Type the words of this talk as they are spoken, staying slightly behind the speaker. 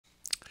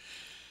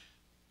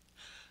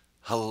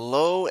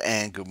Hello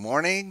and good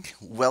morning.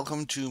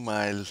 Welcome to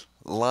my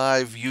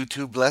live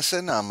YouTube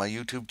lesson on my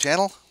YouTube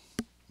channel.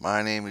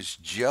 My name is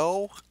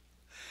Joe,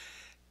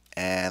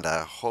 and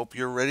I hope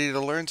you're ready to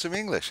learn some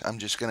English. I'm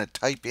just going to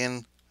type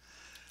in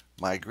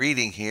my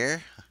greeting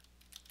here,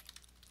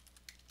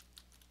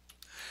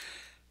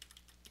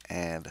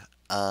 and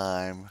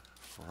I'm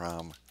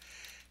from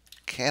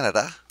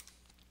Canada,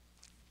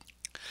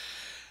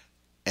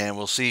 and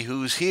we'll see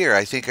who's here.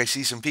 I think I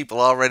see some people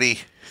already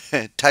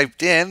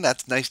typed in.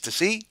 That's nice to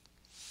see.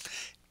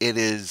 It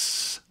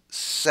is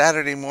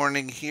Saturday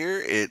morning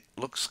here. It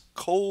looks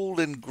cold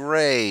and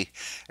gray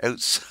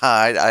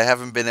outside. I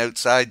haven't been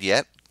outside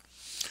yet.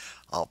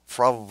 I'll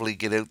probably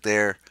get out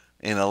there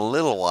in a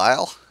little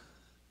while,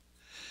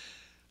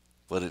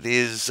 but it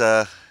is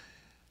a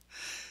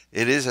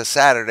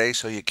Saturday,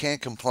 so you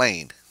can't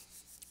complain.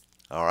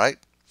 All right.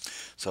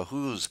 So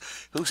who's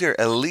here?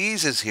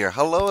 Elise is here.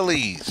 Hello,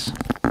 Elise.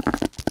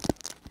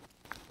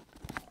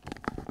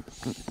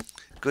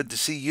 Good to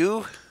see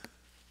you.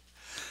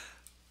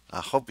 I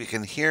hope you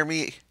can hear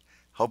me.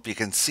 Hope you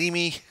can see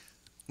me.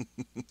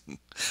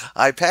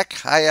 IPEC.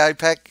 Hi,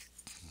 IPEC.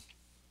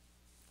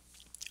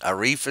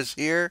 Arif is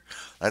here.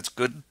 That's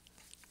good.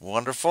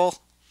 Wonderful.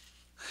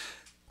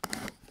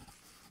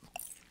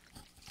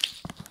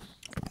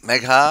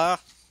 Megha.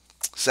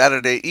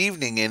 Saturday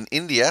evening in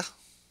India.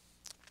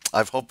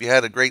 I hope you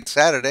had a great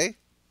Saturday.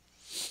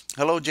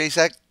 Hello,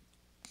 JSEC.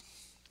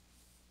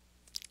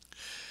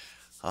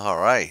 All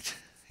right.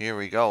 Here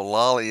we go.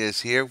 Lolly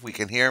is here. We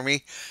can hear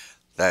me.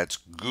 That's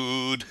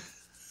good.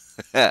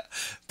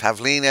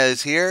 Pavlina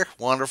is here.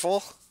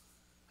 Wonderful.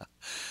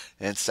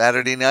 And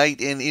Saturday night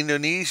in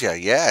Indonesia.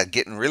 Yeah,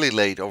 getting really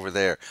late over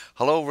there.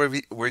 Hello,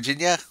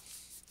 Virginia.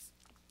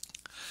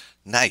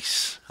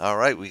 Nice. All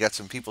right, we got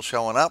some people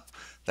showing up.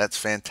 That's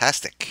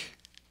fantastic.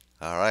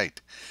 All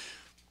right.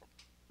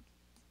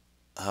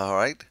 All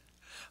right.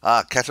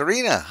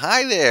 Katerina,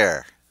 hi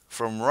there.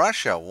 From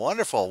Russia.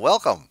 Wonderful.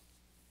 Welcome.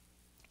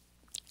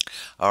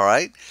 All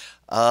right.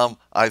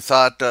 I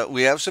thought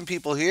we have some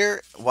people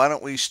here. Why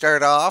don't we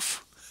start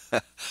off?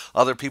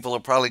 Other people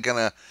are probably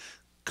going to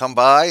come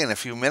by in a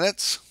few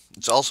minutes.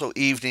 It's also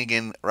evening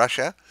in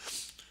Russia.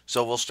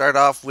 So we'll start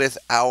off with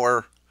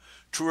our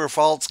true or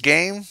false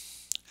game.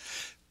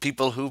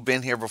 People who've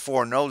been here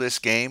before know this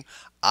game.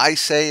 I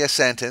say a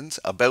sentence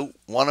about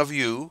one of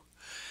you,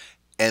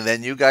 and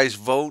then you guys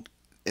vote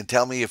and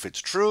tell me if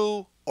it's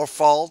true or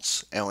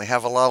false, and we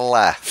have a lot of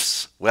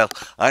laughs. Well,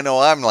 I know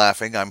I'm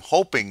laughing. I'm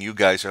hoping you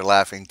guys are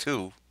laughing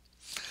too.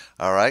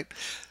 All right.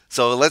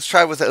 So let's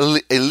try with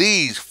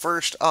Elise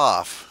first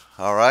off.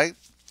 All right.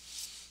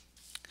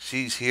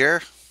 She's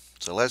here.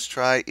 So let's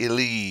try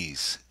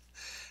Elise.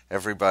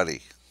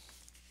 Everybody.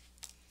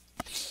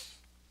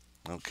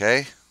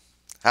 Okay.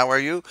 How are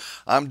you?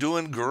 I'm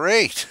doing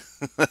great.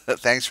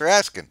 Thanks for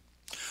asking.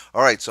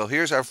 All right, so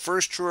here's our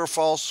first true or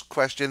false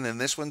question, and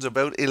this one's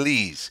about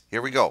Elise.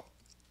 Here we go.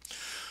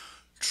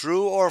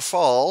 True or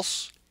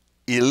false,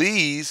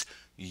 Elise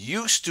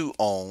used to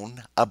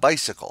own a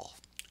bicycle.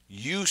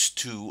 Used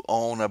to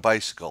own a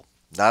bicycle.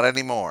 Not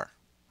anymore.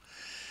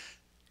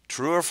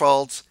 True or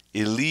false,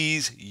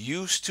 Elise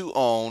used to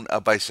own a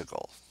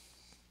bicycle.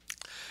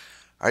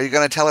 Are you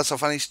going to tell us a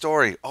funny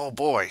story? Oh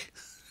boy.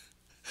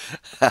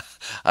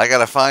 I got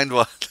to find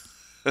one.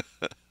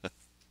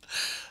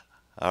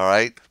 All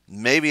right.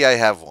 Maybe I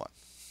have one.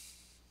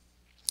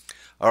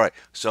 All right.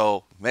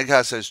 So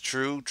Megha says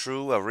true,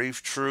 true.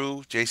 Arif,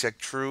 true. Jasek,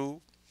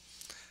 true.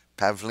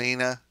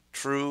 Pavlina,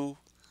 true.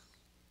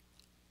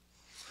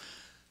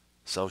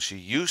 So she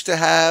used to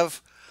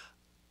have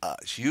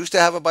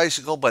a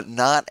bicycle, but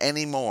not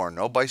anymore.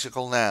 No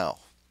bicycle now.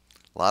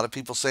 A lot of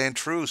people saying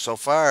true so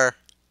far.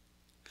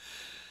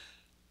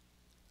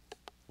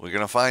 We're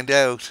gonna find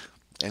out.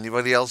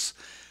 Anybody else?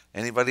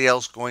 Anybody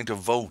else going to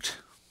vote?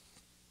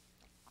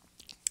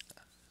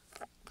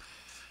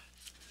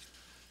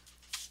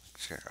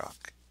 Sure.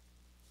 Okay.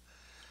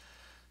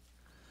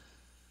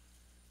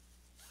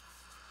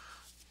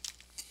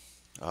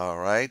 All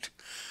right.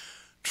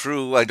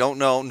 True. I don't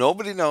know.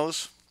 Nobody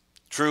knows.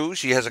 True.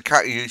 She has a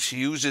car. She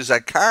uses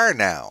a car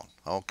now.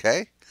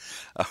 Okay.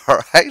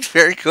 All right.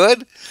 Very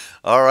good.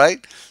 All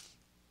right.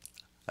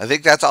 I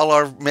think that's all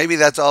our. Maybe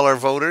that's all our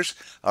voters.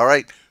 All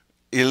right.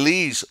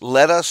 Elise,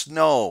 let us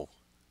know.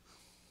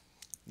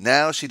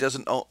 Now she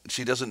doesn't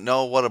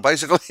know what a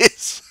bicycle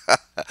is.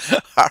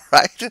 All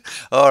right.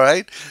 All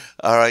right.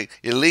 All right.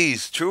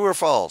 Elise, true or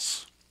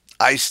false?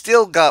 I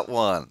still got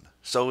one.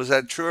 So is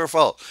that true or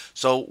false?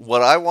 So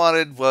what I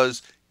wanted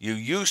was you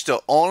used to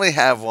only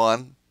have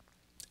one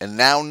and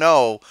now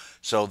no.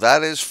 So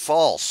that is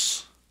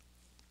false.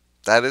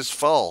 That is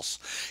false.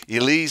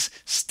 Elise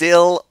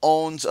still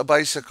owns a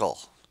bicycle.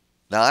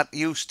 Not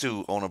used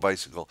to own a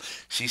bicycle.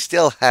 She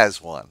still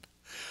has one.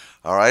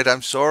 All right.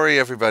 I'm sorry,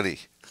 everybody.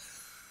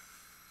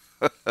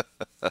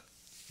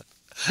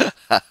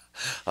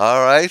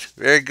 All right,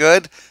 very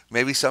good.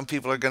 Maybe some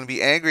people are going to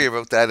be angry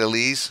about that,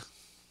 Elise.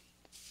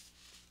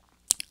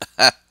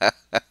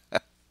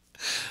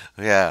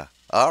 Yeah.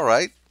 All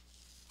right.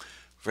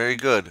 Very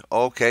good.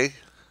 Okay.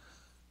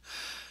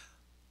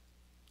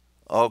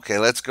 Okay,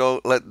 let's go.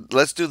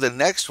 Let's do the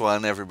next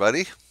one,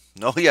 everybody.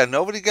 No, yeah,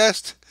 nobody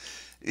guessed.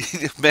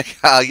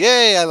 Megha,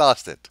 yay! I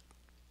lost it.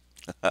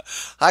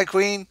 Hi,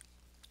 Queen.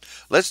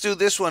 Let's do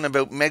this one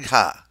about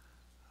Megha.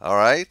 All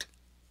right.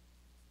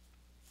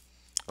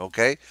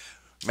 Okay,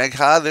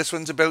 Megha. This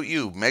one's about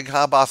you,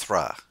 Megha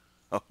Bothra,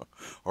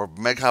 or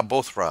Megha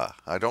Bothra.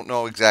 I don't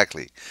know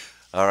exactly.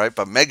 All right,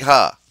 but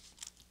Megha,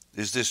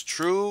 is this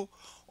true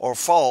or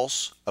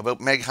false about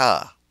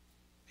Megha?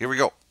 Here we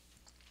go.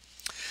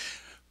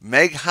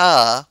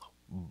 Megha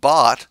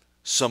bought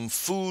some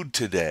food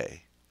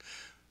today.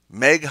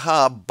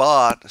 Megha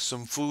bought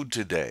some food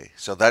today.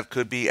 So that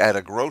could be at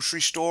a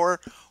grocery store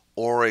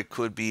or it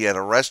could be at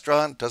a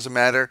restaurant. Doesn't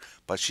matter.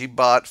 But she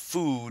bought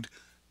food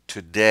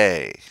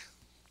today.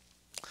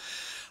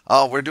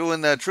 Oh, we're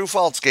doing the true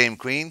false game,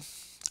 Queen.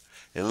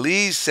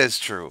 Elise says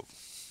true.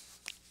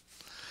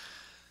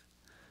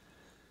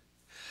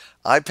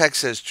 IPEC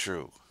says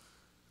true.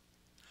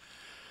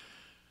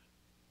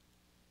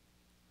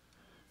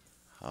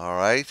 All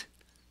right.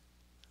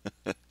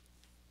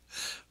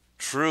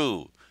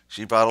 True.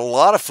 She bought a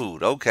lot of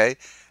food. Okay.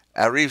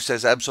 Arif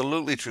says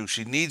absolutely true.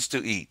 She needs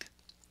to eat.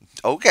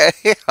 Okay.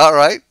 All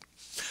right.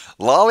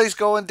 Lolly's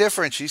going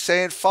different. She's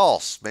saying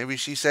false. Maybe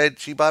she said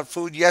she bought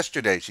food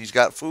yesterday. She's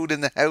got food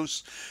in the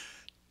house.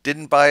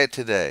 Didn't buy it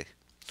today.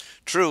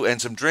 True. And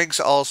some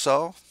drinks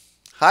also.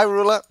 Hi,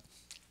 Rula.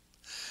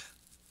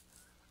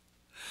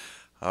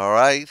 All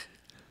right.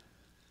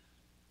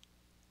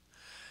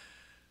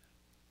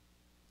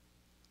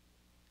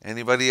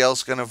 Anybody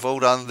else going to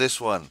vote on this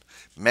one?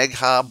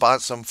 Megha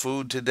bought some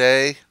food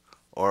today,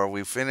 or are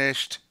we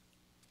finished?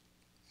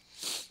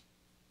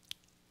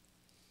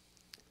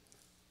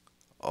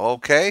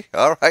 Okay,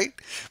 all right.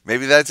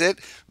 Maybe that's it.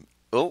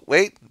 Oh,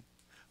 wait.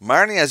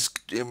 Marina's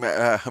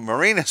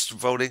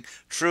voting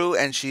true,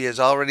 and she has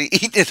already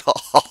eaten it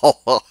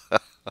all.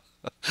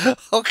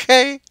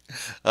 Okay,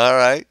 all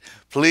right.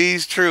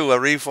 Please, true.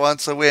 Arif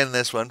wants to win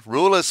this one.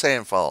 Rula's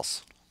saying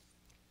false.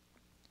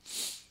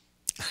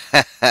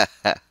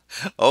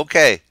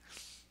 Okay.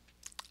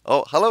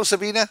 Oh, hello,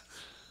 Sabina.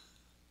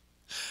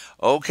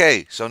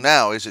 Okay, so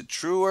now is it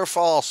true or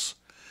false?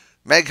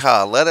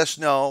 Megha, let us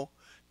know.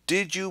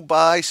 Did you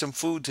buy some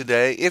food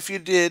today? If you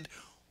did,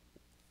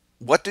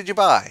 what did you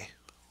buy?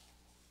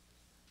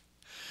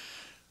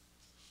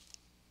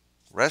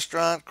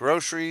 Restaurant,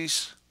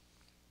 groceries?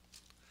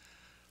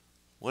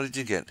 What did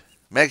you get?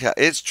 Megha,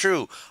 it's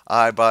true.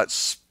 I bought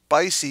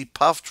spicy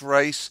puffed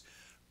rice,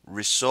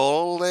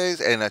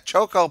 rissoles, and a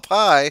choco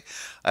pie.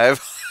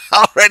 I've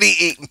already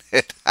eaten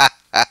it.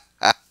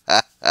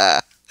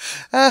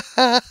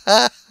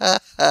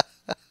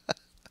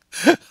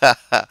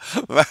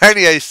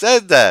 Marty, I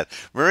said that.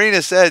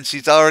 Marina said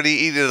she's already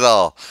eaten it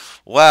all.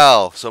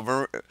 Wow.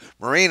 So,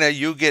 Marina,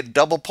 you get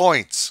double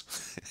points.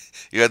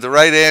 You had the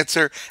right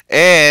answer,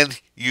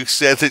 and you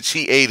said that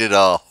she ate it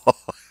all.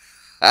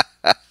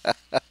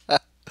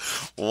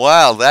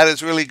 Wow, that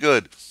is really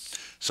good.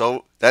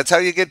 So, that's how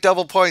you get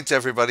double points,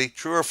 everybody.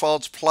 True or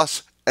false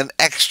plus an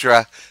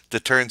extra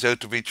that turns out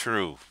to be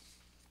true.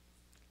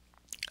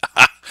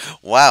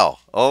 Wow.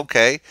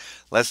 Okay.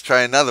 Let's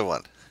try another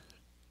one.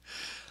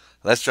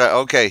 Let's try.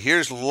 Okay,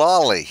 here's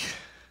Lolly,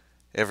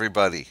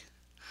 everybody.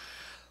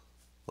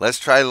 Let's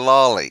try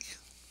Lolly.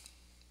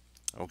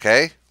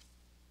 Okay?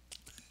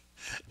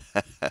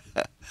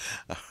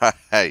 All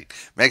right.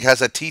 Meg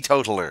has a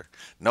teetotaler.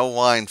 No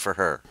wine for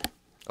her.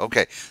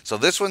 Okay, so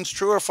this one's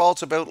true or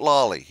false about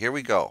Lolly. Here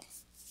we go.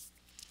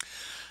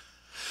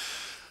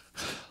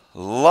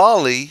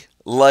 Lolly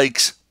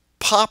likes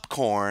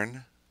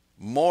popcorn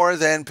more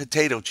than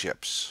potato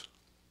chips.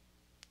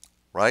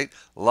 Right?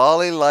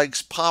 Lolly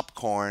likes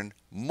popcorn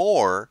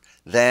more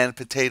than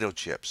potato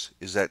chips.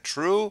 Is that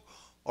true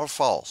or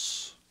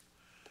false?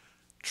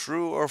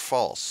 True or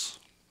false?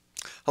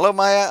 Hello,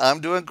 Maya. I'm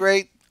doing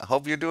great. I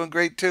hope you're doing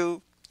great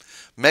too.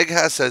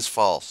 Megha says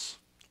false.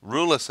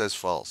 Rula says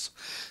false.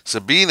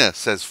 Sabina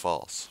says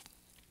false.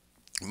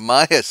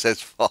 Maya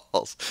says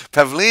false.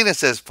 Pavlina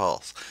says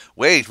false.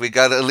 Wait, we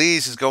got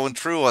Elise is going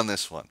true on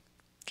this one.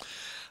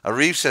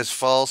 Arif says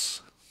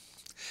false.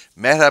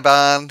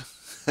 Mehraban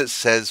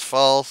says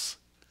false.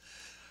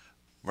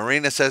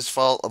 Marina says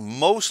false.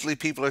 Mostly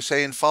people are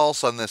saying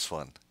false on this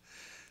one.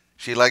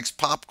 She likes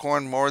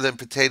popcorn more than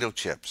potato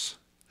chips.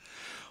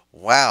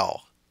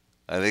 Wow.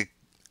 I think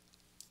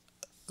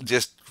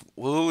just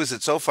who is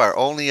it so far?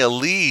 Only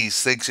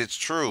Elise thinks it's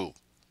true.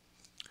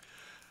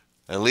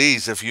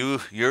 Elise, if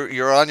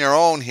you're on your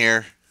own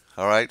here.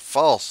 All right,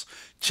 false.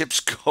 Chips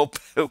go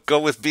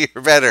with beer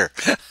better.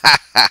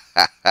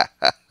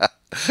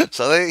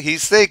 So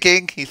he's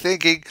thinking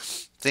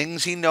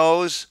things he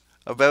knows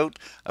about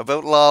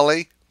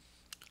Lolly.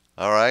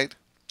 All right.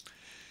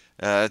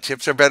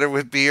 Chips are better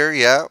with beer.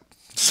 Yeah.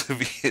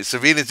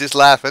 Savina's just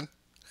laughing.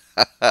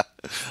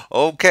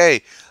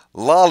 Okay,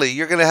 Lolly,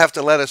 you're gonna have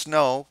to let us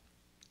know.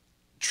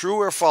 True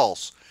or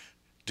false?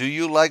 Do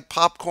you like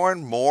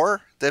popcorn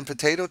more than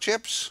potato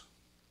chips?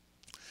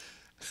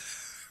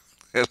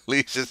 At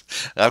least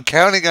I'm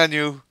counting on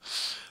you.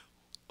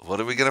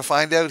 What are we gonna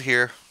find out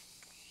here?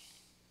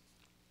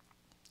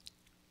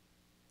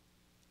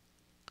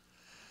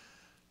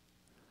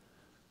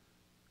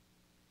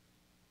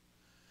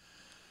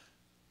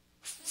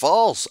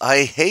 False.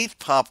 I hate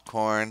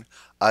popcorn.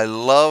 I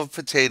love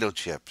potato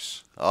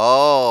chips.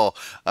 Oh,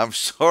 I'm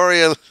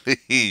sorry,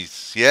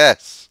 Elise.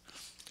 Yes.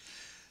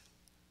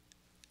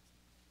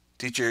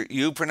 Teacher,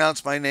 you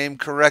pronounced my name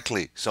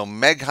correctly. So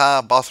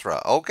Megha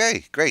Bothra.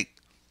 Okay, great.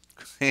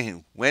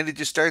 When did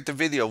you start the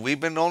video? We've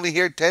been only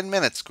here 10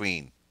 minutes,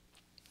 Queen.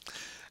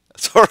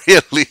 Sorry,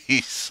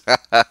 Elise.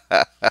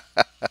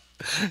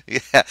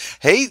 Yeah.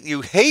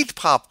 You hate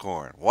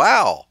popcorn.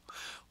 Wow.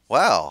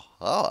 Wow.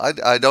 Oh,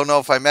 I don't know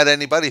if I met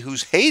anybody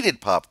who's hated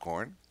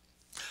popcorn.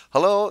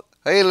 Hello.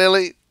 Hey,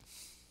 Lily.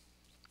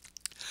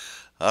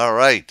 All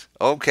right.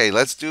 Okay,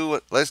 let's do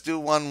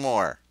one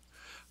more.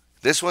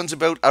 This one's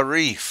about a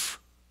reef.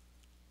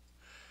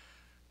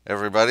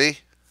 Everybody,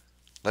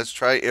 let's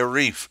try a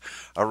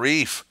reef. A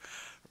reef.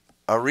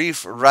 A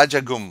reef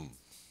rajagum.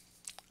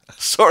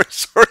 Sorry,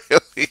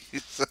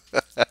 Elise.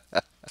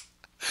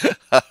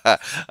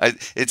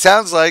 It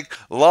sounds like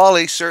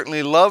Lolly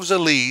certainly loves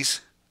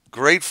Elise,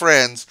 great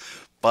friends,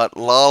 but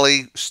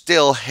Lolly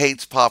still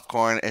hates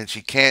popcorn, and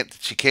she can't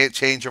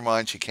change her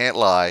mind. She can't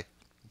lie.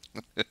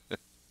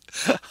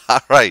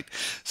 All right,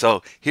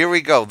 so here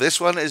we go. This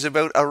one is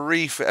about a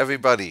reef,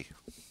 everybody.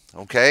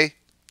 Okay,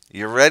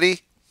 you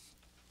ready?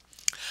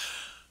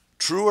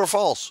 True or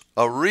false?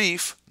 A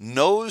reef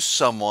knows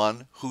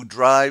someone who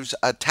drives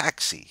a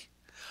taxi.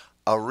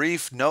 A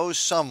reef knows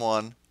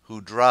someone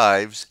who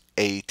drives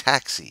a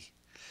taxi.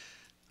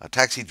 A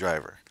taxi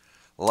driver.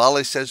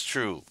 Lolly says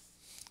true.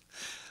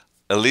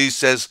 Elise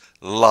says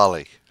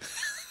lolly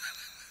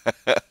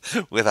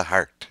with a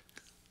heart.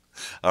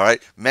 All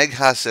right.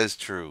 Megha says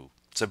true.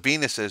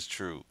 Sabina says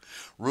true.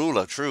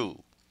 Rula,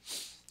 true.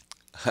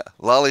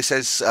 Lolly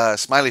says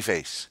smiley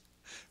face.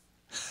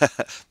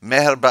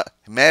 Mehraban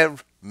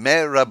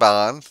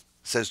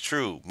says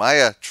true.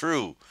 Maya,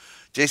 true.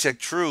 Jasek,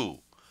 true.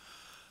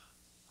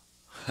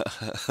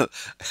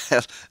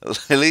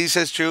 Lily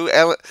says true.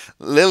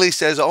 Lily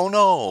says, oh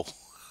no.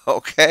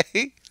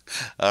 Okay.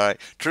 All right.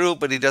 True,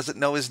 but he doesn't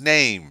know his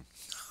name.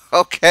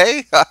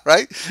 Okay. All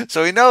right.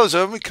 So he knows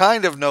him. He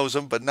kind of knows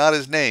him, but not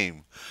his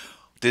name.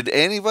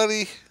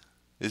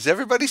 Is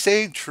everybody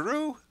saying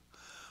true?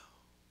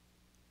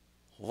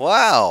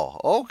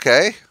 Wow.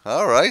 Okay.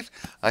 All right.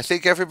 I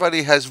think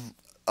everybody has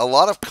a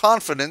lot of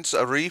confidence,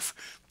 Arif,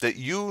 that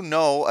you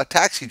know a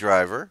taxi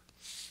driver.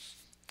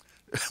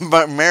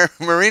 But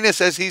Marina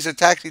says he's a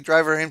taxi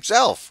driver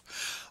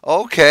himself.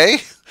 Okay.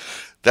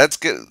 That's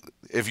good.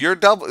 If you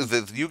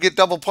get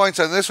double points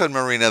on this one,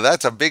 Marina,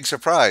 that's a big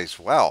surprise.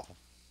 Wow.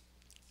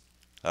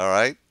 All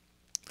right.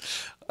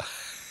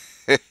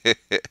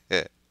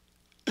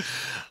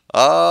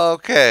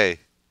 Okay.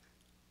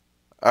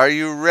 Are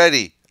you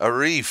ready?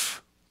 Arif.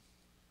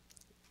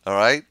 All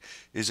right.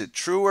 Is it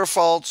true or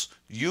false?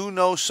 You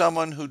know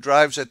someone who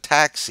drives a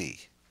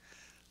taxi.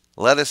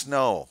 Let us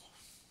know.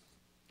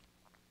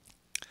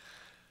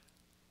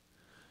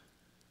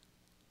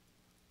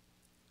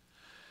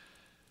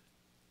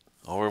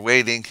 Oh, we're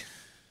waiting.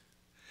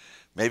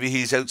 Maybe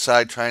he's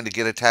outside trying to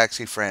get a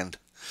taxi friend.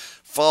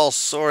 False.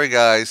 Sorry,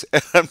 guys.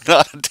 I'm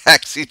not a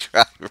taxi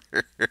driver.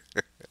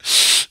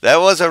 That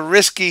was a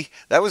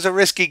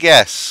risky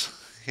guess.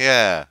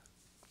 Yeah.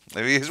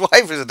 Maybe his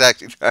wife is a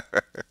taxi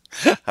driver.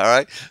 All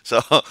right.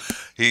 So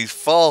he's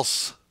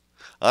false.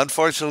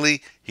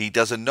 Unfortunately, he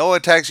doesn't know a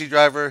taxi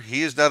driver.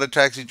 He is not a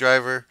taxi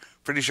driver.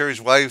 Pretty sure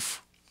his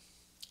wife.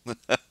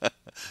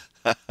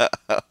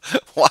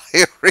 Why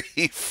a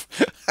reef?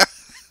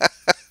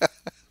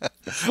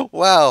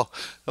 Wow.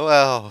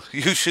 Wow.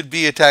 You should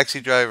be a taxi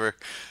driver.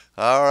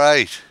 All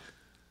right.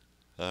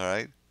 All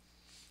right.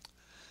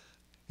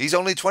 He's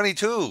only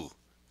 22.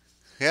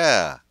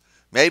 Yeah.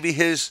 Maybe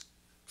his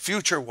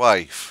future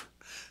wife.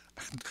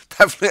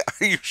 Are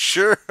you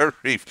sure,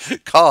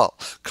 Arif?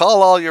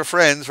 Call all your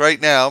friends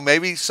right now.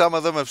 Maybe some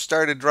of them have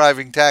started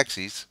driving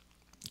taxis.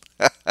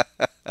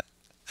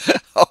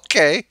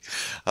 Okay.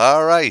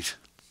 All right.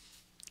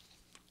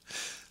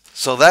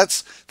 So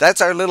that's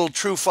our little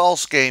true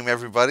false game,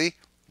 everybody.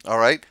 All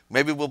right.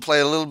 Maybe we'll play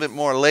a little bit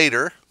more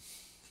later.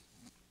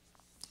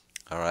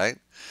 All right.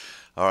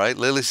 All right.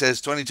 Lily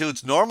says 22.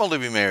 It's normal to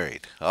be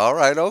married. All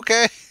right.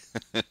 Okay.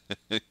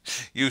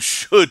 You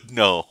should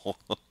know.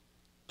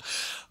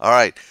 All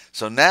right.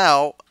 So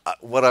now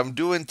what I'm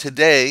doing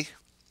today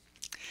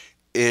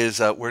is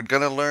we're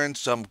going to learn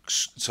some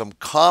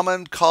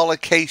common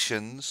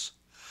collocations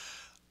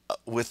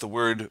with the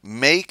word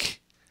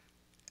make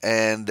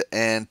and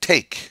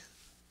take.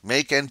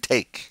 Make and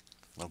take.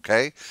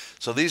 Okay?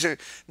 So these are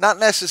not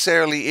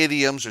necessarily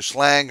idioms or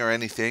slang or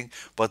anything,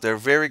 but they're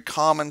very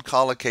common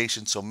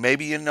collocations. So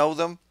maybe you know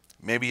them,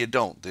 maybe you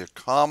don't. They're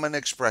common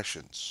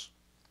expressions.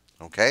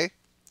 Okay?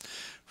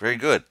 Very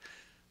good.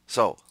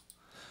 So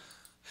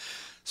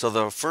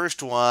the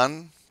first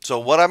one, so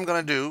what I'm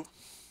going to do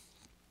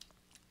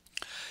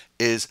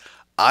is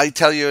I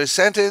tell you a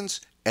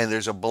sentence and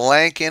there's a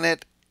blank in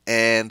it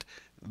and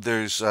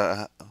there's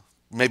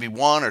maybe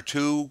one or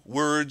two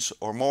words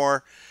or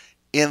more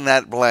in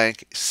that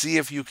blank. See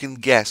if you can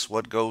guess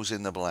what goes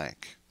in the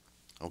blank.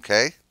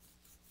 Okay?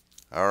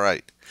 All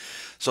right.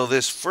 So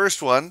this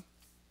first one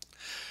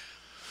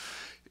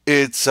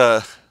It's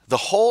the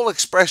whole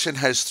expression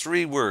has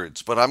three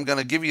words, but I'm going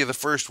to give you the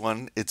first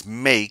one. It's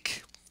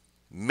make,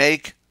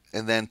 make,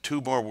 and then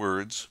two more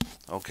words.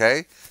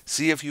 Okay?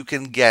 See if you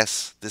can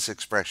guess this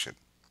expression.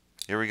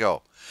 Here we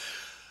go.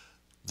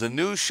 The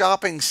new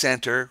shopping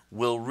center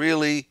will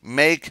really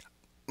make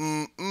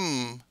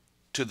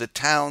to the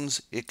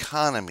town's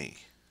economy.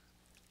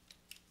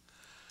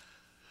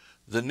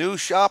 The new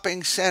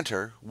shopping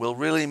center will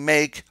really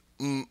make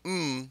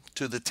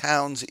to the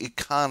town's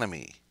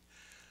economy.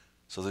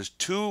 So there's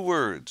two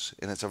words,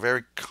 and it's a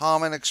very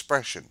common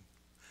expression.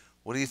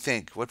 What do you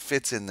think? What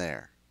fits in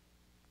there?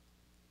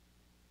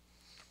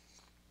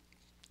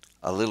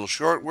 A little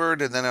short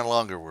word and then a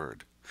longer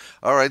word.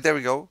 All right, there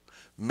we go.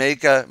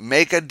 Make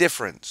a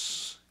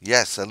difference.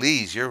 Yes,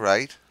 Elise, you're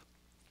right.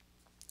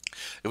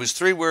 It was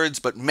three words,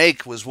 but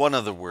make was one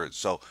of the words.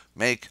 So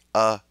make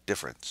a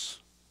difference.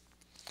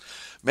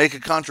 Make a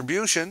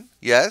contribution.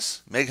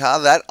 Yes, make how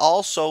that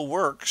also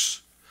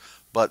works,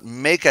 but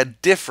make a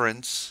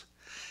difference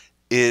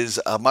is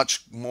a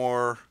much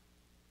more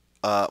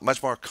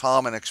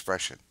common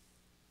expression,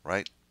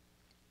 right?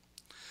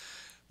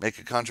 Make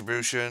a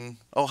contribution.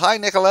 Oh, hi,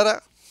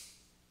 Nicoletta.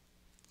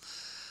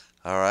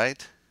 All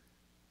right.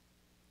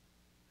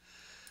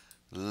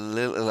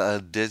 I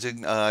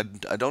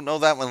don't know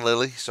that one,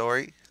 Lily.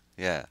 Sorry.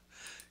 Yeah.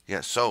 Yeah.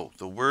 So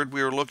the word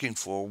we were looking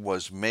for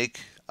was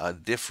make a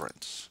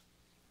difference.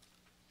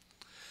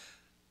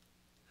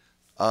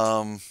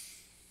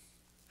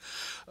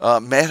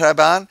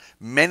 Mehraban,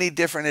 many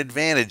different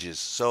advantages.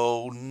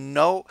 So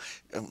no,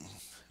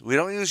 we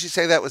don't usually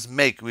say that was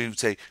make. We would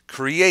say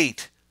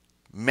create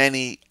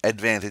many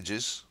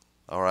advantages.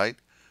 All right.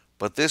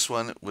 But this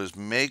one was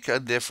make a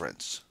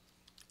difference.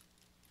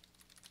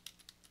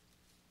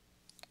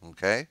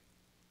 Okay.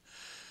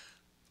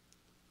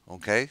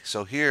 Okay,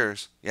 so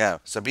here's, yeah,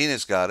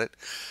 Sabina's got it.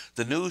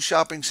 The new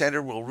shopping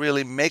center will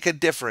really make a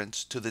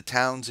difference to the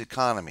town's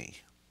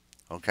economy.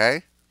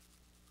 Okay?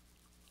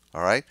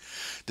 All right.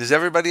 Does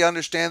everybody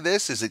understand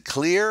this? Is it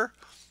clear?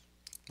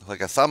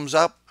 Like a thumbs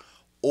up?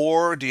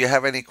 Or do you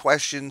have any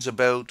questions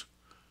about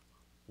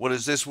what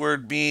does this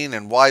word mean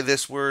and why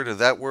this word or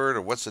that word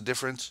or what's the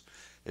difference?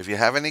 If you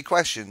have any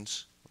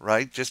questions,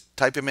 right, just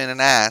type them in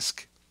and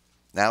ask.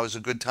 Now is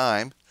a good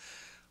time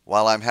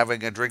while I'm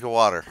having a drink of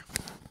water.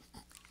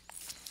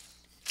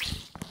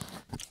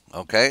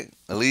 Okay,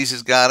 Elise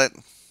has got it.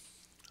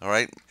 All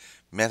right,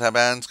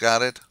 Metaban's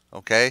got it.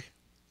 Okay.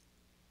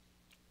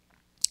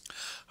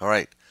 All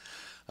right.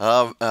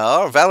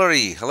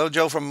 Valerie. Hello,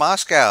 Joe from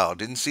Moscow.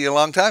 Didn't see you a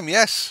long time.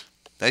 Yes.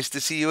 Nice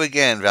to see you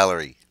again,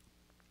 Valerie.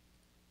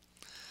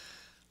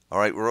 All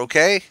right, we're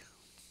okay?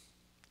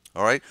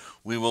 All right,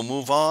 we will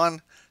move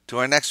on to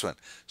our next one.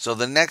 So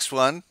the next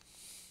one,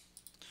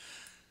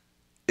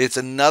 it's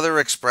another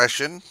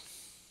expression.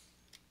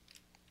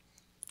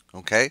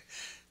 Okay.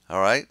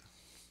 All right.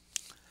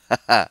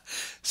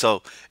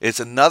 So it's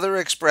another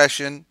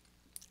expression,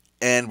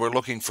 and we're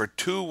looking for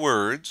two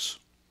words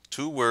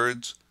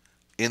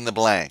in the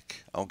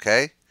blank.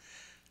 Okay.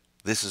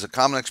 This is a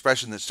common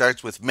expression that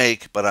starts with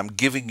make, but I'm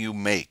giving you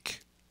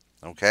make.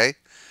 Okay.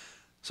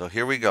 So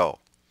here we go.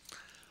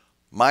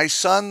 My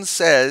son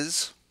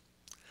says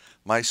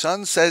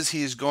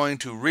he is going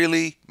to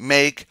really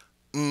make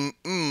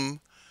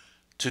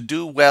to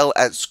do well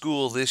at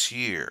school this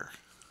year.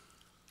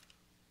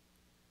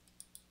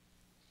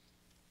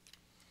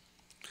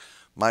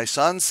 My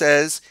son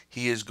says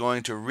he is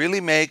going to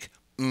really make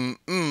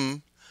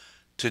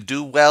to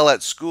do well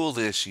at school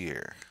this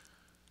year.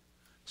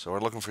 So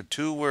we're looking for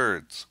two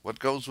words. What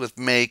goes with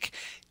make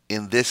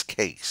in this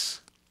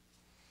case?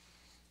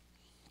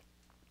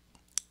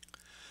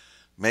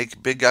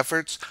 Make big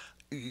efforts.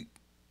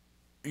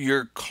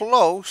 You're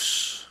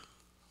close,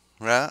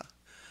 right?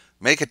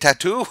 Make a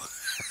tattoo.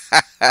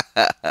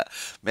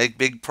 Make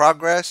big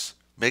progress.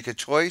 Make a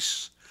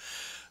choice.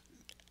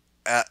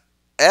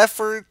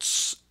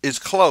 Efforts is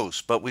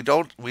close, but we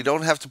don't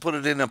have to put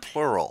it in a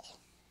plural.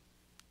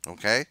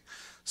 Okay?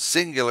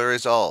 Singular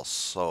is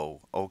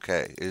also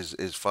okay,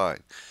 is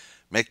fine.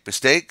 Make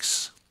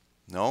mistakes?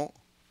 No.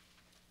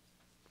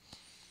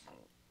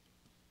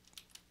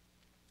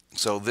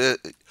 So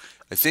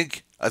I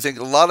think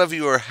a lot of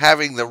you are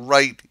having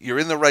you're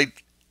in the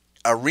right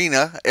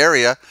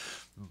area,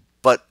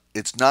 but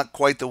it's not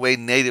quite the way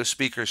native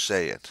speakers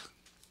say it.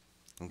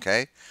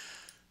 Okay?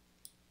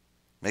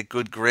 Make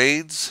good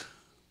grades?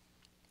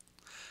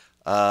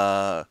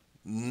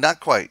 Not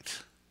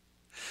quite.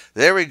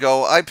 There we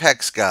go.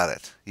 IPEX got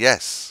it.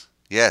 Yes.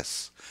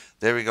 Yes.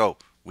 There we go.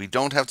 We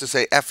don't have to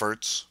say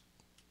efforts.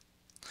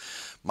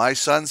 My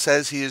son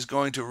says he is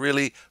going to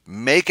really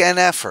make an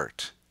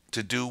effort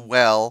to do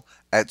well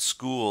at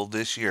school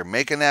this year.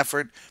 Make an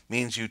effort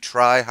means you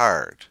try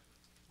hard.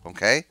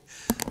 Okay?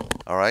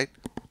 All right?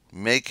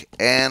 Make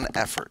an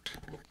effort.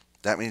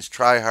 That means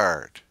try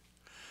hard.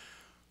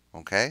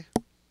 Okay?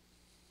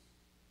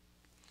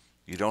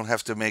 You don't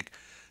have to make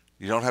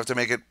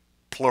it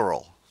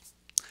plural.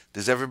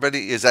 Is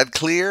that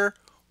clear,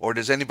 or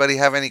does anybody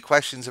have any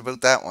questions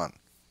about that one?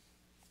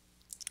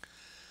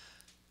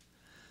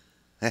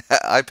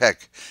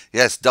 IPEC.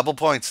 Yes, double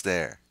points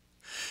there.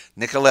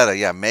 Nicoletta,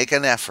 yeah, make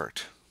an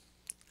effort.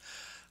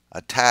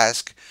 A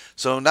task.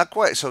 So not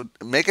quite. So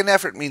make an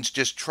effort means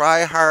just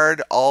try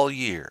hard all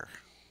year.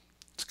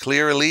 It's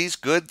clear, Elise.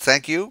 Good.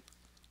 Thank you.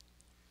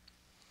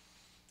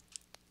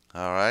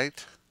 All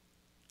right.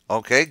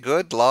 Okay,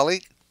 good.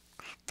 Lolly,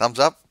 thumbs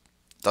up.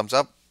 Thumbs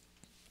up.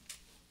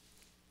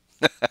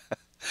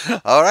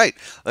 All right.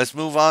 Let's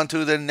move on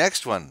to the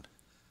next one.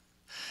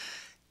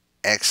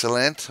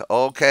 Excellent.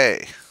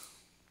 Okay.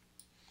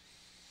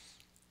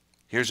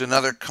 Here's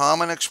another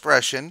common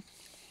expression.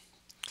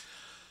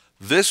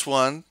 This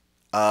one,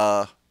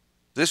 uh,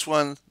 this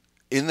one,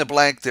 in the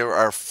blank, there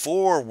are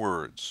four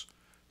words.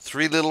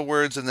 Three little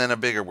words and then a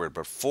bigger word,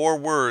 but four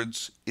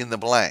words in the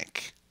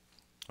blank.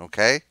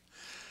 Okay?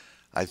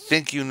 I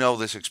think you know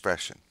this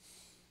expression.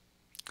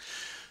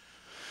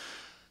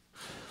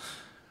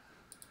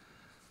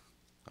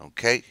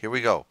 Okay, here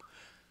we go.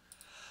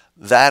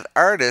 That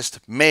artist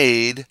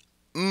made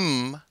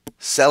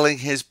selling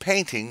his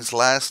paintings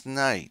last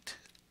night.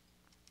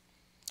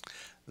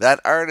 That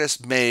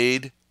artist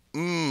made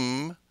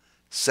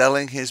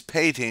selling his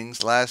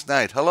paintings last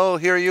night. Hello,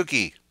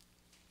 Hiroyuki.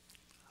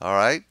 All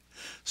right.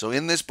 So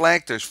in this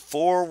blank, there's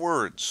four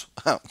words.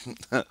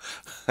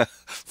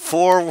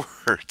 Four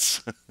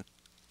words.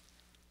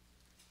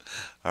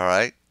 All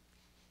right.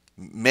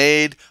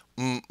 Made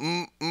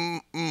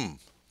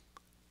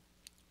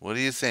What do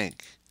you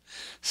think?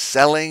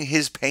 Selling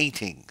his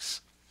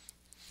paintings.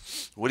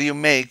 What do you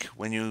make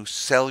when you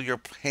sell your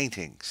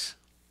paintings?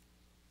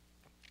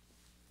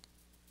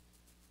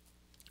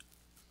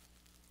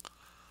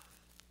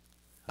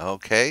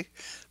 Okay.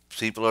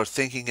 People are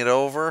thinking it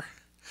over.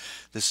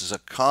 This is a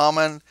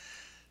common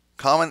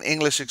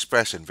English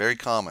expression, very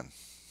common.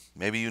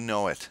 Maybe you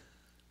know it.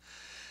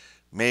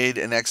 Made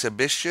an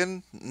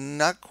exhibition?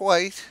 Not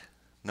quite.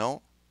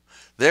 No.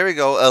 There we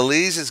go.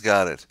 Elise has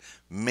got it.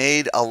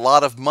 Made a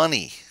lot of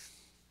money.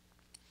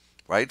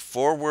 Right?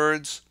 Four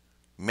words.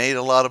 Made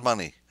a lot of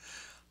money.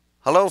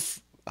 Hello,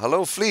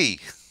 hello, Flea.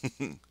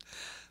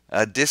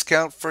 A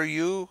discount for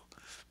you?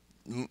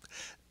 And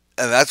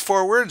that's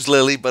four words,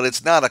 Lily, but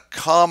it's not a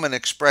common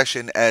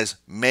expression as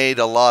made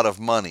a lot of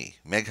money.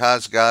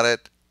 Megha's got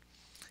it.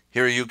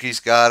 Hiroyuki's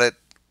got it.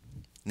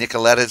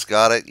 Nicoletta's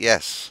got it.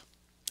 Yes.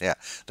 Yeah.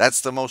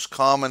 That's the most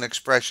common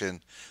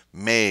expression,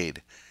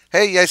 made.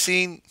 Hey,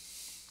 Yassine.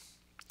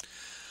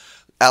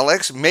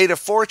 Alex, made a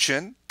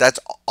fortune. That's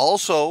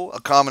also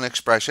a common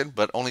expression,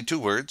 but only two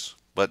words.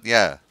 But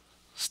yeah,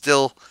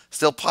 still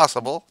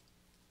possible.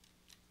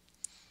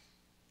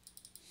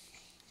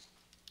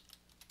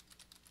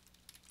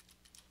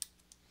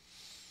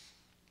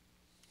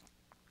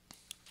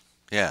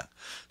 Yeah.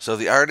 So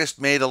the artist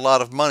made a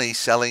lot of money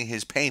selling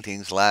his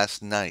paintings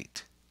last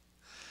night.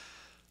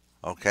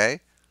 Okay?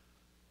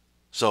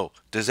 So,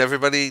 does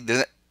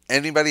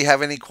anybody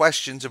have any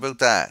questions about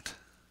that?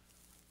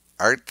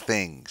 Art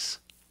things.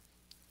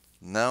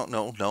 No,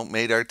 no, no,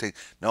 made art things.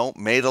 No,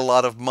 made a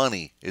lot of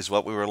money is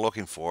what we were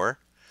looking for.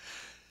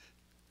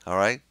 All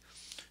right?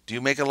 Do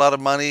you make a lot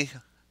of money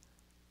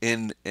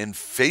in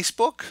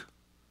Facebook?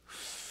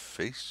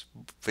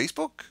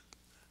 Facebook?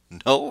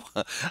 No,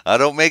 I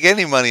don't make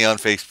any money on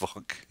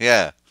Facebook.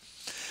 Yeah.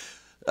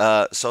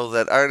 So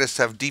that artists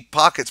have deep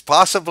pockets,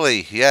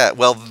 possibly. Yeah.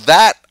 Well,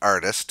 that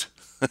artist,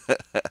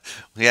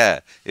 yeah.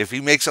 If he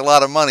makes a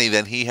lot of money,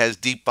 then he has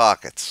deep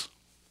pockets.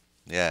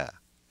 Yeah.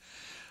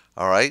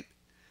 All right.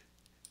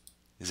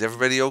 Is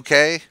everybody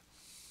okay?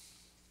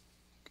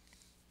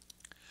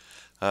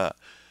 Uh,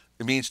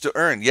 it means to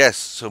earn. Yes.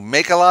 So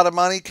make a lot of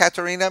money,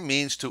 Katerina,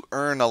 means to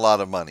earn a lot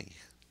of money.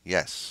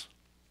 Yes.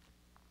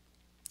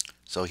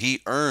 So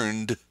he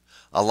earned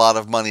a lot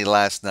of money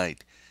last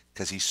night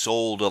because he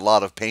sold a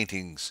lot of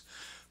paintings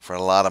for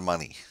a lot of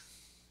money.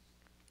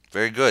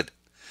 Very good.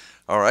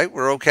 All right,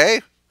 we're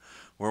okay.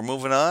 We're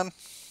moving on.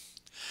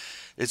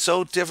 It's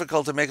so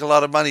difficult to make a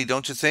lot of money,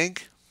 don't you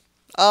think?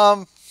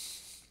 Um,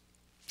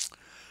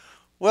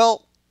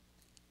 well,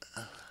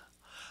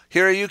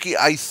 Hiroyuki,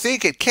 I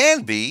think it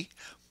can be,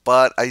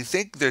 but I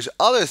think there's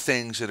other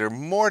things that are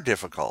more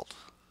difficult.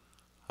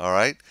 All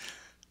right?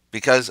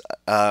 Because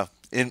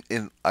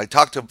in I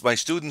talked to my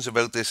students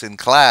about this in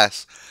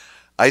class.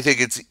 I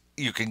think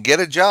you can get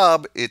a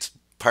job. It's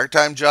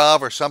part-time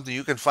job or something.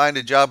 You can find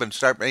a job and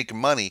start making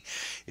money.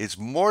 It's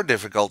more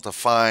difficult to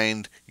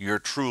find your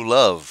true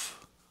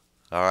love.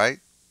 All right.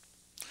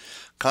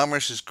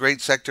 Commerce is a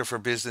great sector for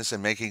business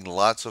and making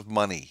lots of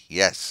money.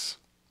 Yes.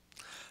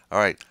 All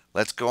right.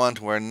 Let's go on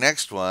to our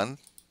next one.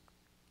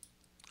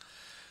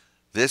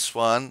 This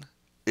one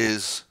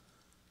is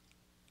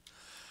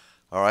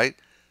all right.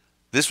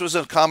 This was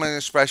a common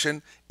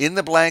expression. In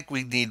the blank,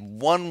 we need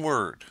one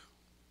word.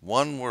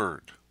 One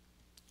word.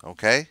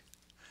 Okay?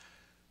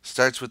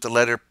 Starts with the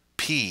letter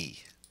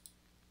P.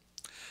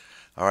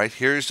 All right,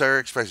 here's our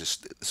expression.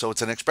 So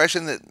it's an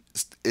expression that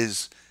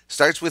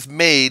starts with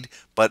made,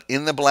 but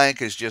in the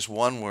blank is just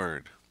one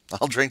word.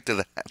 I'll drink to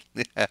that.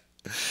 Yeah.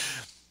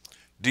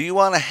 Do you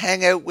want to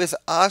hang out with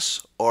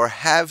us, or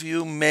have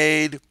you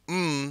made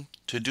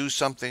to do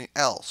something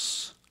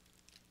else?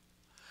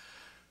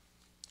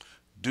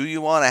 Do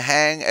you want to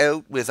hang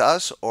out with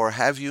us, or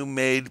have you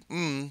made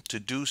to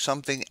do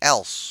something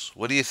else?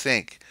 What do you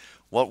think?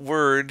 What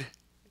word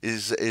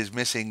is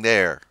missing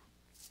there?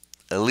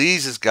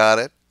 Elise has got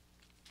it.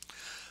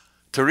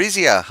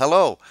 Teresia,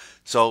 hello.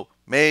 So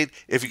made.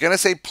 If you're gonna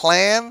say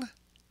plan,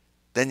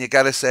 then you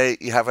got to say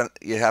you have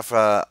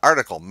a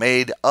article,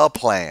 made a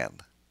plan.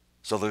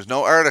 So there's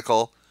no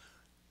article.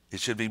 It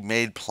should be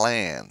made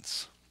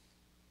plans.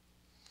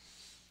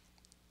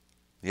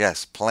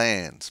 Yes,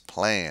 plans,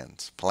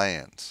 plans,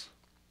 plans.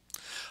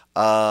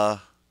 Uh,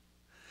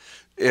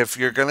 if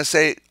you're going to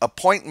say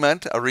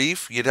appointment,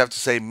 Arif, you'd have to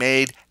say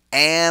made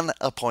an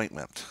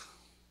appointment.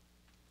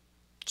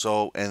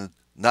 So, and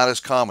not as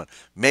common.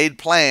 Made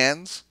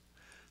plans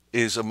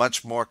is a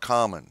much more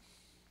common.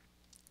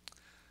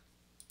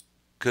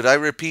 Could I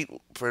repeat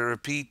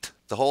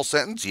the whole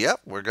sentence?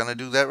 Yep, we're going to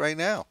do that right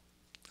now.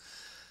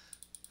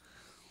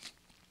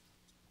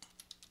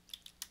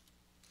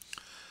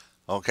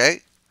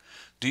 Okay.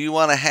 Do you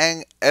want to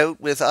hang out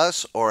with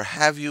us, or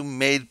have you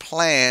made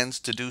plans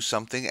to do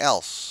something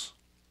else?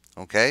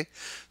 Okay.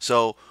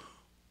 So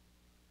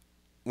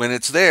when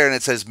it's there and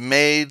it says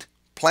made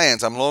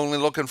plans, I'm only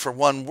looking for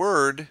one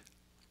word.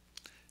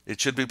 It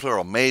should be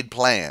plural, made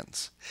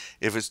plans.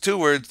 If it's two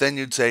words, then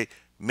you'd say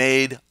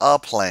made a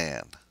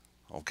plan.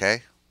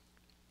 Okay?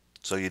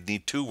 So you'd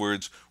need two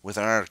words with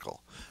an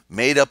article.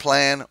 Made a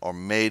plan or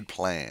made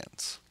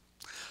plans.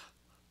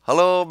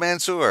 Hello,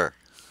 Mansoor.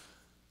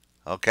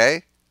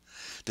 Okay?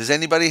 Does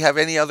anybody have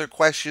any other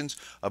questions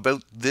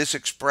about this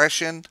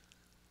expression?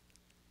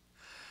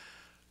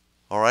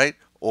 All right?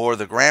 Or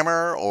the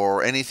grammar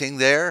or anything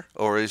there?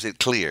 Or is it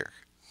clear?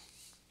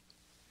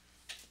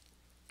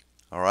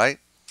 All right?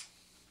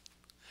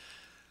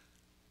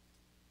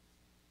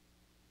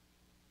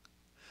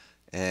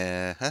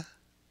 Uh-huh.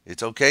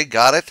 It's okay.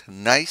 Got it.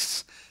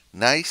 Nice.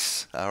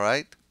 Nice. All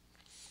right.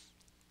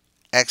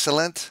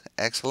 Excellent.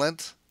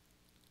 Excellent.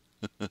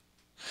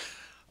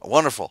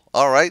 Wonderful.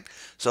 All right.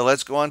 So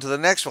let's go on to the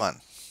next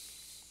one.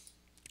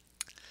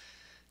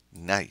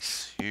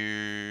 Nice.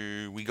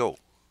 Here we go.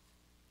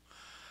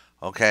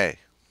 Okay.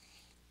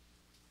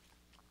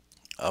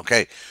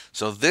 Okay.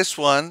 So this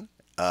one,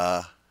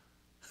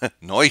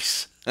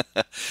 nice.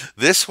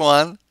 This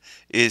one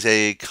is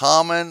a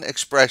common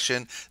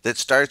expression that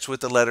starts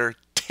with the letter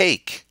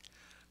take.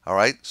 All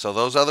right. So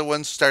those other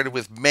ones started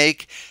with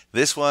make.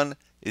 This one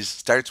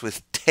starts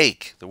with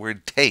take. The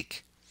word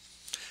take.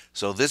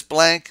 So this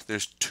blank,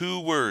 there's two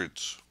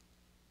words.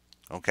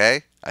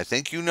 Okay? I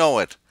think you know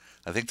it.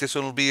 I think this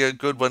one will be a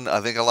good one. I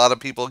think a lot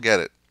of people get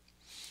it.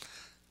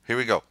 Here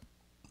we go.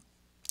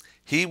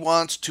 He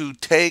wants to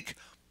take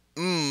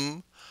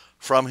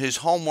from his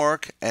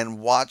homework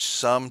and watch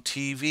some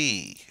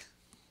TV.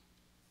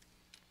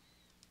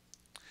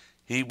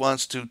 He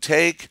wants to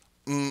take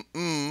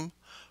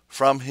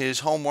from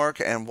his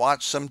homework and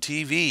watch some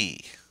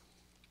TV.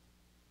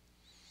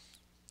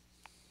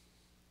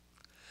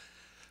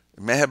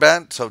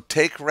 Mehaban, so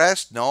take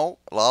rest? No,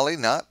 Lolly,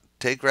 not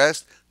take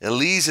rest.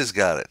 Elise has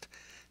got it.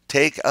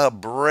 Take a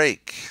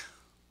break.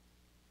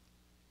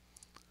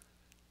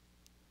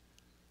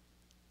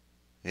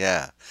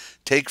 Yeah.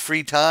 Take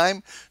free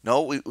time?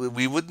 No,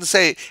 we wouldn't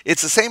say.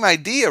 It's the same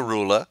idea,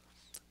 Rula,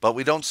 but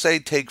we don't say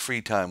take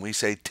free time. We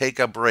say take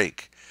a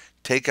break.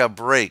 Take a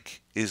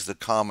break is the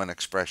common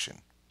expression.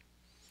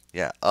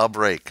 Yeah, a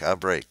break, a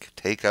break.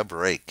 Take a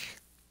break.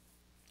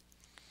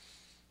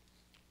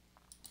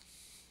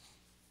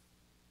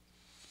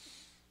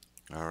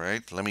 All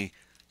right, let me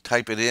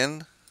type it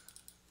in.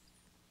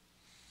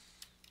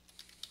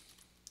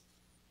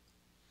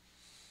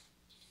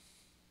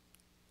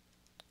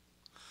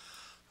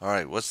 All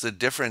right, what's the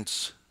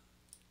difference?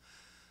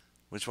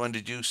 Which one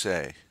did you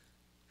say?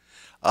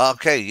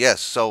 Okay, yes,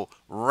 so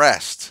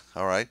rest,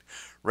 all right?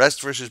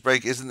 Rest versus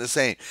break isn't the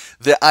same.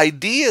 The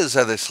ideas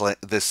are the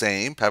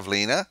same,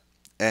 Pavlina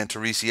and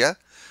Teresia,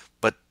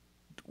 but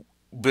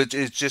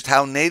it's just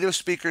how native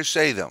speakers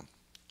say them.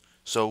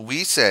 So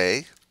we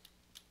say,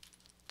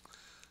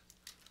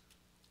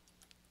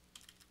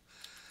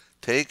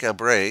 take a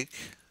break,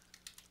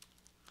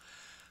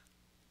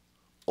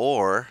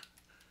 or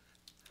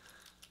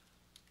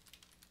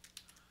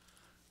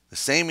the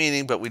same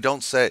meaning, but we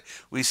don't say,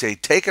 we say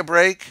take a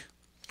break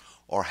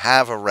or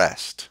have a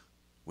rest.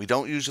 We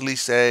don't usually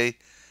say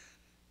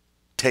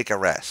take a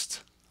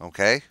rest,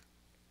 okay?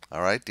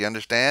 All right, do you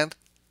understand?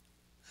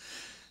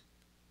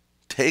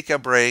 Take a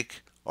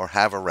break or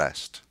have a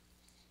rest.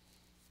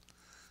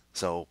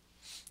 So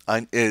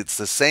it's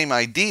the same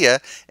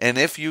idea, and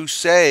if you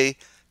say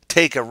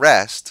take a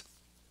rest,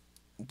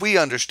 we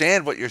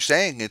understand what you're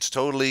saying. It's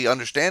totally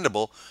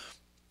understandable,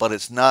 but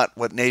it's not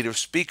what native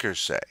speakers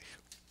say.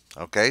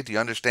 Okay, do you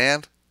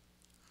understand?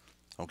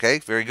 Okay,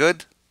 very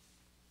good.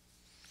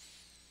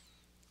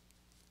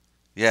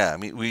 Yeah, I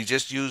mean, we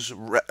just use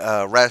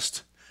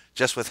rest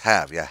just with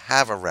have. Yeah,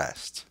 have a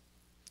rest.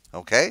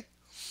 Okay,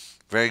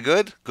 very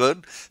good.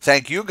 Good.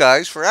 Thank you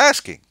guys for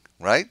asking.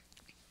 Right?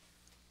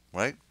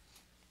 Right?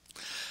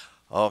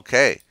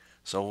 Okay,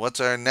 so what's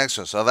our next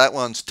one? So that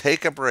one's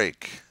take a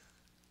break.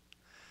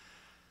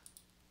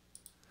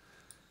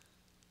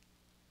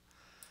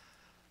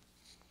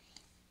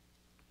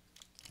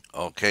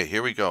 Okay,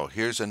 here we go.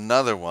 Here's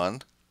another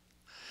one.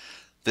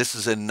 This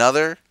is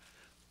another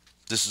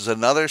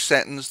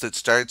sentence that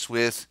starts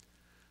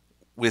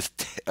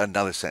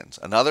another sentence.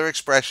 Another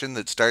expression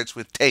that starts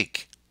with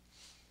take.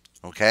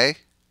 Okay?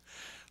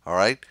 All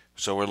right?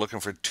 So we're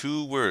looking for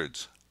two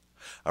words.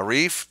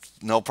 Arif,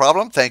 no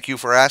problem. Thank you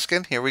for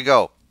asking. Here we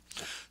go.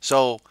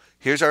 So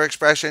here's our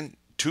expression.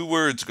 Two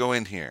words go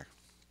in here.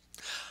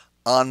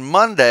 On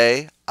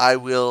Monday, I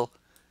will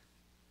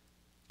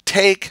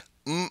take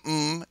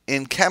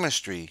in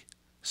chemistry,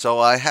 so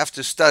I have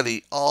to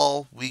study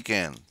all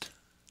weekend.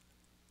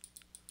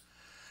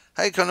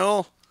 Hey,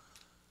 Kanul.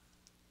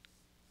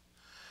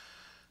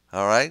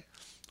 All right.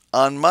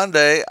 On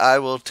Monday, I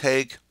will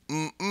take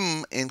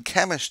in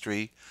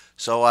chemistry,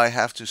 so I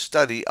have to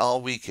study all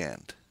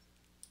weekend.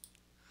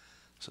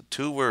 So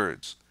two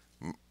words.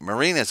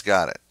 Marina's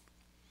got it.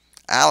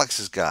 Alex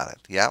has got it.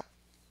 Yep.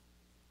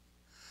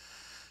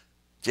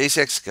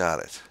 Jasek's got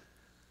it.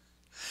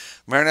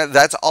 Marina,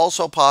 that's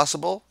also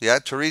possible. Yeah,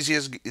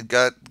 Teresa's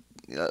got,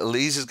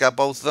 Elise has got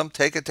both of them.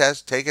 Take a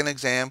test, take an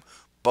exam.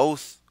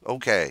 Both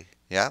okay.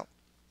 Yeah.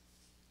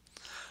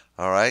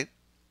 All right.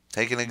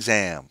 Take an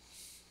exam.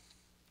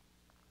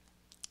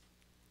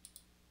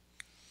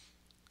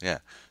 Yeah.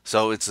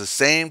 So it's the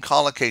same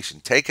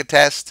collocation. Take a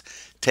test,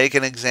 take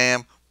an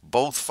exam,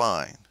 both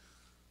fine.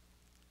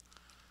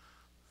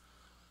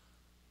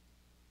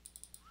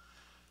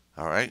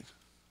 All right.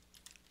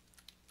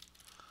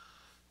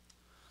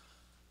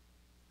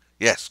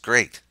 Yes,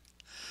 great.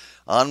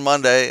 On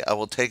Monday, I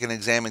will take an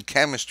exam in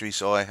chemistry,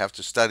 so I have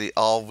to study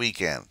all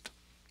weekend.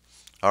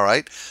 All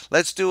right.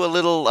 Let's do a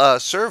little a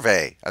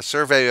survey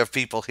of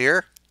people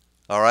here.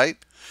 All right.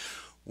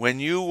 When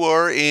you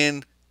were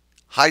in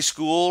high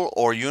school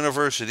or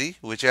university,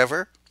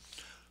 whichever,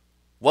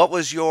 what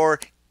was your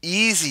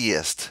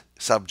easiest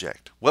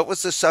subject? What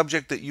was the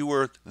subject that you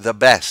were the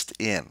best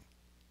in?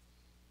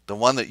 The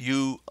one that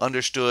you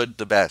understood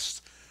the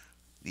best?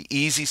 The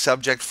easy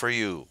subject for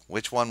you.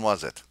 Which one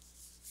was it?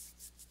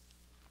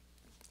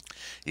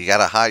 You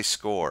got a high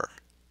score.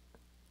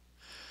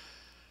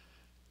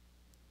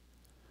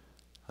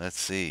 Let's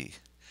see.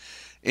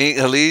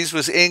 Elise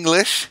was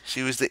English.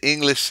 She was the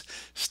English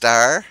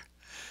star.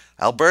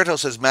 Alberto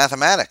says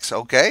mathematics.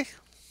 Okay.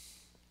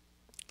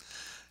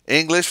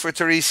 English for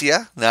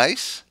Teresia.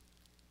 Nice.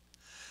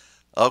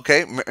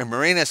 Okay.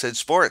 Marina said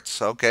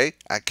sports. Okay.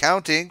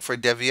 Accounting for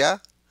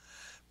Devia.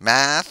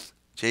 Math.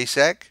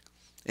 Jasek.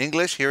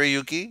 English.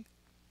 Hiroyuki.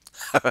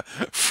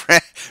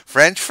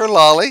 French for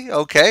Lolly.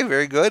 Okay.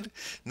 Very good.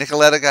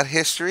 Nicoletta got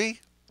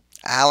history.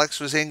 Alex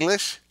was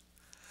English.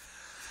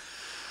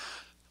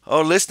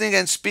 Oh, listening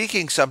and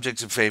speaking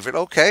subjects of favorite.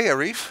 Okay,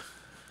 Arif.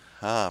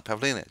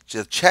 Pavlina.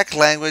 The Czech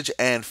language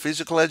and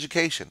physical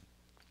education.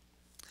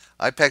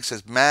 IPEC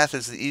says math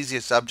is the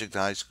easiest subject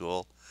in high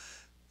school.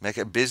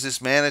 Business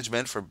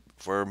management for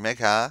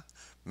Megha.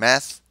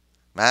 Math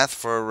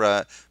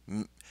for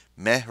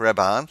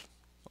Mehreban.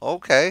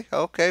 Okay,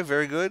 okay,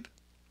 very good.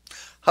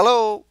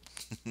 Hello.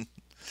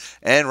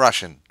 And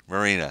Russian,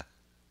 Marina.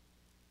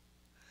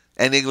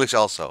 And English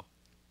also.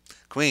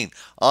 Queen,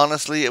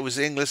 honestly, it was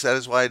English. That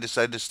is why I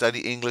decided to study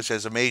English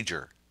as a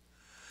major.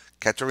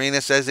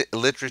 Katerina says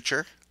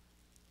literature.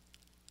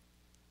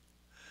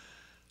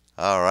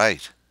 All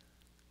right.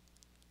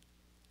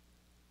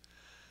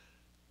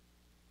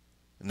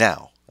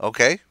 Now,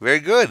 okay, very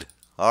good.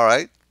 All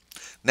right.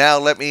 Now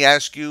let me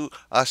ask you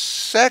a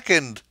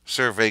second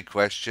survey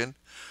question.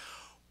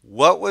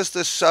 What was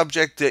the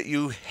subject that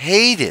you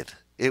hated?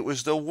 It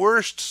was the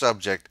worst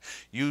subject.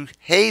 You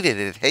hated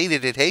it,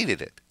 hated it,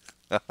 hated it.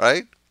 All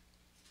right.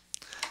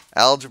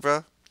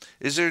 Algebra.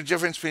 Is there a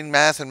difference between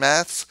math and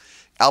maths?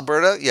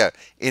 Alberta, yeah.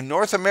 In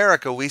North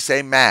America, we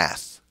say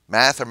math.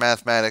 Math or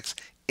mathematics.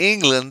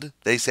 England,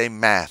 they say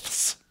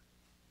maths.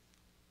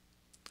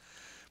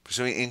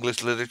 Pursuing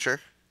English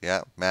literature?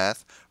 Yeah,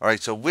 math. All right,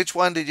 so which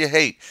one did you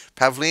hate?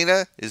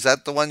 Pavlina, is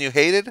that the one you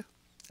hated?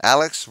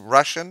 Alex,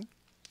 Russian.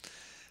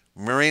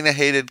 Marina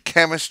hated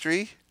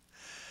chemistry.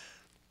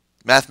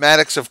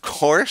 Mathematics, of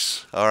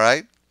course. All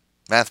right.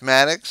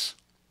 Mathematics,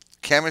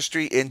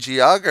 chemistry, and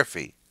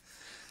geography.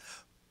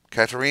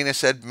 Katerina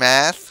said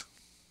math,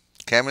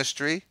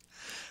 chemistry.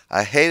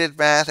 I hated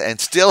math and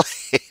still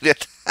hate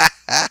it.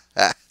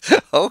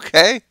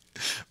 Okay.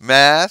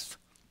 Math.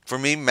 For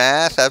me,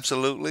 math,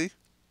 absolutely.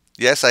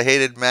 Yes, I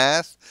hated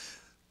math.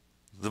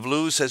 The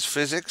Blue says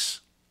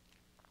physics.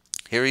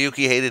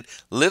 Hiroyuki hated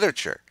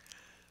literature.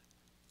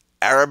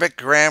 Arabic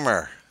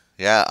grammar.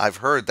 Yeah, I've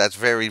heard that's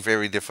very,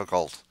 very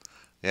difficult.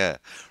 Yeah.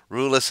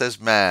 Rula says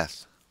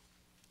math.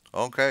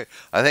 Okay.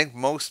 I think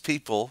most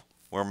people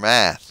were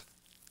math.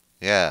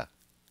 Yeah.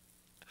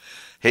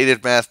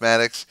 Hated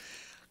mathematics.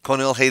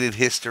 Conil hated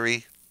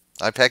history.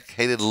 IPEC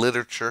hated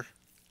literature.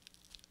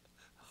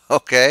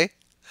 Okay.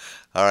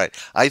 All right.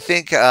 I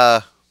think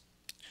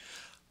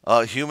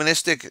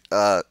humanistic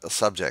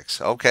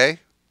subjects. Okay.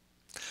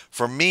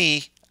 For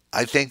me,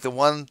 I think the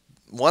one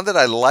that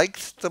I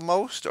liked the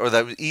most, or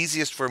that was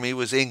easiest for me,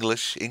 was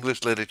English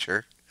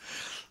literature.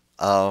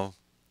 Hello,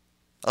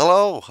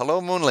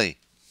 hello, Moonly.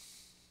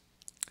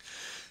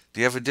 Do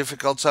you have a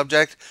difficult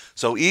subject?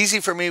 So easy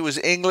for me was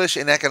English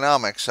and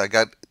economics. I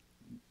got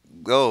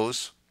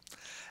those.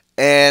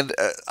 And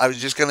I was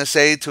just going to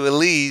say to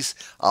Elise,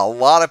 a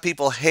lot of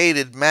people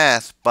hated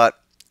math, but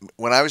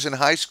when I was in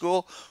high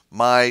school,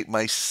 my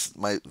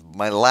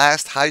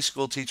last high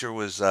school teacher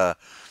was a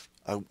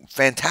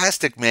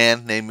fantastic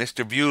man named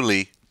Mr.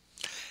 Bewley.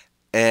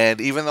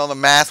 And even though the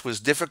math was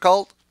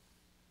difficult,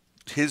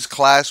 his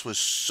class was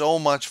so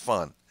much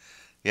fun.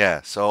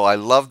 Yeah, so I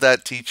loved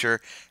that teacher,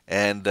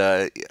 and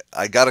I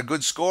got a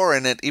good score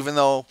in it, even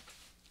though,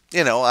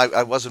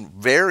 I wasn't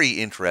very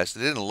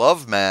interested. I didn't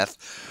love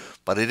math,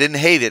 but I didn't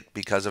hate it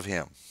because of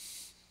him.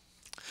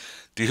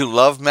 Do you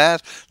love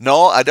math?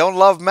 No, I don't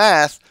love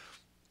math,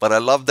 but I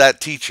love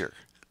that teacher.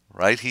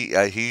 Right?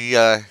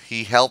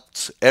 He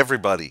helped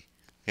everybody.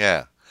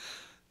 Yeah,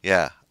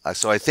 yeah.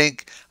 So I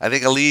think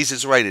Elise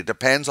is right. It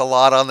depends a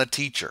lot on the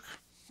teacher.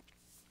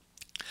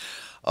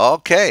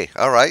 Okay,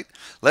 all right.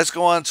 Let's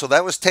go on. So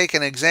that was take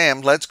an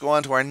exam. Let's go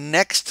on to our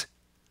next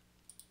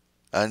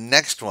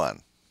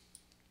one.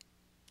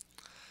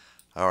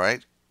 All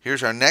right.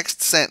 Here's our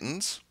next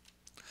sentence.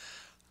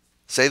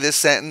 Say this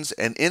sentence,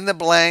 and in the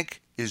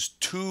blank is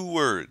two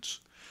words.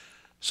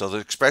 So the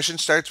expression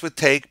starts with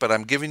take, but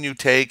I'm giving you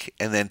take,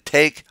 and then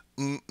take,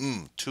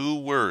 two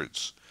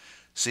words.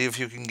 See if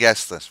you can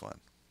guess this one.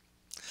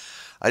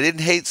 I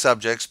didn't hate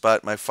subjects,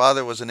 but my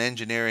father was an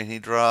engineer and he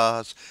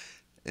draws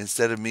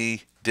instead of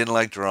me. Didn't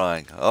like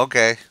drawing.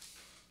 Okay.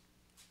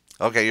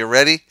 Okay, you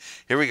ready?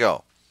 Here we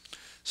go.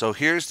 So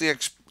here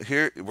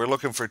we're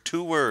looking for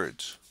two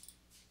words.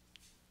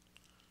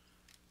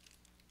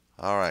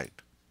 All right.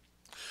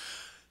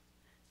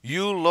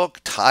 You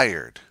look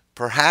tired.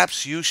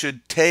 Perhaps you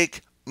should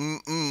take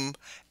and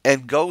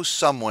go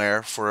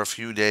somewhere for a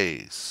few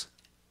days.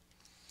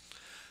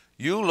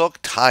 You look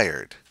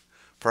tired.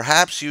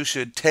 Perhaps you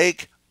should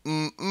take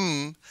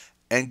and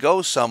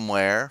go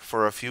somewhere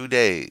for a few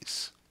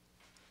days.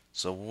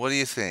 So what do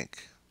you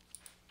think?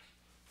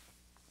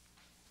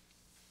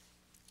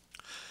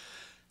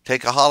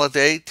 Take a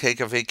holiday, take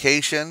a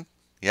vacation.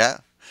 Yeah.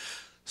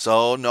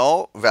 So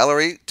no,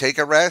 Valerie, take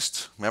a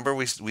rest. Remember,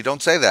 we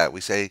don't say that. We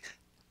say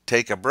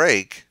take a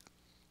break,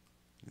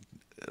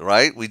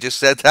 right? We just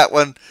said that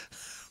one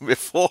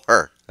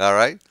before. All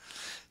right.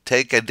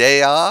 Take a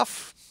day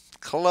off.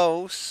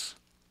 Close.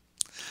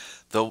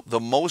 The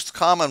most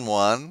common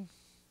one.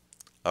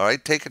 All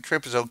right. Take a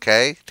trip is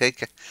okay.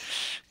 Take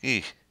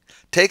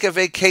a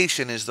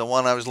vacation is the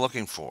one I was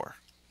looking for.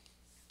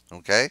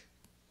 Okay.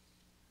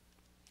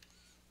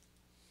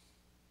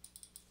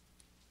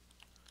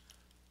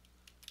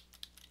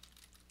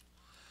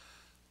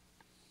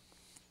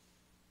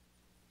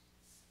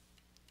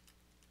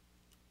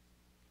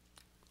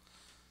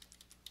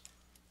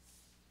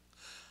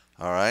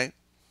 All right.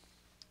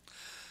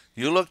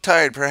 You look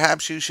tired.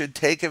 Perhaps you should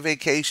take a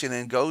vacation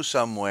and go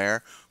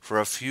somewhere for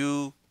a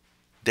few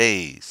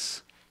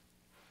days.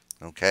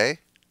 Okay?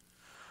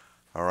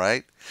 All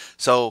right?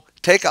 So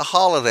take a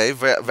holiday,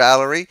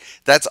 Valerie.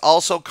 That's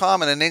also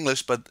common in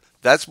English, but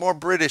that's more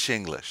British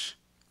English.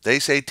 They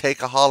say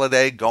take a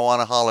holiday, go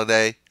on a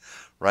holiday,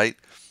 right?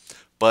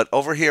 But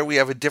over here we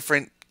have a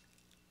different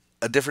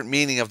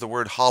meaning of the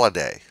word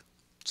holiday.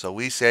 So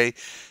we say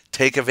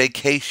take a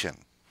vacation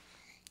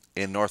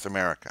in North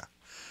America.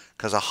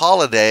 Because a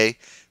holiday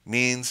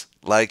means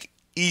like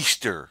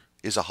Easter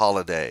is a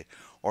holiday,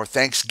 or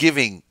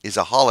Thanksgiving is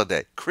a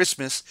holiday,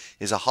 Christmas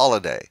is a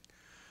holiday.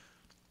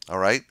 All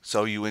right?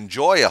 So you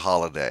enjoy a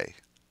holiday,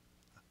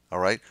 all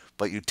right?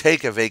 But you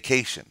take a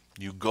vacation.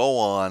 You go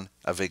on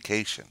a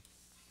vacation.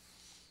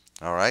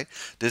 All right?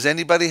 Does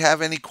anybody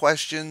have any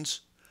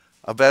questions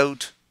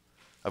about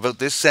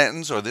this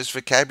sentence or this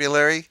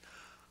vocabulary?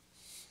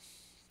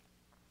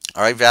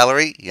 All right,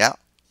 Valerie? Yeah.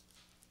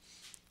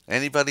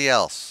 Anybody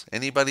else?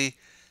 Anybody?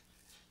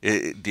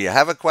 Do you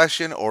have a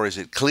question or is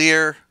it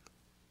clear?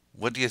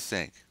 What do you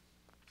think?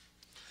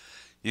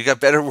 You got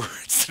better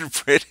words than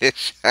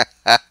British.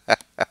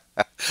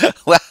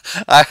 Well,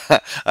 I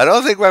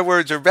don't think my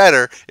words are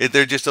better.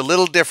 They're just a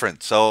little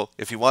different. So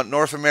if you want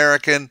North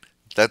American,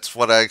 that's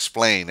what I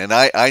explain. And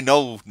I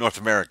know North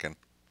American.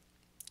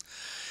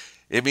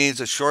 It means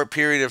a short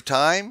period of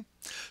time.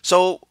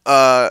 So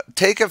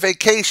take a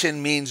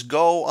vacation means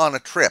go on a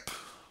trip.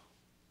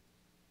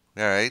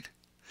 All right.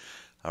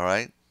 All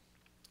right.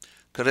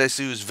 Could I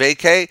use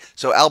vacay?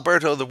 So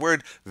Alberto, the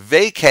word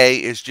vacay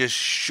is just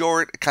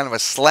short, kind of a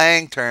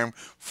slang term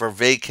for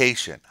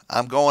vacation.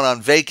 I'm going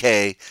on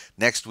vacay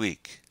next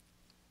week.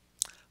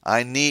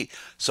 I need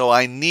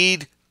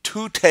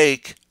to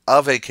take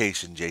a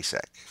vacation, JSEC.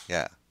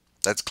 Yeah.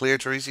 That's clear,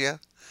 Teresia?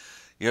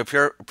 You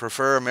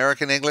prefer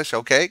American English?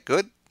 Okay,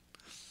 good.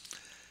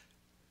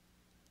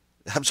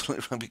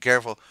 Absolutely, be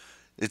careful.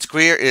 It's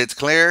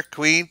clear,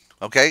 Queen.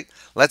 Okay,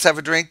 let's have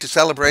a drink to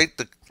celebrate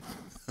the.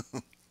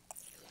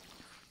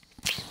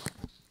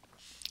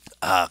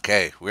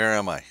 Okay, where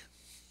am I?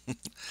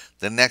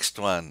 The next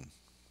one.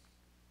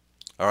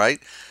 All right.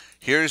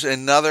 Here's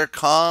another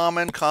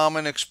common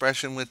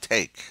expression with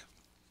take.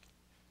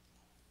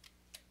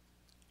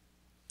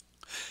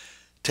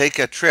 Take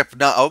a trip.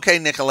 Now, okay,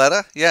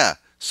 Nicoletta. Yeah.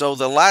 So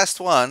the last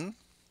one,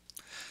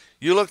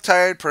 you look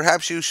tired.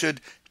 Perhaps you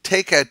should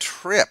take a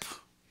trip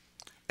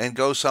and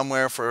go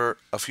somewhere for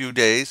a few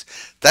days.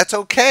 That's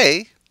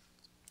okay.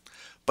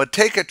 But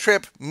take a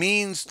trip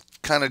means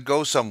kind of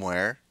go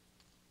somewhere.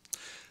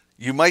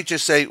 You might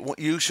just say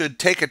you should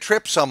take a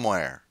trip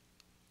somewhere.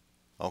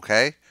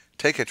 Okay?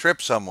 Take a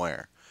trip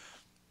somewhere.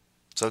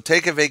 So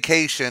take a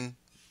vacation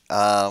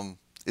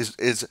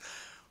is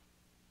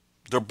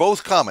they're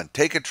both common.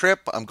 Take a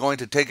trip. I'm going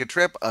to take a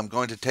trip. I'm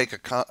going to take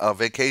a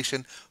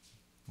vacation.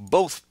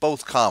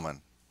 Both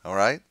common. All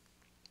right.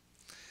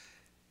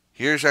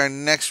 Here's our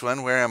next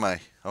one. Where am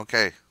I?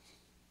 Okay.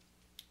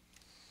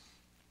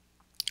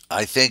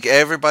 I think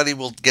everybody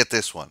will get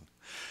this one.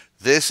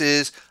 This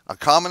is a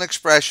common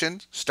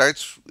expression.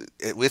 Starts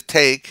with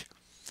take,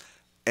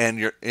 and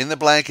you're in the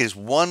blank is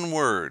one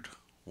word.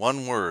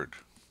 One word.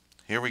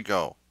 Here we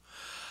go.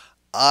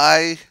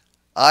 I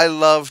I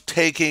love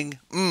taking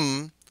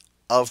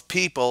of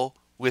people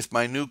with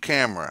my new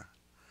camera.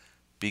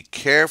 Be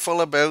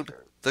careful about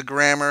the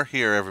grammar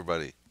here,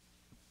 everybody.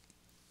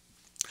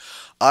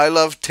 I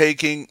love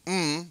taking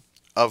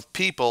of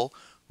people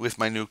with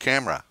my new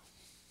camera.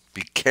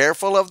 Be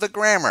careful of the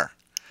grammar.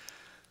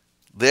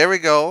 There we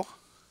go.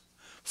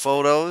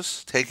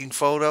 Photos, taking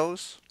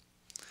photos.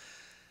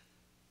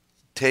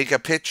 Take a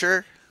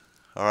picture.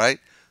 All right.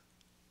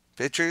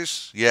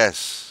 Pictures,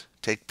 yes.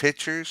 Take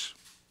pictures.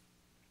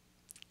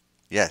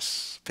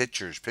 Yes,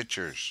 pictures.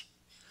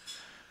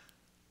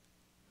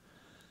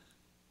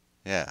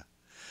 Yeah.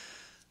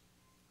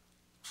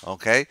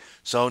 Okay.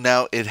 So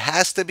now it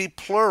has to be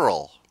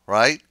plural,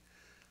 right?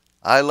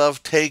 I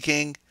love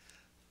taking.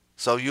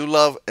 So you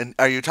love, and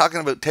are you talking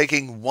about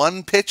taking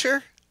one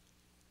picture?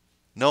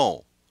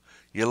 No.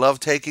 You love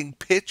taking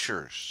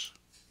pictures.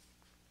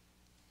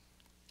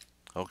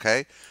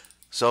 Okay.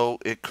 So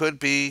it could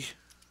be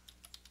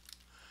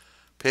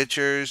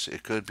pictures,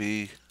 it could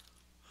be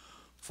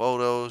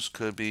photos,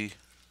 could be,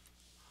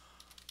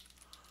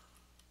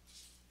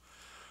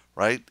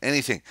 right?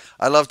 Anything.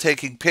 I love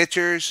taking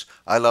pictures.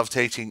 I love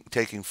taking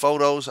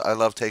photos. I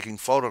love taking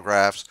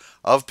photographs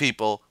of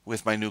people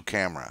with my new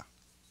camera.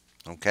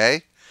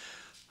 Okay?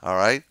 All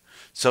right.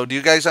 So do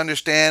you guys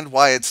understand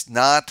why it's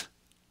not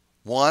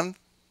one?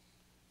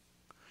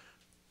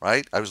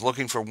 Right? I was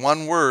looking for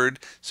one word,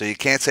 so you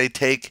can't say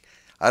take.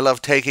 I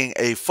love taking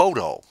a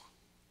photo.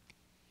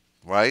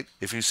 Right?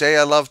 If you say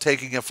I love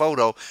taking a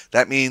photo,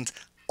 that means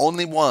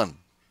only one.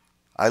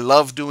 I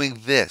love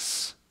doing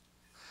this.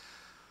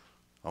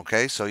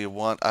 Okay, so you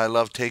want I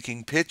love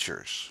taking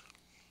pictures.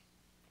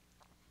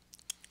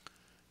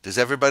 Does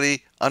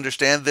everybody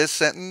understand this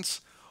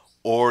sentence?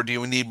 Or do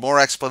you need more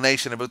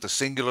explanation about the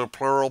singular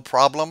plural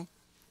problem?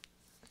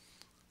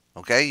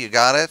 Okay, you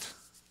got it?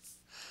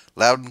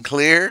 Loud and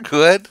clear?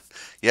 Good.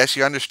 Yes,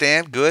 you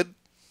understand? Good.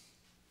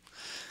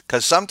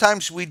 Because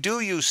sometimes we do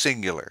use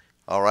singular,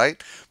 all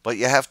right? But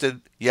you have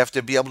to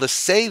be able to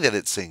say that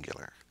it's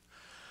singular.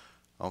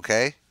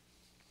 Okay?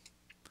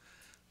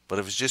 But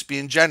if it's just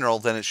being general,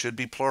 then it should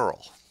be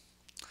plural.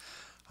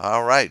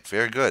 All right,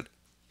 very good.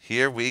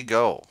 Here we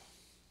go.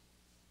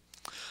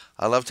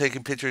 I love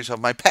taking pictures of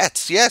my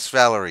pets. Yes,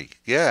 Valerie.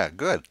 Yeah,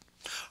 good.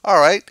 All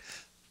right.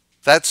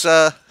 That's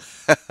that's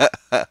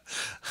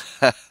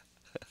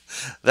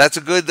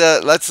a good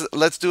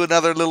let's do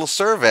another little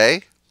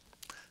survey.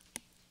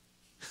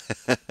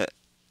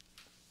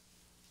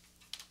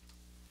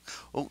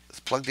 Oh, it's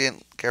plugged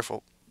in.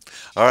 Careful.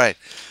 All right.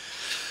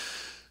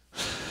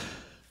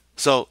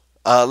 So,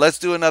 let's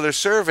do another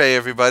survey,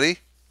 everybody.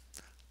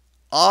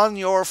 On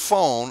your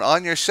phone,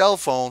 on your cell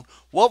phone,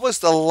 what was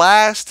the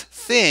last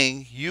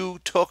thing you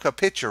took a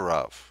picture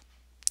of?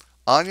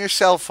 On your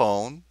cell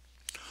phone,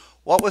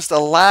 what was the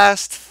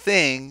last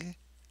thing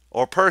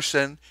or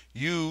person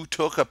you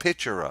took a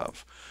picture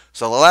of?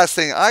 So the last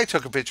thing I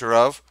took a picture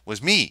of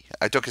was me.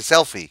 I took a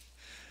selfie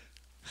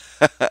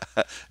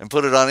and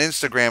put it on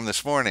Instagram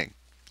this morning.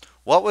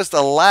 What was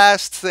the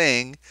last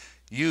thing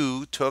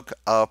you took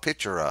a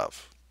picture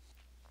of?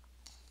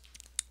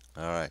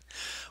 All right.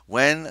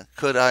 When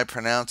could I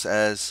pronounce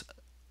as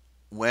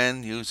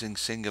when using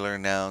singular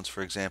nouns,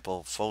 for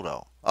example,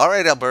 photo? All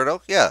right,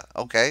 Alberto. Yeah,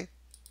 okay.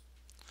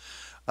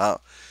 Uh,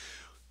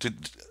 to,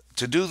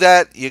 to do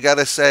that, you got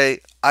to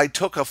say, I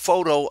took a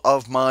photo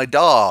of my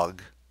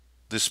dog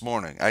this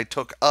morning. I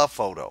took a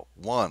photo.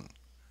 One.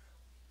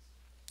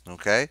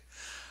 Okay?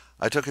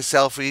 I took a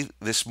selfie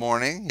this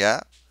morning.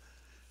 Yeah.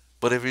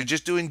 But if you're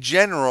just doing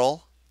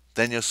general,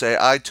 then you'll say,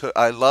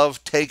 I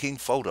love taking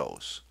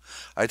photos.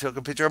 I took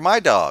a picture of my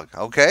dog.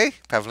 Okay,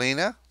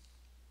 Pavlina?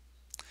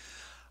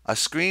 A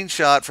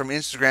screenshot from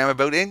Instagram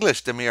about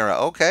English, Demira.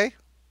 Okay.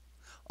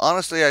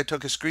 Honestly, I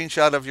took a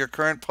screenshot of your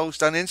current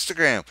post on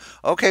Instagram.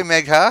 Okay,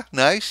 Megha.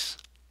 Nice.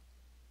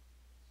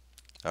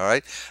 All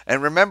right.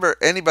 And remember,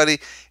 anybody,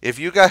 if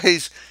you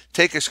guys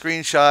take a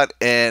screenshot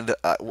and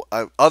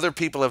other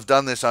people have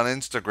done this on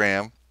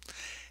Instagram,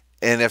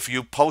 and if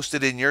you post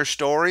it in your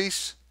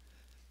stories,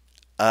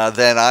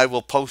 then I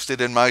will post it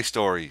in my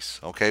stories.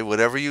 Okay,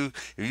 if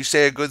you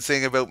say a good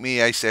thing about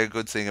me, I say a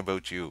good thing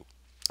about you.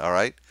 All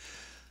right.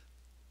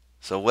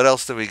 So what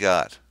else do we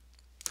got?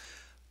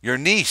 Your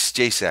niece,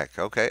 JSEC.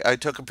 Okay, I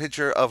took a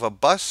picture of a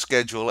bus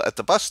schedule at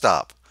the bus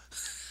stop.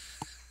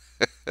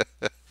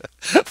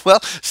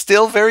 Well,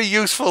 still very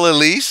useful,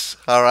 Elise.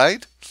 All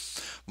right.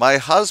 My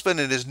husband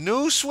in his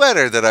new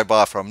sweater that I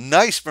bought from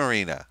Nice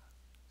Marina.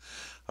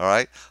 All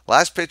right.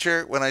 Last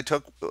picture when I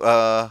took,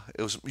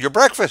 it was your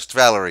breakfast,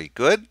 Valerie.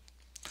 Good.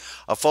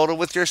 A photo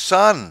with your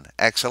son.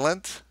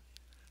 Excellent.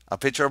 A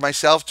picture of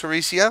myself,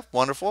 Teresia.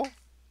 Wonderful.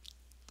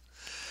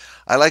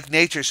 I like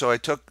nature, so I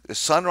took a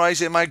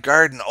sunrise in my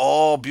garden.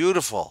 Oh,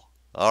 beautiful.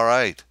 All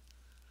right.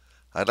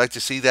 I'd like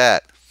to see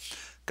that.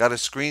 Got a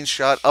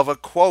screenshot of a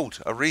quote,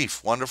 a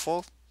reef.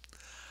 Wonderful.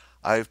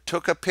 I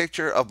took a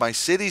picture of my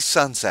city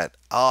sunset.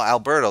 Oh,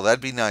 Alberto,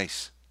 that'd be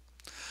nice.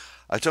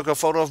 I took a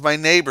photo of my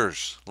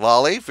neighbors.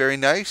 Lolly, very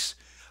nice.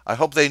 I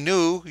hope they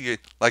knew,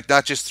 like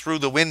not just through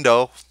the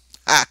window.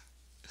 Ha!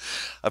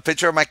 A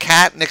picture of my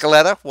cat,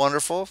 Nicoletta.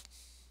 Wonderful.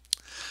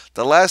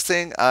 The last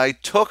thing I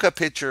took a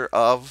picture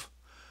of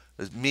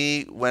was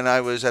me when I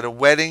was at a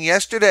wedding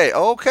yesterday.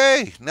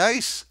 Okay,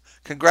 nice.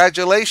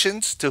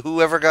 Congratulations to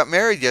whoever got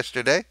married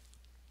yesterday.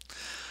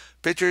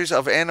 Pictures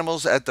of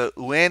animals at the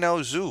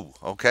Ueno Zoo.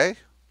 Okay.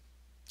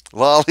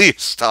 Lolly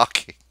is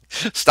stalking.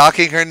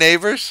 Stalking her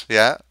neighbors.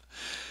 Yeah.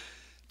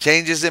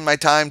 Changes in my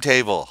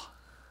timetable.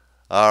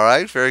 All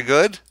right, very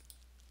good.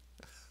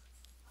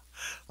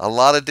 A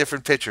lot of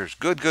different pictures.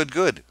 Good, good,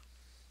 good.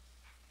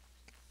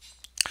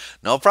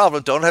 No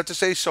problem. Don't have to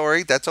say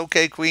sorry. That's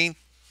okay, Queen.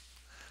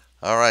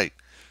 All right.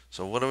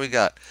 So what do we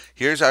got?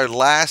 Here's our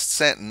last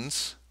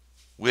sentence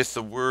with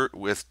the word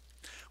with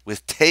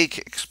take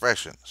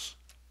expressions.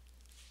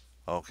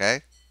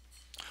 Okay?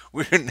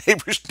 Were your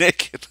neighbors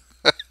naked?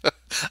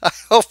 I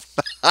hope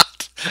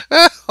not.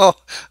 Oh,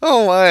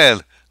 oh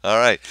man. All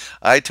right.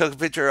 I took a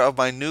picture of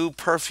my new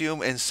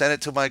perfume and sent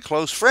it to my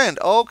close friend.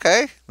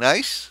 Okay.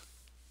 Nice.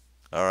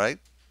 All right.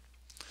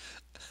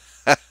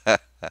 All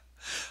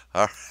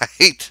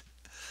right.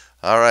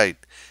 All right.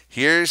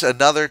 Here's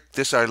another.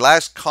 This is our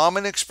last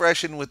common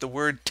expression with the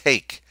word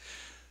take.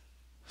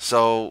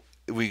 So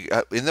we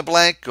in the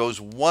blank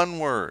goes one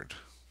word.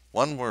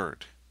 One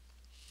word.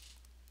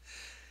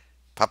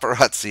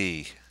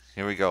 Paparazzi.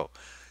 Here we go.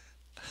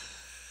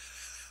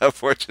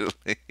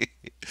 Unfortunately.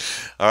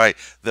 All right.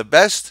 The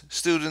best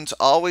students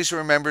always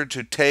remember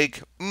to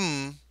take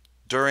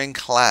during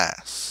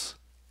class.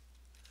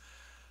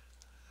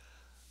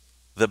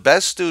 The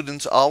best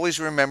students always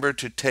remember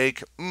to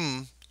take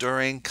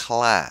during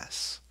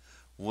class.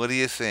 What do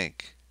you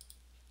think?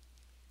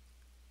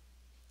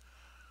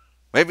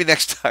 Maybe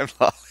next time,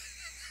 Lolly.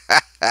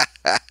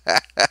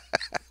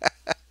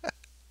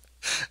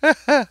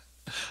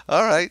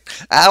 All right.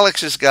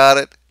 Alex has got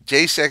it.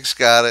 JSEC's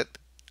got it.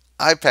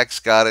 IPEC's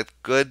got it.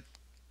 Good.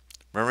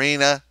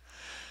 Marina,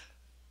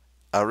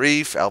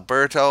 Arif,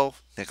 Alberto,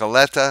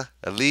 Nicoletta,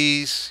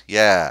 Elise.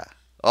 Yeah.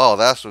 Oh,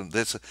 that's one.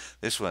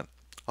 This one.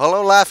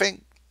 Hello,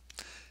 laughing.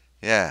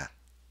 Yeah.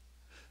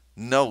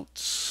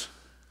 Notes.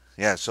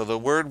 Yeah. So the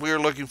word we were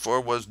looking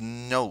for was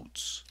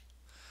notes.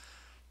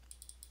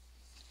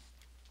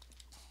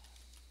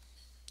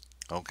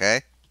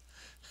 Okay.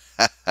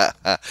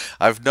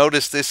 I've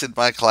noticed this in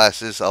my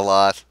classes a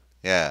lot.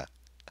 Yeah.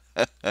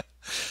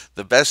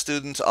 The best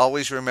students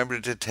always remember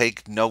to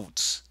take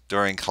notes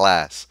during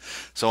class.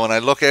 So when I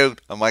look out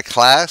at my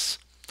class,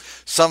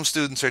 some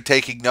students are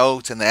taking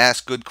notes and they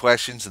ask good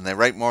questions and they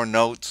write more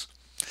notes.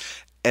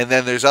 And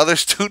then there's other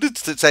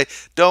students that say,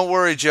 "Don't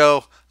worry,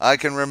 Joe, I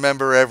can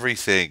remember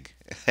everything."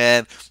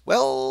 And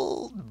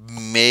well,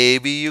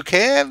 maybe you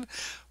can,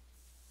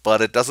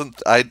 but it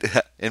doesn't.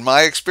 In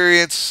my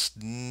experience,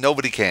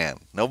 nobody can.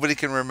 Nobody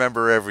can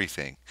remember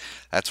everything.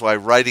 That's why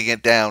writing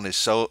it down is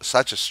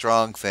such a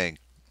strong thing.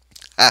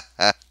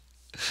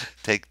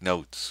 Take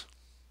notes.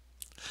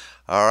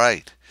 All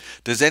right.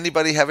 Does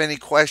anybody have any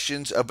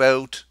questions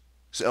about?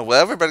 Well,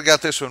 everybody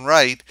got this one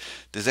right.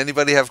 Does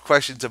anybody have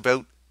questions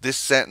about this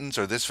sentence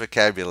or this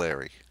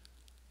vocabulary?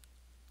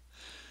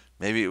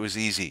 Maybe it was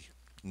easy.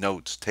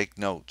 Notes. Take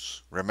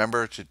notes.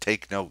 Remember to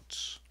take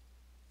notes.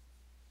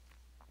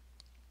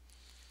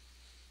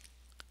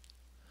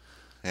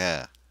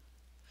 Yeah.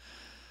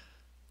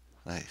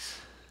 Nice.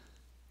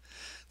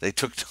 They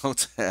took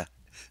notes.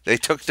 They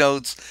took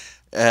notes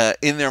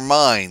in their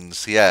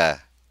minds. Yeah.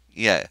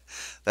 Yeah.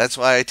 That's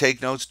why I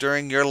take notes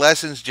during your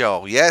lessons,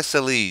 Joe. Yes,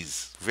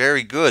 Elise.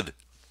 Very good.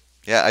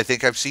 Yeah, I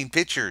think I've seen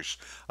pictures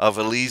of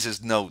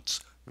Elise's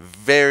notes.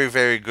 Very,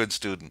 very good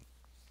student.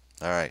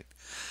 All right.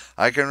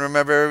 I can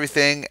remember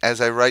everything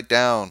as I write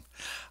down.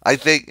 I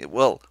think,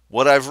 well,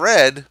 what I've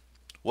read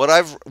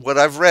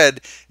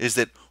is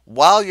that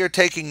while you're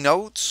taking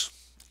notes,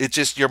 it's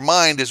just your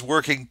mind is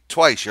working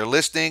twice. You're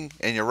listening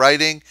and you're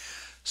writing,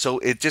 so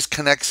it just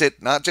connects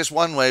it not just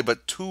one way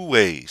but two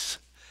ways.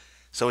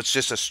 So it's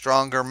just a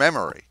stronger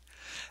memory.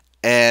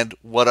 And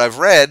what I've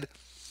read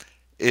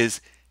is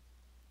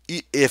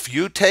if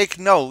you take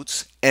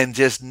notes and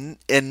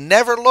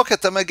never look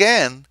at them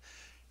again,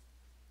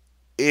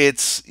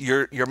 it's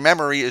your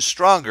memory is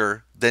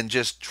stronger than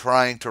just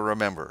trying to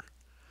remember,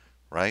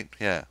 right?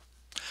 Yeah.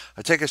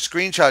 I take a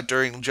screenshot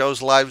during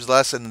Joe's live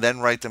lesson and then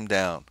write them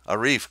down.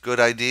 Arif, good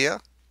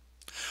idea.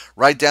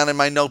 Write down in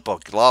my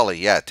notebook. Lolly,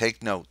 yeah,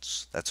 take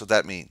notes. That's what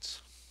that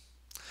means.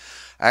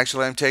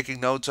 Actually, I'm taking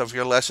notes of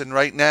your lesson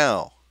right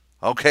now.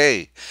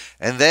 Okay.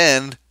 And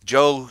then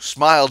Joe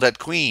smiled at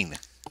Queen.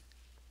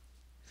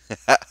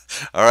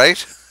 All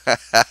right.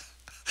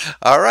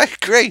 All right.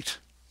 Great.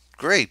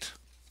 Great.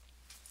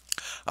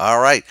 All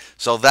right.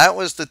 So that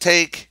was the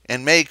take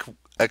and make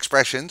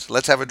expressions.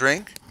 Let's have a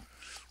drink.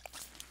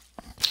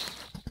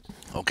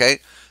 Okay.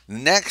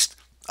 Next,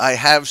 I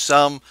have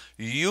some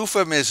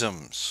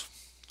euphemisms.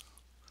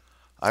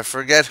 I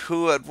forget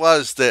who it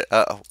was that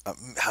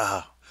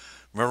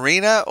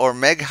Marina or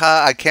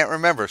Megha, I can't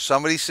remember.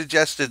 Somebody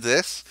suggested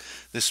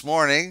this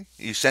morning.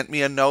 You sent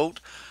me a note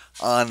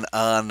on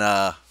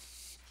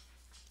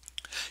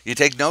you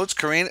take notes,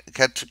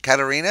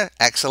 Katerina,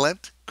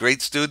 excellent,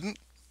 great student.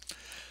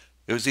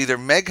 It was either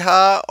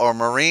Megha or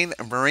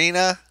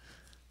Marina.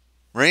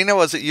 Marina,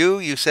 was it you?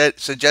 You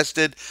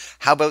suggested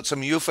how about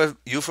some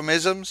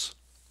euphemisms?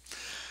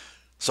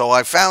 So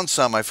I found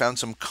some. I found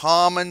some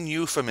common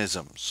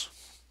euphemisms.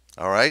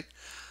 All right.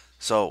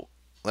 So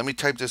let me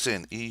type this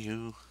in.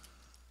 EU.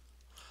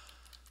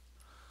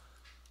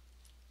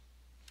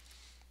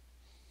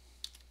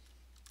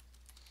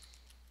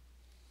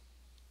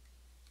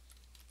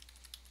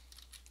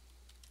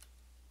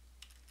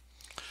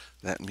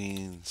 That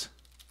means,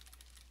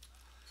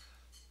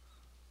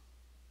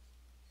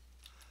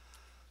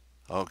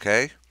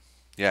 okay,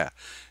 yeah,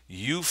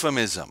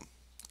 euphemism.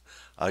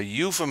 A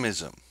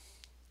euphemism.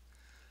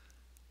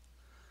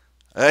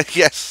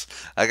 Yes,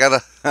 I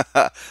got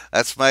a,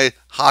 that's my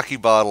hockey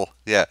bottle.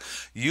 Yeah,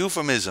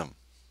 euphemism.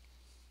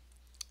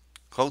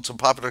 Quote some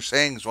popular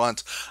sayings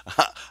once.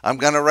 I'm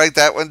going to write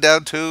that one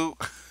down too.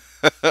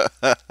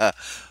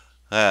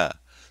 Yeah.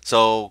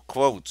 So,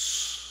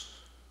 quotes.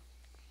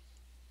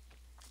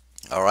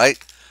 All right.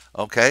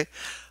 Okay.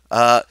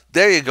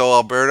 There you go,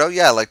 Alberto.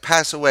 Yeah, like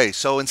pass away.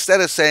 So instead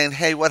of saying,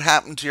 hey, what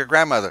happened to your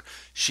grandmother?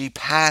 She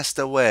passed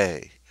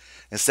away.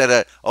 Instead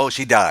of, oh,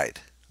 she died.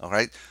 All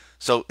right.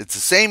 So it's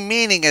the same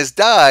meaning as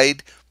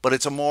died, but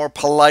it's a more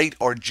polite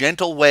or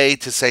gentle way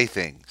to say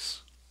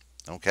things.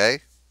 Okay.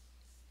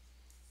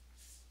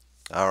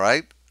 All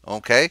right.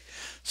 Okay.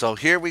 So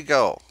here we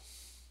go.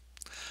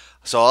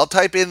 So I'll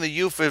type in the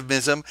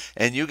euphemism,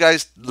 and you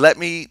guys let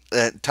me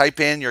type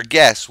in your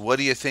guess. What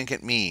do you think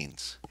it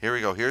means? Here we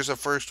go. Here's the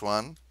first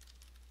one.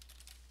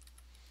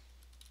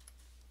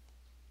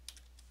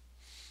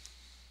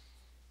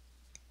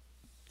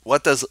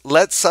 What does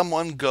let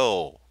someone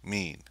go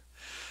mean?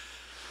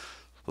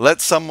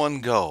 Let someone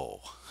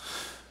go.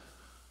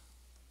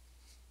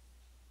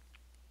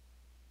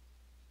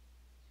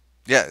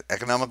 Yeah,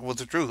 economical with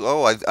the truth.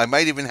 Oh, I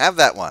might even have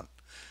that one.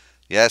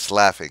 Yes,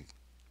 laughing.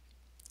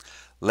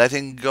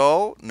 Letting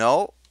go?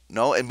 No,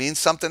 no, it means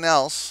something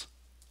else.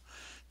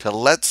 To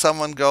let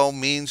someone go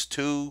means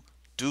to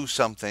do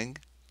something.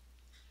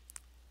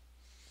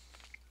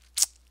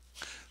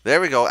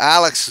 There we go.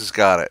 Alex has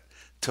got it.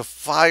 To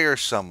fire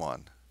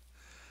someone.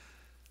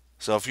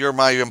 So if you're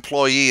my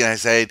employee and I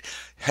say,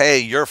 hey,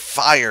 you're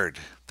fired,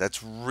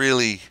 that's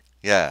really,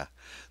 yeah.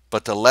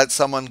 But to let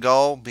someone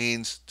go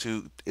means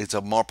to, it's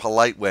a more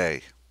polite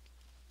way.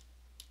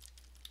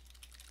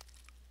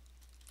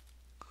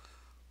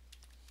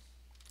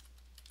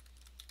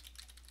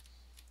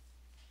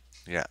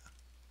 Yeah.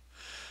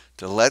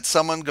 To let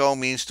someone go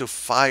means to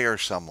fire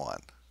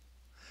someone.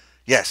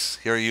 Yes,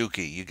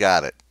 Hiroyuki, you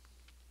got it.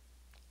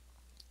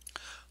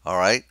 All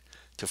right.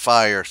 To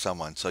fire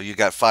someone. So you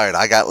got fired.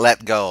 I got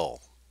let go.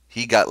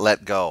 He got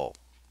let go.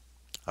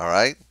 All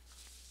right.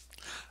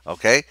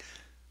 Okay.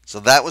 So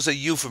that was a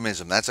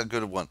euphemism. That's a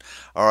good one.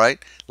 All right.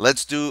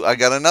 Let's do, I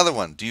got another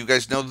one. Do you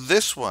guys know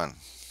this one?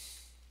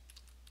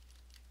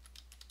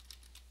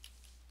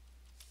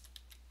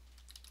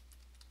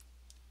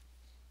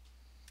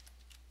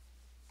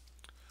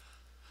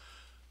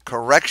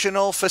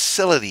 Correctional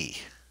facility.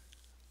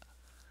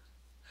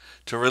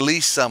 To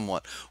release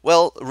someone.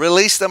 Well,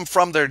 release them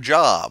from their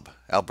job,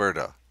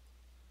 Alberta.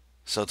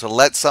 So to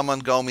let someone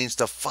go means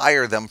to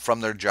fire them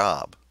from their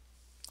job.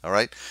 All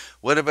right.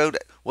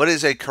 What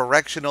is a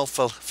correctional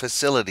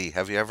facility?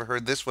 Have you ever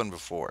heard this one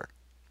before?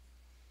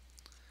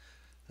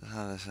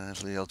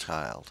 Mentally ill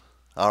child.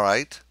 All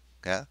right.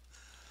 Yeah.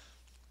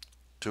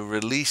 To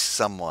release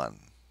someone.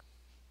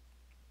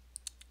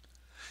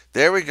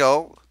 There we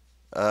go.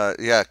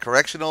 Yeah.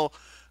 Correctional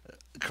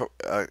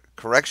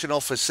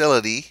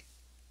facility.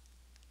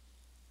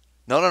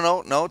 No, no,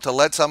 no, no. To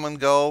let someone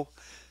go.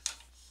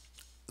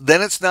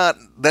 Then it's not.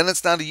 Then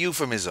it's not a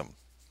euphemism.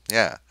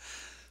 Yeah.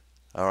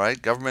 All right.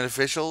 Government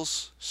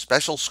officials.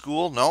 Special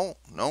school. No,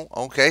 no.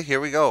 Okay. Here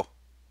we go.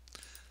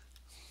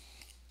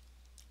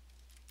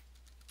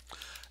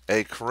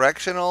 A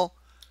correctional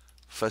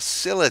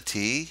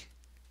facility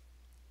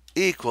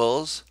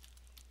equals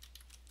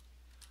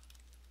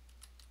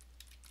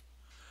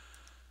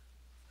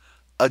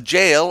a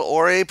jail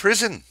or a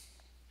prison.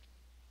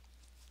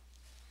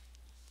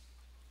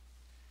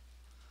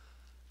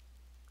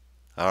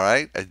 All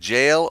right, a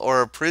jail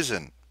or a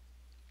prison.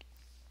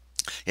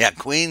 Yeah,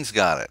 Queen's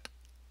got it.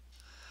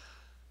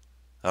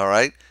 All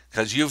right,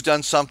 because you've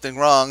done something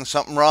wrong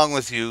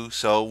with you,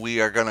 so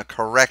we are going to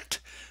correct.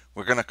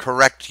 We're going to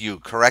correct you,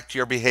 correct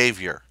your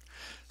behavior.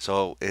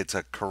 So it's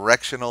a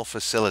correctional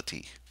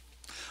facility.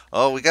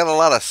 Oh, we got a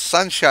lot of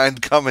sunshine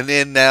coming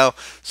in now,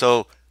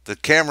 so the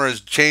camera is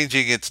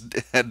changing its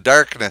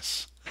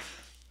darkness.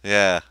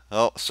 Yeah.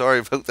 Oh, sorry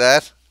about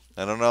that.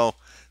 I don't know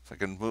if I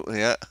can move.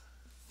 Yeah,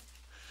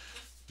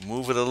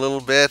 move it a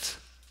little bit.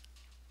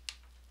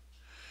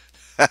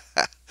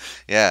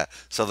 Yeah.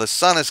 So the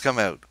sun has come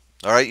out.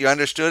 All right, you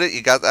understood it.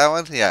 You got that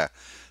one. Yeah.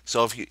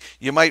 So if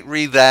you might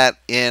read that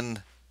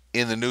in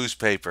the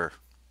newspaper.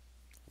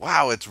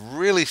 Wow, it's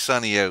really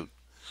sunny out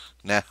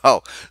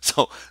now.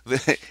 So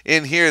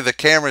in here the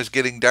camera is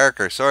getting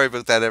darker. Sorry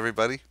about that,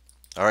 everybody.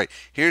 All right,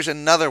 here's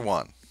another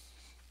one.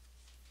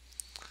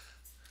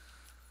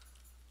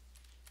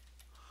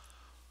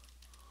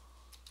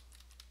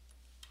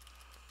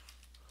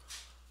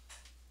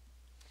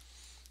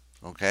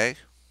 Okay.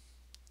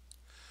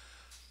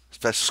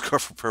 Special score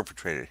for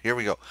perpetrator. Here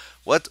we go.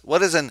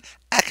 What is an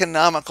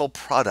economical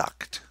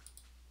product?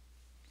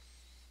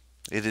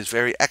 It is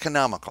very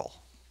economical.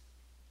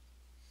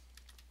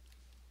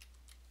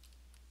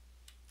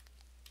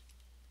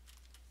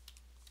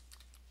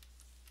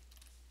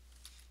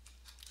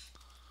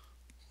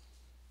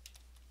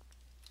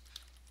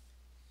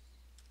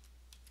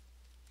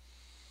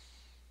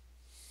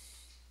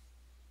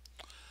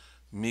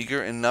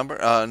 Meager in number?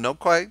 No,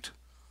 quite.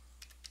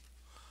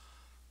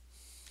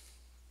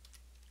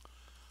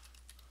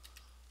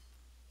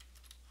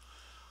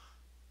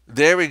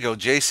 There we go.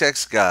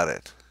 JSEX got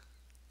it.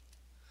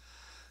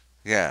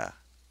 Yeah.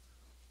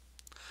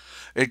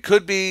 It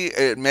could be.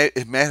 It may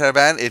have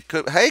been. It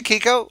could. Hey,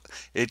 Kiko.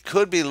 It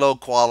could be low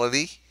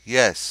quality.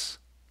 Yes.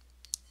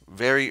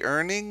 Very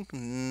earning?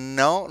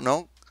 No,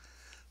 no.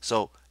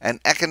 So an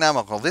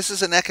economical. This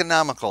is an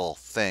economical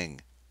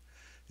thing.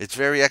 It's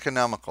very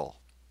economical.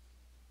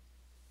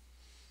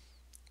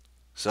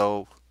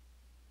 So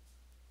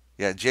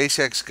yeah,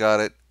 JSEX got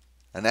it.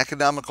 An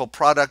economical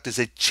product is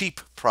a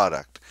cheap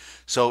product.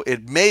 So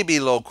it may be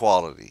low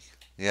quality.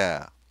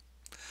 Yeah.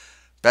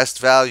 Best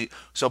value.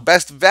 So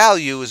best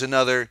value is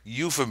another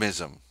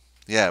euphemism.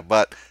 Yeah,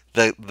 but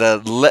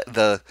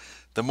the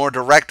more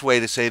direct way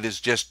to say it is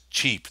just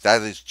cheap.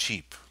 That is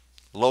cheap.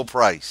 Low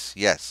price.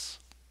 Yes.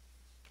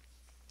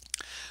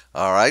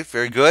 All right,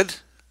 very good.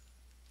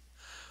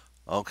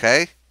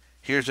 Okay.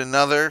 Here's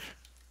another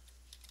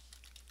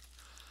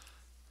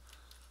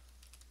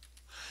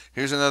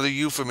here's another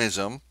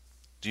euphemism.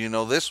 Do you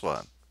know this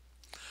one?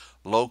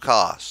 Low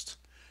cost.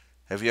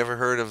 Have you ever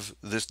heard of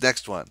this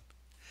next one?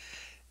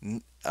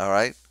 All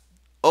right.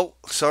 Oh,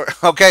 sorry.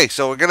 Okay,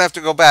 so we're gonna have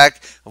to go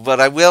back, but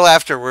I will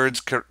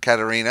afterwards,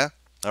 Katerina.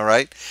 All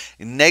right.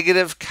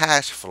 Negative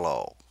cash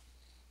flow.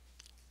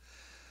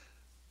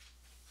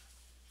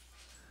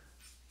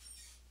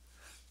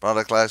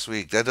 Product last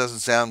week. That doesn't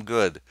sound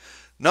good.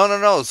 No, no,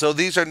 no. So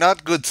these are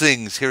not good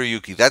things,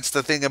 Hiroyuki. That's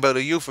the thing about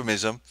a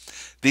euphemism.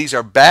 These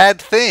are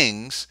bad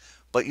things,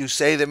 but you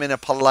say them in a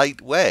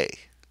polite way.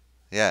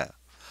 Yeah.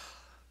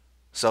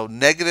 So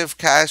negative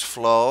cash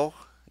flow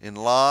in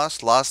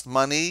lost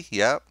money.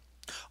 Yep.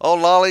 Oh,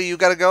 Lolly, you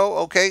got to go?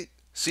 Okay.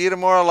 See you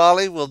tomorrow,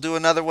 Lolly. We'll do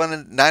another one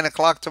at 9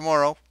 o'clock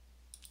tomorrow.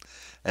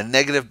 And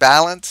negative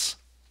balance?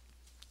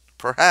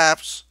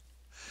 Perhaps.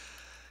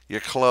 You're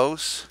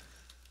close.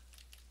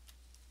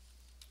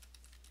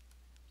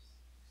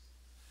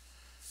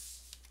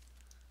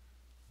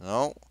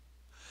 No.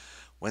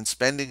 When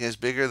spending is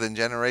bigger than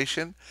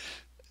generation?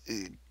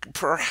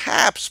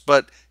 Perhaps,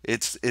 but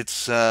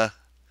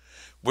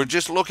we're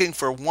just looking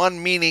for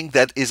one meaning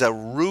that is a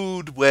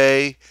rude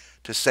way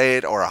to say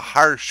it or a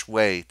harsh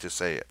way to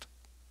say it.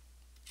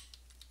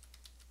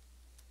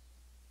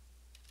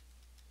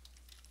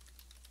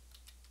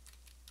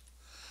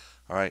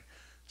 All right.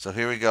 So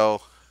here we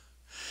go.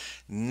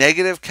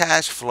 Negative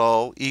cash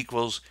flow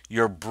equals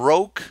you're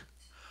broke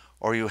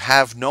or you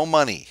have no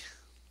money.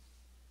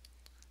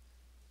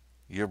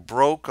 You're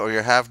broke or you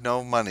have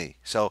no money.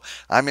 So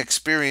I'm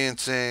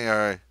experiencing,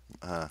 or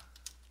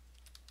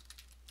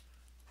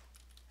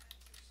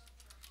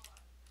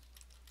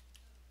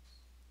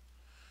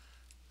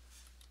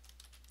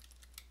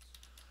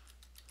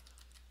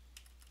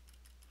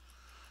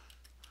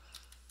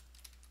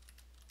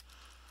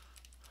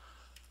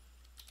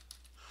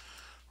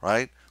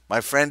right?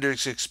 My friend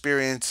is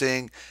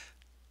experiencing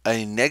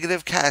a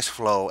negative cash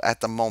flow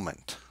at the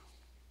moment.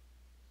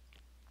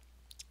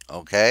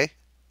 Okay?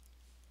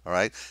 All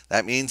right?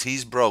 That means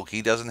he's broke.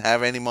 He doesn't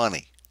have any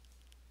money.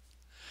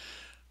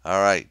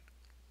 All right.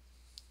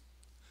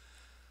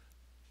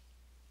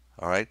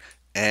 All right.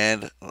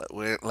 And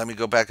let me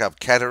go back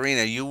up.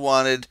 Katerina, you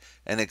wanted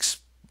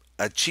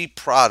a cheap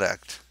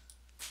product.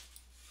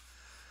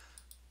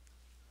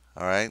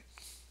 All right.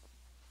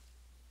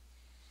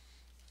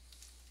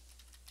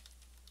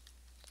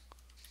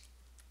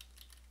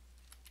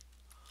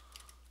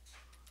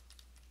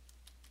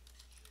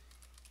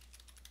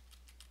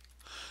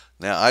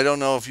 Now, I don't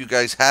know if you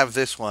guys have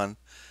this one.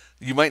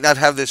 You might not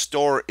have this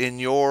store in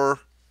your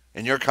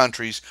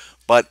countries,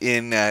 but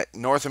in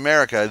North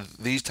America,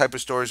 these type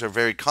of stores are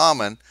very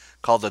common,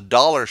 called a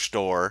dollar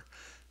store.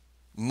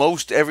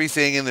 Most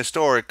everything in the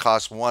store it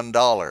costs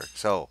 $1.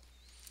 So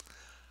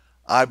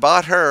I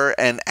bought her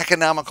an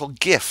economical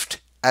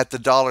gift at the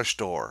dollar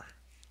store.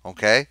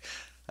 Okay,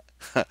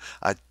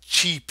 a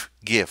cheap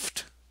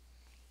gift.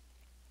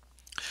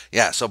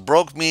 Yeah. So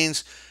broke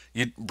means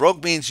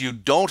you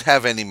don't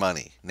have any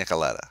money,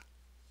 Nicoletta.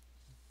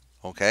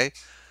 Okay,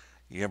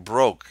 you're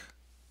broke.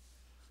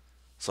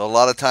 So a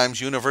lot of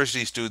times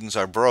university students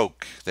are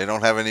broke. They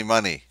don't have any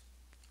money.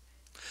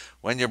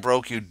 When you're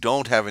broke, you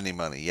don't have any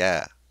money.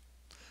 Yeah.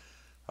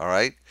 All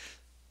right.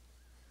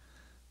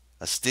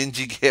 A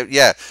stingy gift.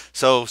 Yeah.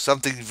 So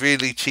something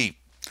really cheap.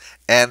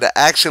 And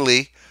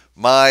actually,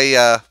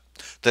 my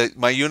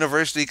my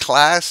university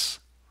class,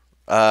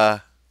 uh,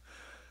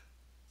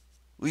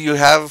 you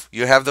have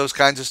those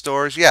kinds of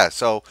stores. Yeah.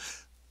 So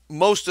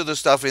most of the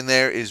stuff in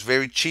there is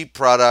very cheap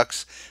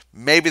products.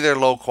 Maybe they're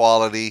low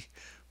quality,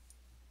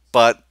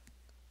 but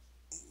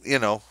you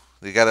know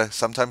you gotta.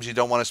 Sometimes you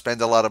don't want to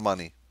spend a lot of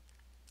money.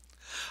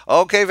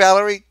 Okay,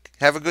 Valerie.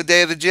 Have a good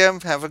day at the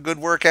gym. Have a good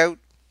workout.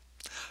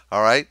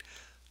 All right.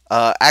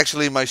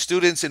 Actually, my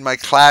students in my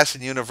class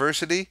in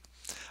university,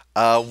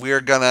 uh,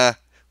 we're gonna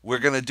we're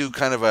gonna do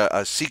kind of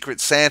a secret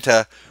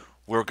Santa.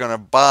 We're gonna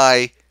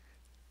buy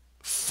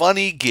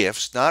funny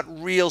gifts, not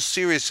real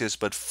serious gifts,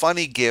 but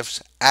funny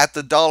gifts at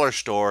the dollar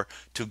store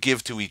to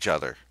give to each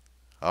other.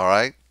 All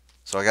right.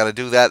 So I got to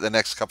do that the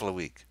next couple of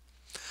weeks.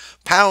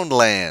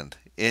 Poundland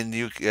in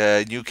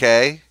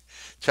UK,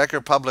 Czech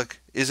Republic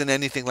isn't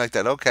anything like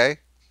that. Okay.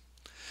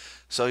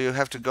 So you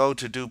have to go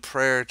to do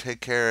prayer.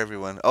 Take care,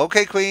 everyone.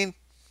 Okay, Queen.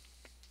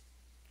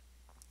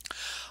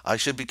 I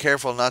should be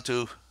careful not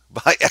to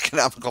buy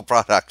economical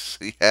products.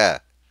 Yeah,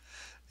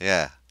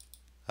 yeah.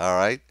 All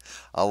right.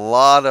 A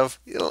lot of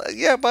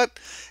yeah, but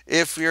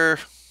if you're,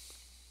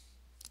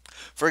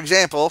 for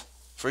example,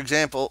 for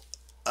example,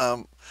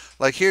 um,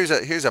 like here's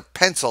a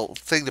pencil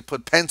thing to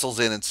put pencils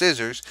in and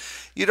scissors.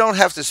 You don't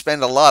have to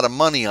spend a lot of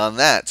money on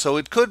that. So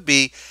it could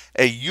be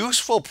a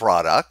useful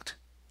product.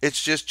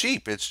 It's just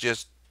cheap. It's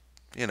just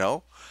you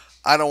know,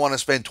 I don't want to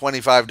spend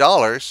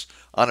 $25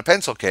 on a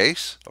pencil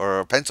case or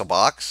a pencil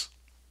box.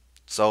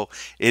 So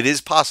it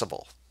is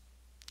possible.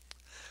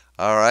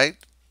 All right.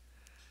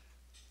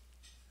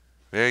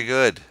 Very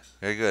good.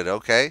 Very good.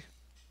 Okay.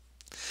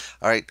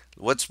 All right.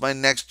 What's my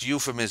next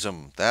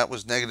euphemism? That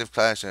was negative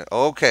class.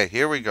 Okay.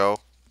 Here we go.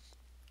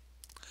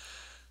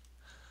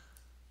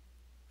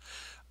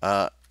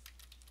 Uh,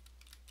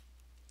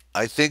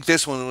 I think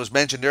this one was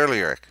mentioned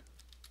earlier.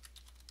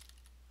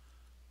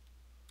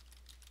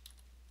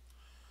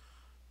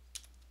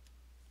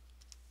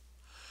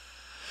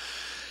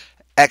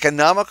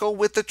 Economical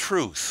with the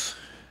truth.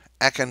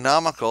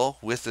 Economical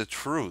with the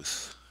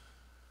truth.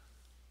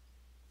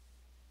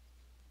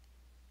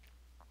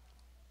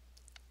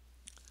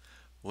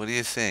 What do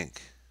you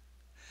think?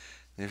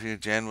 If your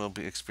gen will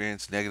be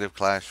experience negative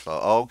cash flow.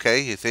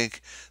 Okay, you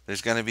think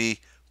there's going to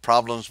be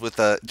problems with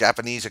the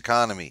Japanese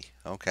economy.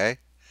 Okay.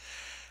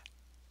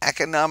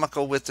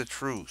 Economical with the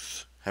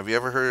truth. Have you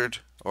ever heard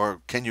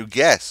or can you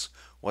guess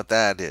what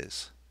that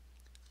is?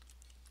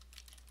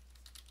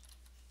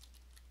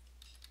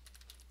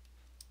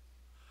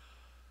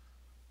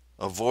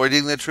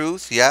 Avoiding the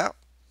truth? Yeah.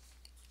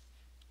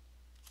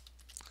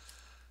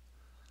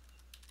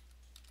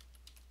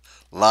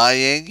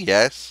 Lying?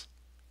 Yes.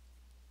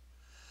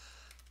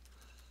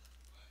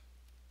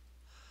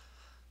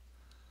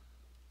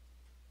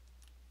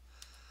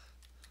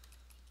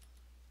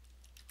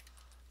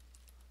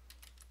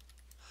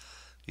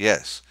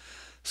 Yes.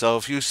 So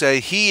if you say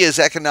he is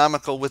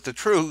economical with the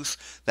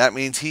truth, that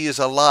means he is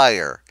a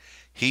liar.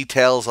 He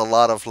tells a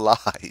lot of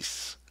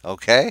lies.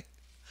 Okay?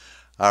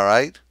 All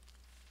right?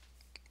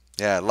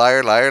 Yeah,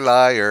 liar, liar,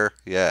 liar.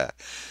 Yeah.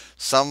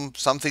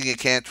 Something you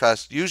can't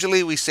trust.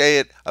 Usually we say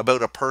it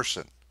about a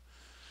person.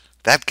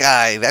 That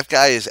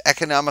guy is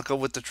economical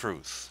with the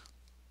truth.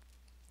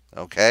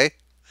 Okay?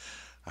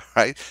 All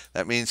right?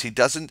 That means he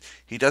doesn't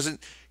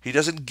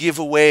give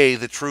away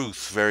the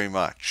truth very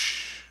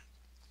much.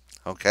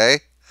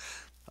 Okay?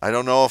 I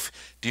don't know if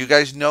do you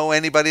guys know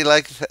anybody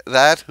like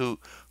that who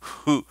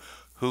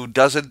who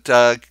doesn't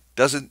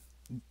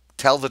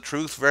tell the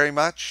truth very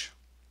much?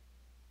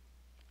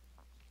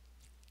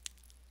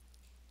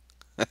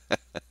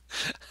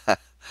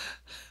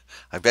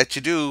 I bet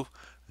you do.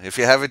 If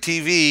you have a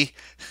TV,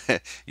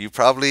 you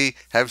probably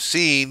have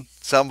seen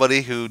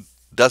somebody who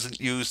doesn't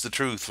use the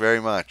truth very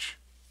much.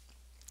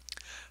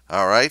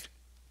 All right?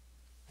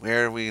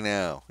 Where are we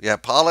now? Yeah,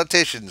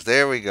 politicians.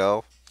 There we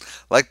go.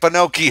 Like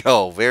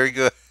Pinocchio. Very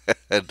good.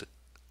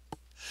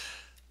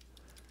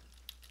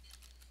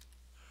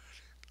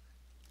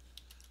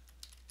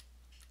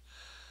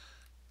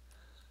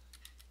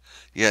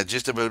 Yeah,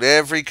 just about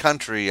every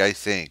country, I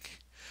think.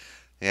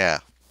 Yeah.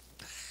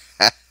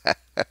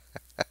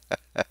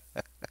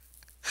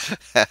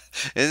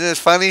 Isn't it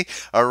funny?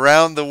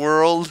 Around the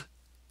world,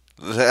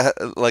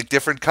 like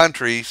different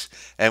countries,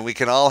 and we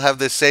can all have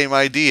this same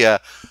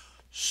idea.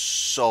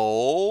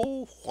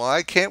 So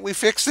why can't we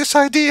fix this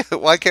idea?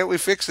 Why can't we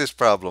fix this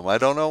problem? I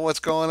don't know what's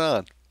going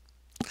on.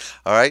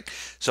 All right.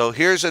 So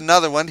here's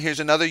another one. Here's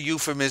another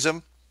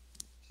euphemism.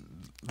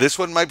 This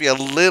one might be a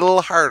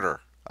little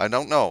harder. I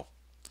don't know.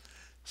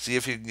 See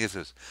if you can get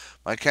this.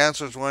 My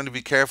counselors wanted to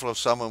be careful of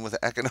someone with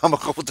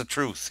economical with the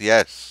truth.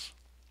 Yes.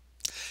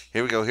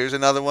 Here we go. Here's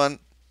another one.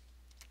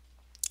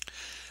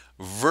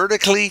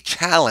 Vertically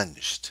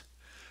challenged.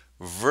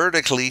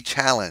 Vertically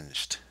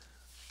challenged.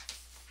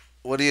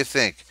 What do you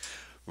think?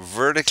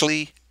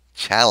 Vertically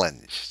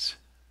challenged.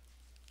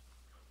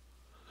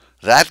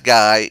 That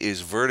guy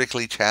is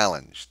vertically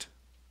challenged.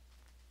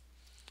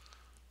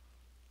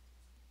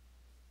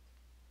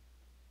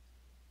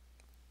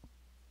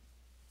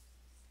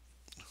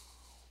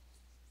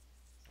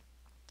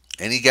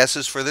 Any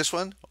guesses for this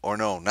one? Or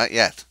no, not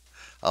yet.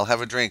 I'll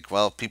have a drink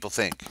while people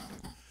think.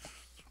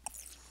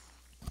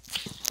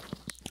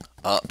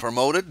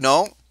 Promoted?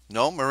 No,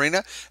 no,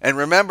 Marina. And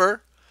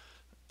remember,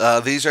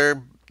 these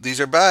are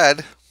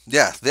bad.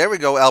 Yeah, there we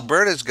go.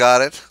 Alberta's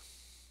got it.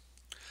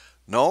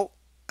 No,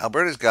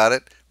 Alberta's got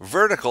it.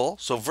 Vertical.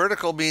 So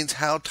vertical means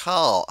how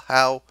tall,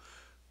 how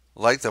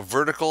like the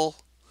vertical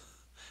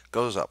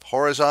goes up.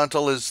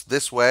 Horizontal is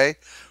this way.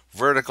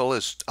 Vertical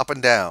is up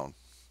and down.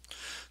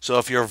 So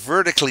if you're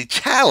vertically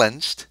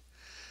challenged,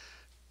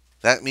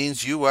 that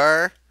means you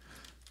are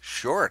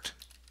short.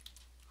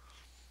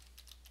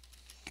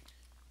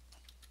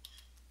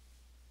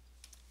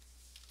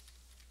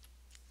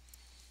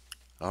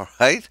 All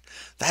right?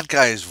 That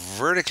guy is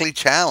vertically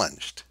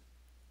challenged.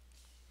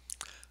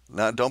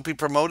 Now, don't be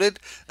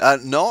promoted.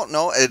 No,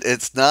 no,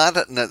 it's not.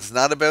 It's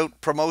not about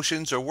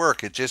promotions or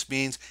work. It just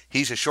means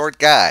he's a short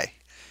guy.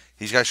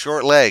 He's got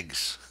short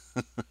legs.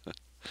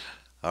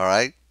 All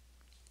right.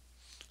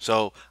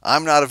 So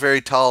I'm not a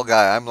very tall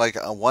guy. I'm like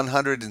a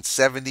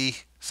 170,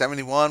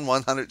 71,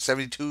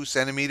 172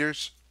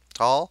 centimeters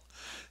tall.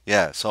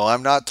 Yeah. So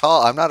I'm not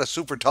tall. I'm not a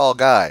super tall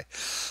guy.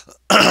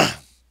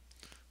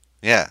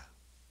 Yeah.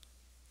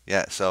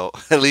 Yeah. So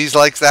Elise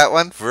likes that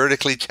one.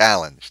 Vertically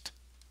challenged.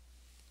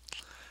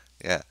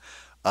 Yeah.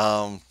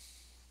 Um,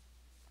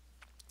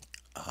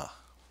 uh,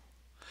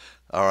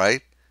 all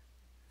right.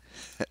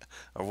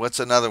 Or what's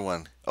another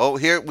one? Oh,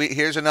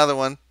 here's another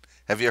one.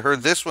 Have you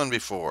heard this one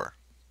before?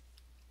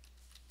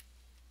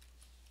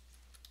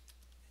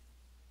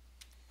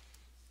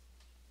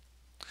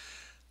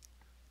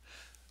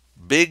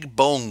 Big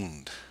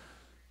boned.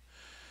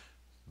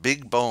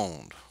 Big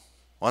boned.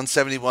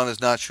 171 is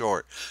not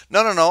short.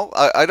 No, no, no.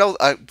 I don't.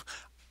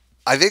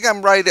 I think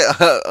I'm right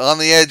on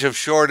the edge of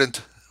short and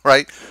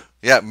right.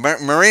 Yeah,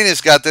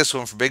 Marina's got this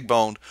one for big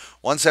boned.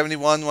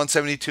 171,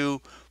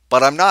 172.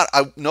 But I'm not.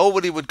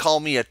 Nobody would call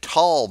me a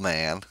tall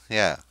man.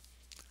 Yeah.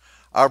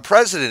 Our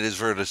president is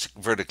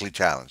vertically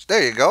challenged.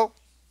 There you go.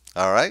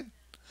 All right.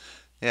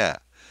 Yeah.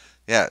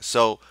 Yeah.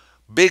 So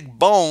big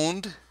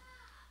boned.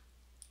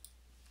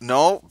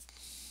 No.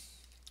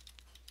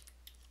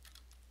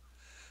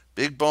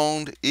 Big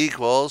boned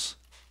equals.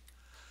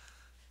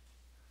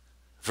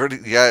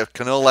 Yeah,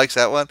 Canole likes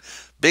that one.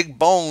 Big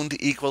boned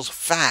equals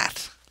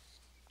fat.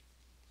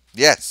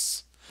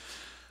 Yes.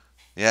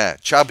 Yeah.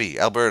 Chubby,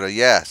 Alberta.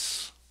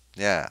 Yes.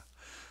 Yeah.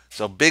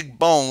 So big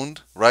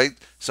boned, right?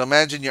 So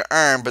imagine your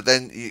arm, but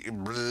then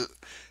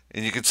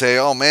and you could say,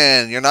 "Oh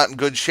man, you're not in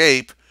good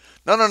shape."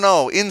 No, no,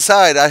 no.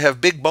 Inside, I have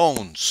big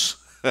bones.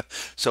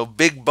 So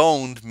big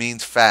boned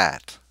means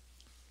fat.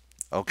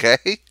 Okay.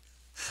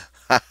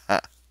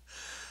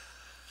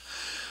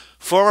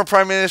 Former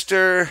Prime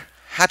Minister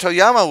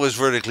Hatoyama was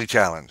vertically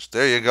challenged.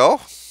 There you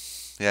go.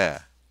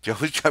 Yeah.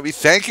 Joey Chubby.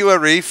 Thank you,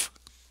 Arif.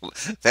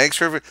 Thanks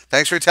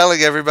for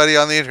telling everybody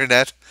on the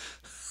internet.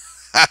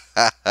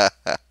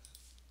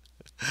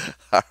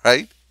 All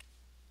right.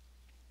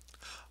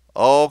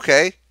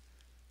 Okay.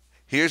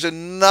 Here's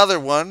another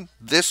one.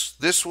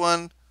 This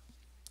one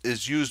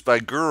is used by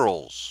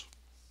girls.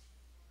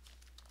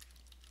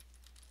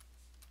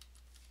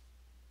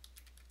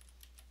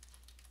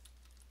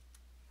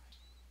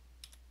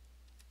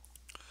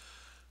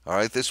 All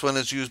right. This one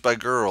is used by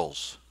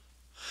girls.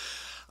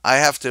 I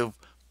have to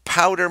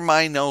powder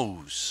my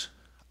nose.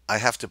 I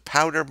have to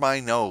powder my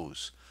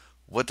nose.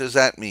 What does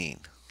that mean?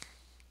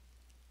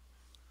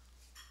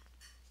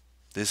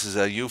 This is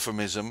a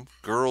euphemism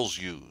girls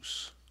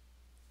use.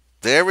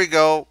 There we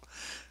go.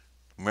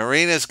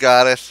 Marina's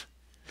got it.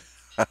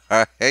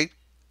 All right.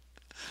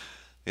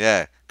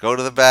 Yeah. Go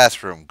to the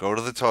bathroom. Go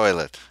to the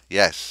toilet.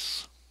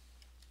 Yes.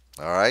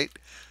 All right.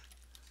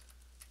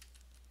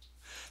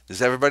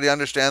 Does everybody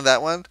understand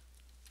that one?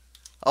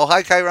 Oh,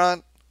 hi,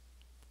 Chiron.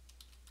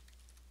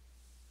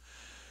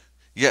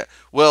 Yeah.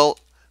 Well,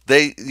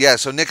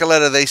 so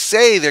Nicoletta, they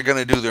say they're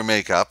going to do their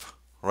makeup,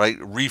 right?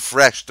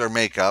 Refresh their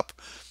makeup.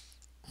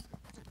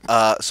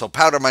 So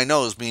powder my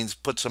nose means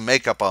put some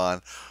makeup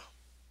on,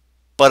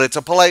 but it's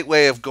a polite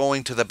way of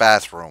going to the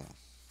bathroom.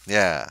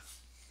 Yeah.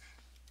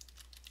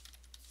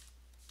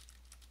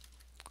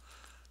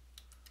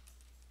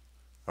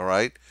 All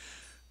right.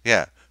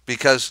 Yeah.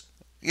 Because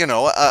you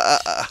know,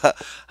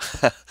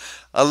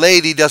 a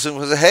lady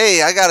doesn't say,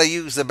 "Hey, I gotta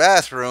use the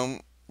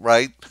bathroom,"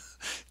 right?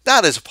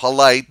 Not as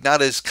polite,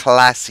 not as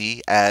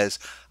classy as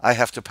 "I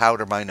have to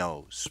powder my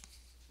nose."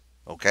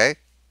 Okay,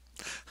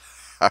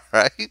 all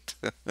right.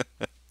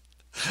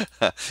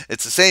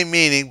 It's the same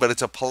meaning, but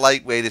it's a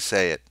polite way to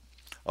say it.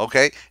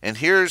 Okay, and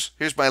here's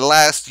my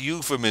last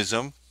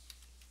euphemism.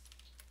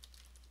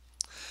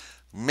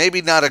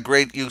 Maybe not a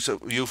great use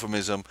of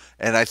euphemism,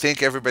 and I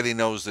think everybody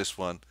knows this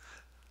one.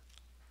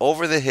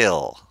 Over the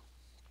hill.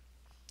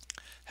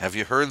 Have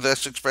you heard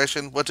this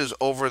expression? What does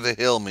over the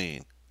hill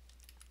mean?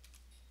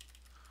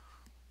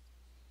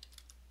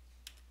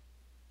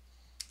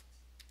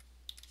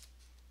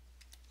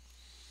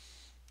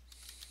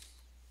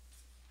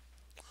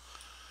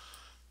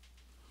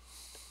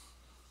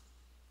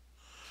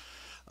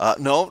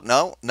 No,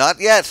 no, not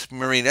yet,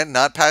 Marina.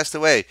 Not passed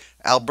away.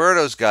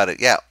 Alberto's got it.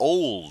 Yeah,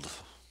 old.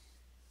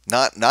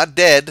 Not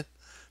dead.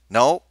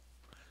 No,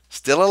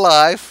 still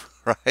alive,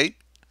 right?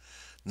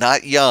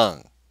 Not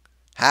young.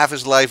 Half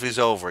his life is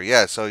over.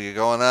 Yeah, so you're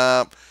going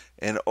up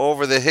and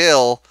over the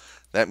hill.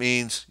 That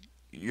means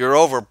you're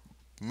over,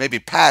 maybe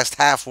past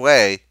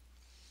halfway.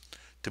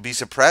 To be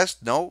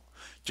suppressed? No,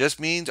 just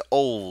means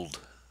old.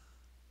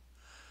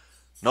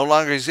 No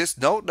longer exists?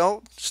 No,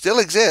 no, still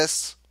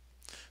exists.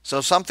 So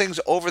if something's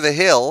over the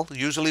hill,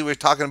 usually we're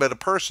talking about a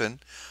person.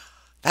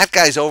 That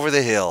guy's over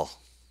the hill.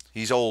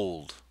 He's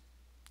old.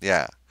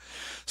 Yeah.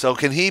 So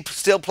can he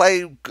still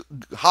play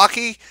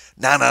hockey?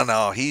 No, no,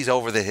 no. He's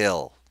over the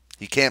hill.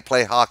 He can't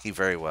play hockey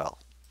very well.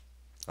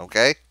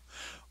 Okay?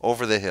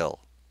 Over the hill.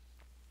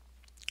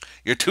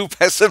 You're too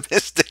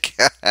pessimistic.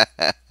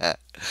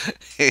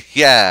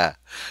 Yeah.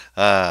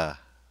 Uh,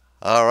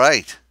 all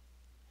right.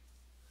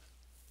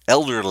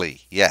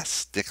 Elderly.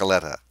 Yes.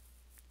 Nicoletta.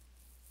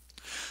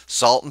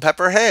 Salt and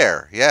pepper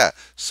hair. Yeah.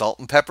 Salt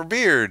and pepper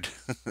beard.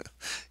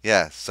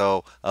 Yeah.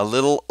 So a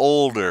little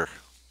older.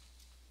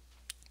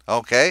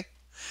 Okay.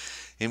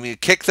 You mean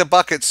kick the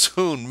bucket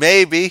soon?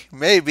 Maybe.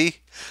 Maybe.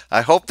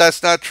 I hope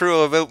that's not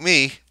true about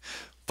me.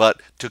 But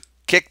to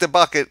kick the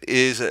bucket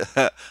is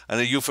a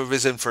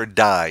euphemism for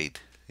died.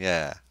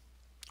 Yeah.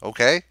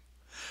 Okay.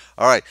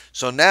 All right.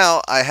 So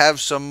now I have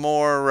some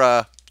more,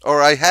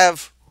 or I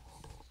have,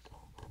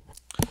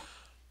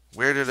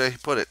 where did I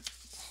put it?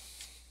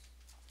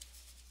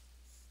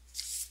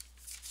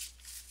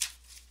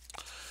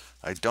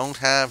 I don't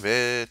have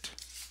it.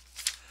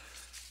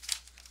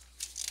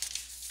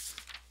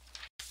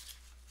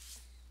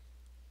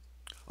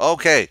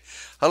 Okay.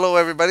 Hello,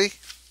 everybody.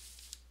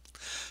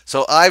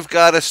 So I've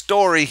got a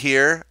story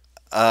here,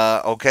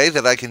 okay,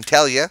 that I can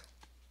tell you.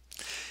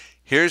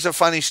 Here's a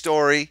funny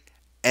story,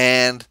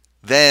 and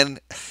then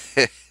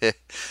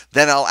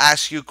then I'll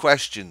ask you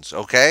questions,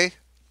 okay?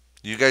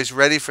 You guys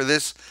ready for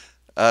this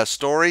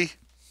story?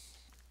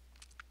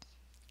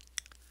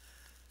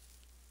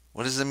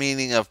 What is the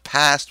meaning of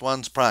past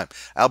one's prime?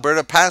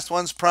 Alberta, past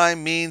one's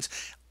prime means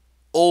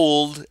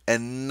old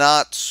and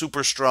not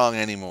super strong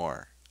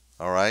anymore.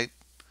 All right?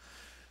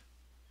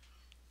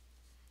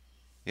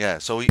 Yeah,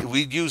 so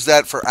we use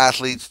that for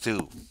athletes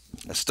too.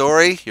 A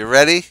story? You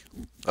ready?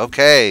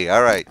 Okay,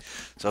 all right.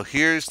 So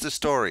here's the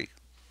story.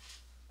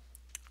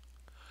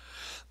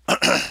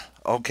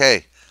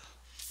 Okay,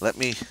 let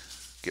me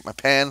get my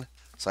pen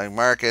so I can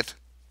mark it.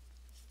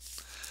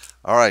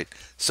 All right.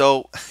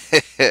 So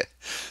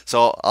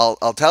so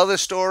I'll tell the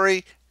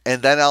story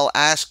and then I'll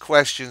ask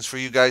questions for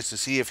you guys to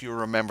see if you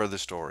remember the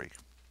story.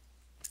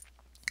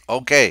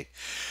 Okay.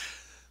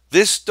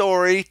 This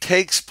story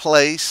takes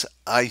place,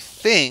 I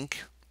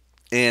think,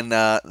 in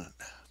like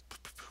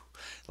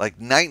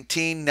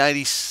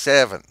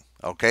 1997.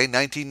 Okay,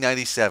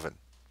 1997.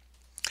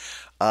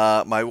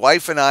 My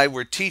wife and I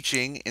were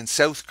teaching in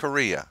South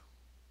Korea.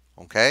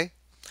 Okay,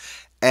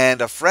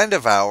 and a friend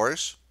of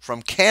ours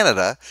from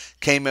Canada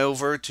came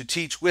over to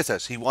teach with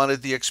us. He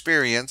wanted the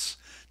experience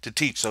to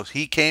teach, so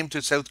he came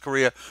to South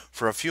Korea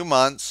for a few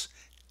months,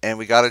 and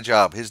we got a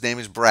job. His name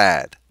is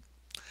Brad.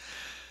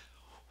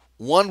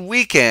 One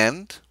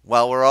weekend,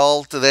 while we're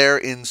all there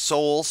in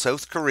Seoul,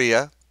 South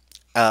Korea,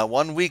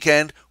 one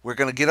weekend we're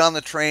going to get on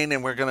the train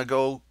and we're going to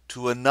go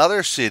to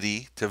another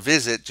city to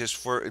visit, just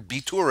for be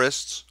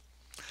tourists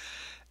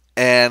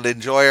and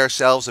enjoy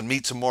ourselves and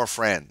meet some more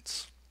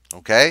friends.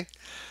 Okay,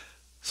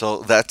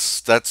 so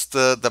that's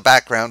the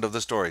background of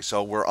the story.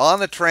 So we're on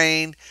the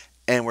train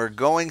and we're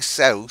going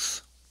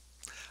south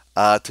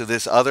to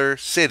this other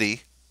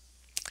city,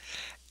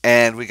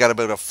 and we got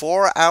about a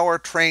 4 hour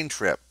train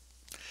trip.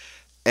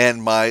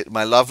 And my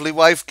lovely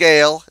wife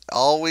Gail,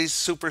 always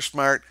super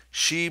smart,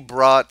 she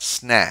brought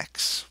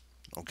snacks.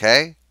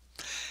 Okay?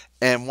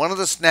 And one of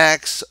the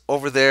snacks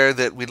over there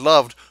that we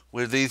loved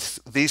were these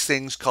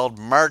things called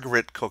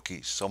Margaret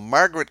cookies. So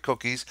Margaret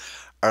cookies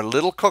are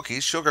little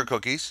cookies, sugar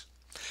cookies,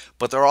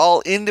 but they're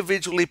all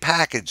individually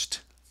packaged.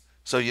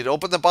 So you'd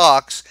open the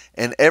box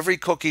and every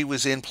cookie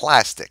was in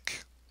plastic.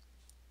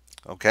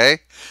 Okay?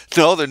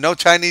 No, there's no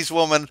Chinese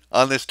woman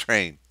on this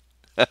train.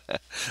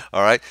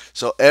 All right?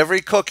 So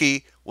every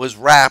cookie was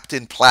wrapped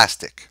in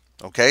plastic.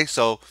 Okay?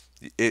 So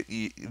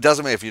It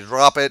doesn't matter if you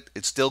drop it;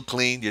 it's still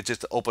clean. You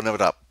just open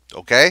it up.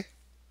 Okay.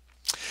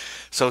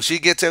 So she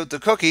gets out the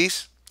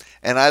cookies,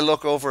 and I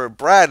look over at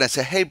Brad and I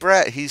say, "Hey,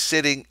 Brad." He's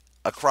sitting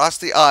across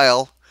the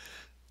aisle.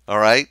 All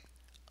right,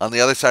 on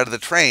the other side of the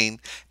train,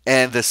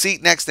 and the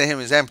seat next to him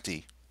is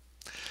empty.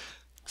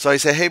 So I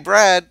say, "Hey,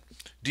 Brad,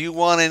 do you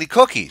want any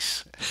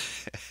cookies?"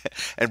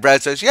 And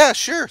Brad says, "Yeah,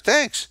 sure,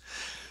 thanks."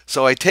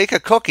 So I take a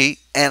cookie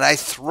and I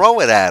throw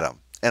it at him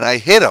and I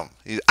hit him.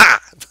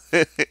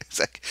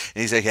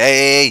 He's like,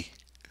 "Hey!"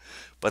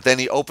 But then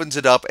he opens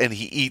it up and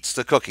he eats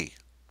the cookie.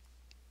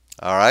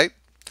 All right,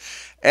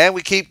 and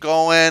we keep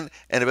going.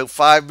 And about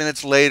 5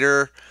 minutes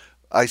later,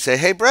 I say,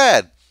 "Hey,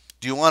 Brad,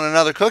 do you want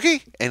another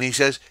cookie?" And he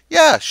says,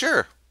 "Yeah,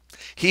 sure."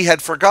 He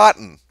had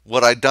forgotten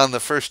what I'd done the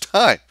first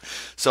time.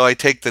 So I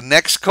take the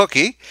next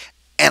cookie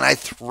and I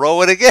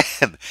throw it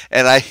again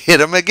and I hit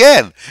him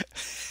again.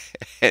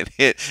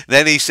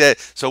 Then he said,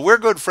 "So we're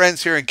good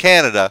friends here in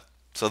Canada.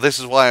 So this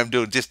is why I'm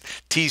doing, just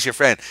tease your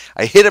friend."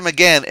 I hit him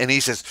again and he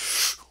says,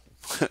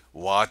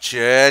 "Watch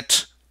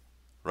it."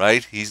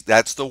 Right?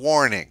 That's the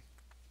warning.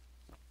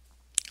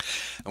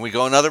 And we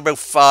go another about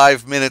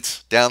 5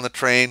 minutes down the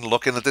train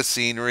looking at the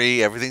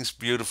scenery. Everything's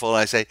beautiful.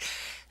 And I say,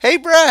 "Hey,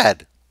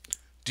 Brad,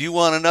 do you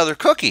want another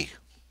cookie?"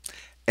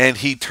 And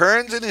he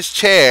turns in his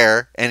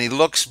chair and he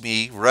looks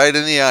me right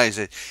in the eyes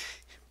and says,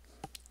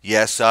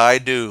 "Yes, I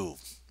do.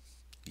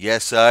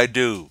 Yes, I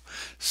do."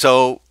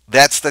 So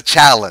that's the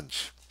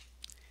challenge.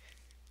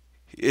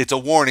 It's a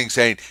warning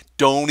saying,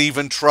 don't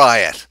even try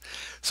it.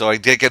 So I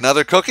take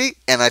another cookie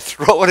and I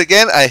throw it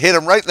again. I hit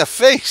him right in the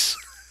face.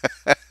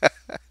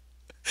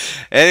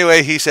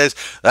 Anyway, he says,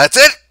 "That's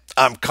it.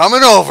 I'm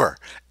coming over."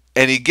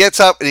 And he gets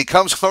up and he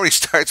comes over. He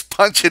starts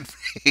punching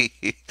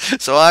me.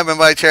 So I'm in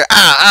my chair.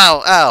 Ow,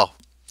 ow, ow.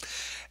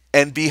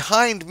 And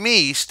behind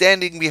me,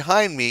 standing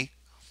behind me,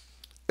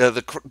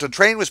 the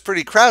train was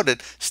pretty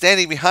crowded.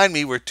 Standing behind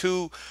me were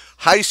two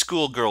high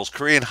school girls,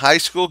 Korean high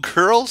school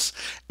girls,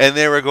 and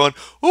they were going,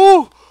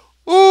 "Ooh,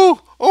 ooh,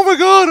 oh my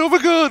God, oh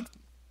my God."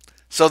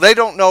 So they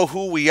don't know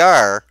who we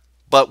are,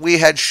 but we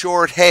had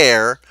short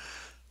hair,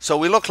 so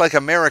we look like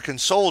American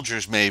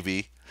soldiers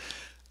maybe.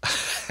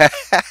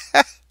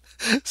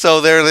 So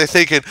they're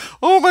thinking,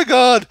 "Oh my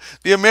God,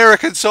 the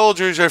American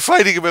soldiers are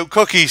fighting about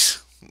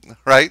cookies,"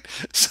 right?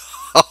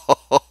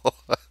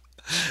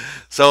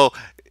 So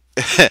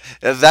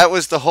that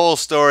was the whole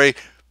story.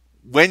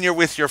 When you're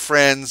with your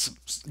friends,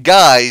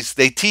 guys,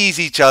 they tease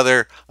each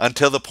other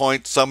until the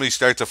point somebody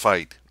starts a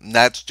fight. And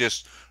that's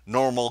just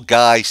normal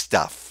guy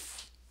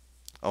stuff.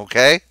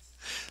 Okay?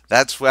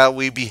 That's how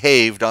we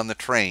behaved on the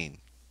train.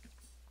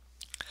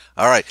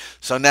 All right.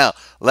 So now,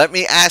 let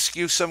me ask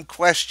you some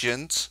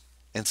questions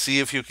and see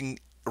if you can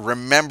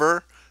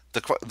remember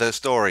the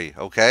story.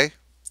 Okay?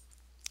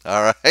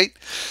 All right.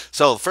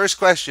 So, first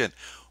question.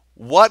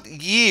 What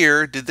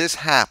year did this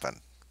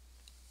happen?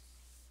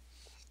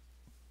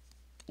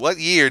 What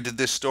year did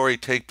this story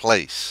take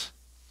place?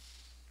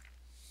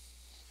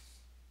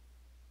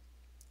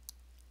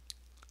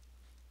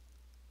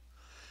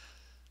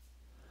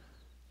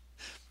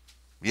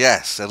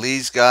 Yes,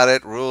 Elise got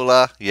it.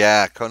 Rula,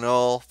 yeah.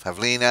 Konol,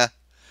 Pavlina.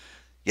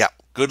 Yeah,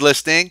 good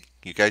listening.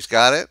 You guys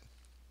got it?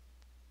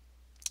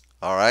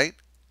 All right.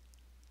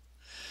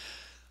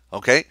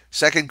 Okay,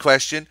 second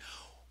question.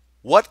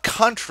 What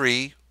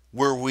country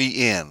were we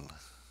in?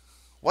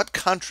 What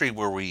country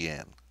were we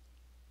in?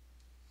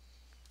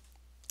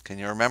 Can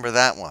you remember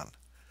that one?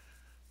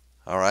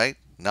 All right,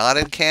 not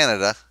in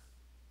Canada.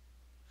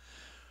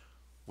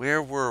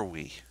 Where were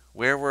we?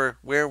 Where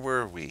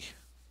were we?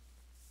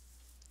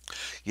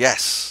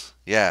 Yes,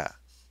 yeah.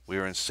 We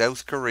were in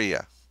South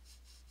Korea.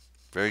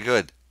 Very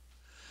good.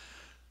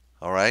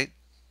 All right.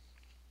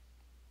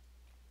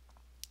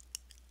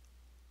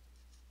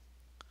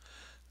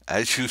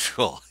 As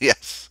usual.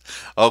 Yes.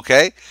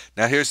 Okay.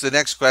 Now here's the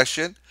next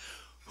question.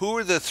 Who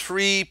are the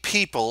three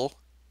people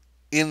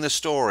in the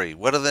story?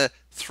 What are the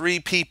three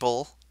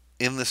people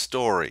in the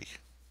story?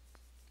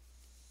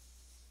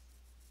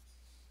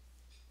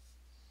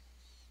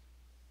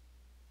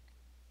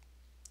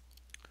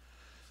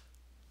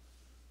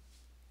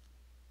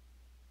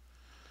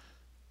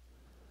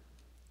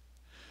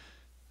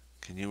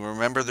 Can you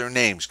remember their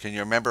names? Can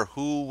you remember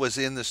who was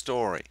in the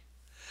story?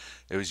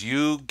 It was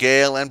you,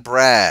 Gail, and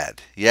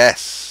Brad.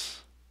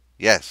 Yes.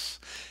 Yes.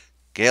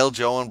 Gail,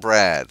 Joe, and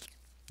Brad.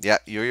 Yeah,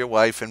 you're your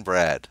wife and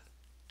Brad.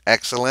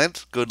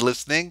 Excellent. Good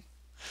listening.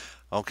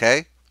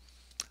 Okay.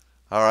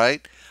 All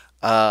right.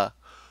 Uh,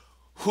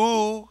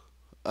 who?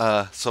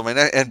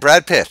 And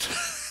Brad Pitt.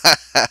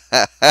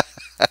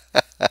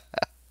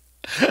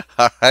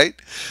 All right.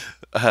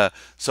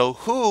 So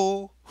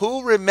who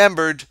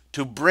remembered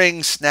to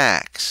bring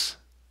snacks?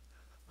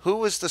 Who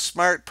was the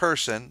smart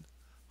person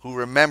who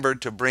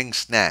remembered to bring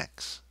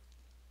snacks?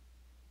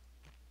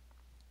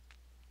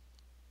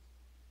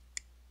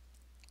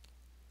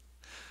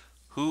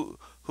 Who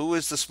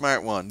is the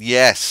smart one?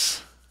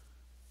 Yes.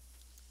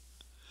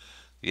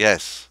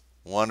 Yes.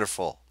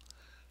 Wonderful.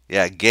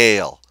 Yeah,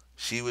 Gail.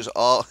 She was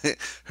all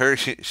her.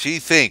 She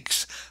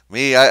thinks.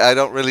 Me, I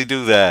don't really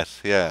do that.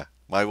 Yeah.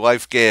 My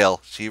wife Gail,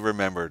 she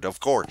remembered.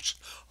 Of course.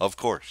 Of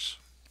course.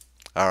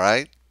 All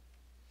right.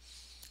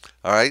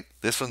 All right.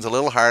 This one's a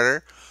little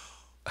harder.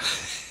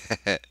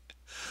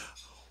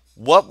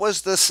 What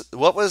was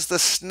the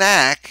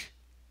snack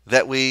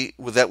that we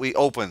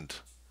opened?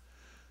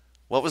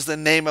 What was the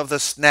name of the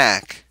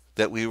snack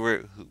that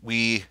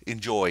we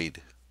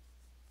enjoyed?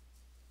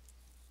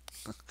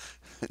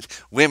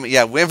 Women,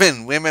 yeah,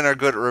 women are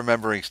good at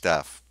remembering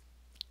stuff.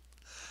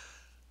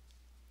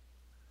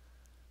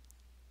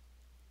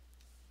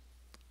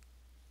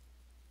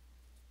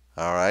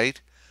 All right.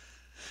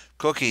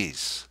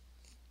 Cookies.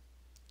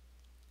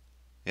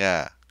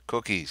 Yeah,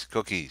 cookies.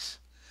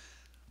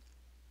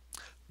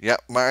 Yeah,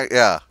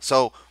 yeah.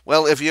 So,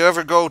 well, if you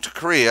ever go to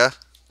Korea,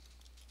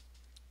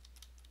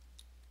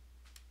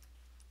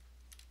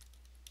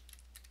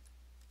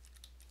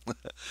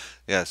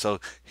 yeah. So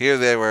here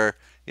they were.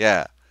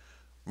 Yeah,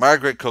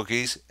 Margaret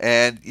cookies,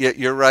 and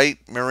you're right,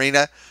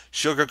 Marina.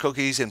 Sugar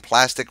cookies in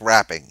plastic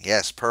wrapping.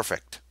 Yes,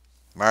 perfect.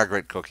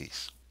 Margaret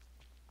cookies.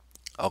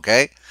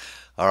 Okay.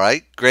 All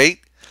right. Great.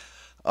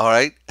 All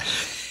right.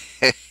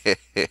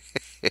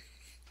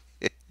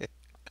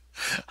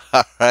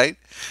 All right.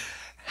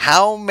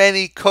 How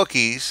many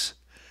cookies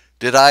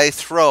did I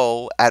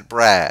throw at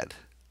Brad?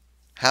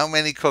 How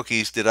many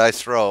cookies did I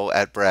throw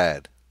at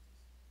Brad?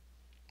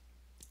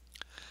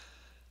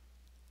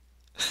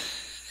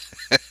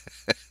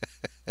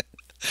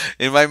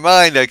 In my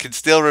mind, I can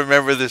still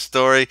remember this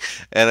story,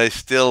 and I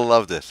still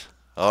loved it.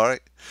 All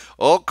right.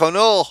 Oh,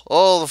 Conol.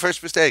 Oh, the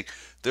first mistake.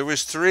 There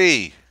was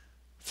three.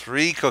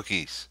 Three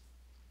cookies.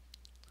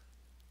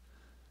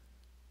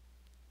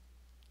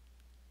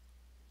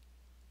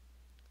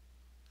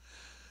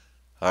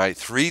 All right.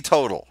 Three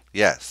total.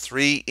 Yes.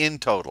 Three in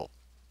total.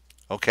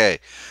 Okay.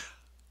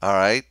 All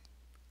right.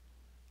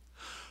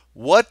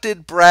 What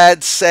did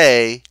Brad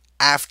say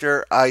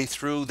after I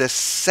threw the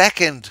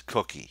second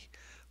cookie?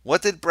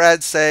 What did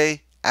Brad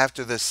say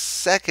after the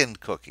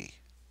second cookie?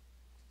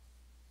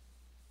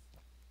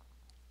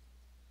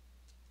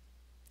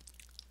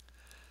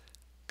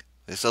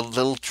 It's a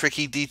little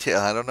tricky detail.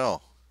 I don't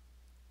know.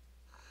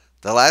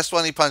 The last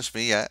one he punched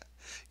me, yeah.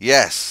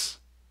 Yes.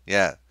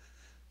 Yeah.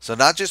 So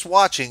not just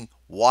watching,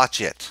 watch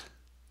it.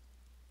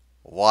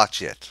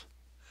 Watch it.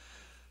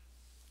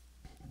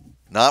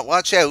 Not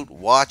watch out,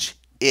 watch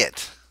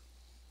it.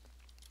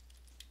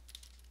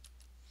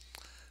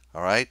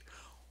 All right?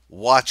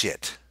 Watch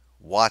it.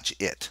 Watch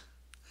it.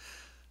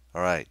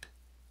 All right.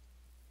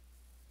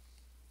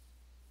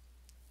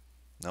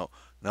 No,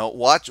 no,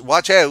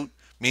 watch out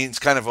means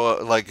kind of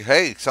like,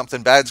 hey,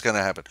 something bad's going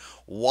to happen.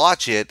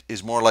 Watch it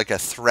is more like a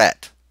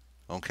threat.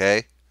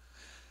 Okay?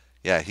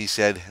 Yeah, he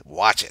said,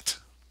 watch it.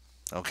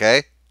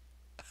 Okay?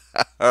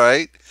 All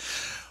right?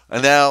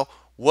 And now,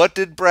 what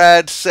did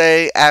Brad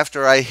say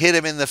after I hit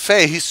him in the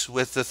face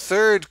with the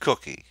third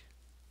cookie?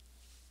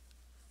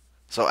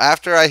 So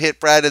after I hit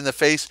Brad in the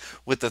face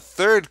with the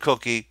third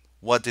cookie,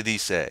 what did he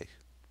say?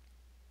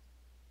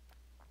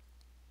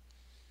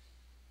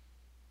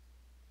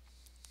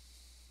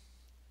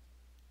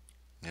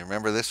 You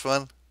remember this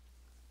one?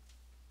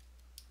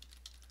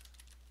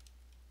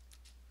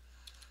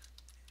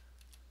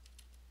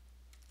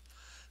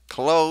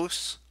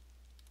 Close.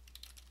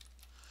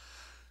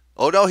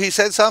 Oh no, he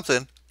said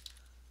something.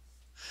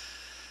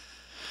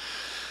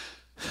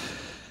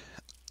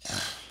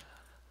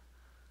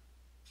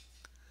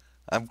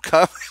 I'm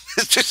coming,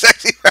 Mr.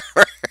 Sexy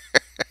Farmer.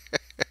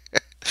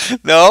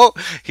 No,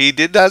 he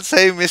did not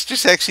say Mr.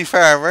 Sexy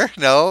Farmer.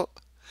 No.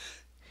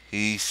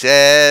 He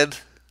said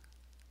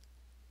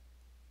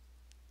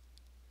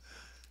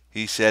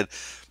he said,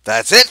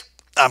 "That's it.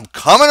 I'm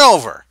coming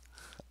over."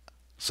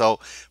 So,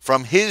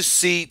 from his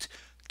seat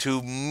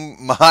to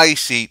my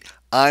seat,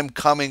 I'm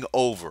coming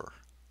over.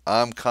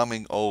 I'm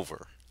coming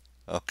over.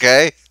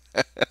 Okay?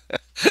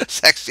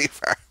 Sexy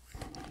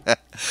Farmer.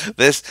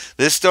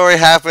 This story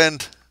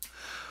happened.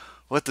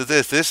 What did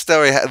this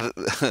story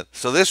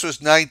so this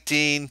was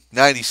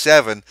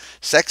 1997.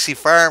 Sexy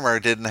Farmer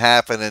didn't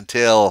happen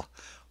until,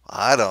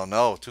 I don't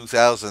know,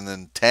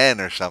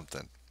 2010 or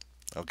something.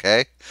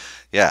 Okay?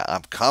 Yeah,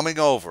 I'm coming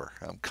over.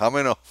 I'm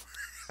coming over.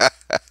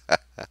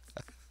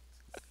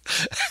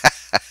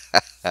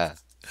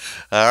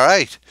 All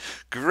right.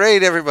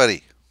 Great,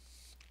 everybody.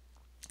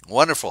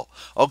 Wonderful.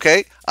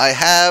 Okay,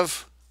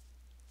 so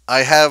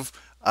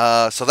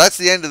that's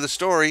the end of the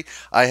story.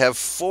 I have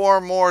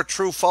four more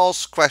true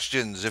false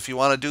questions if you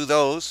want to do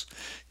those.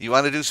 You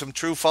want to do some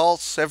true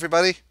false,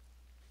 everybody?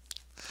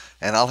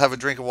 And I'll have a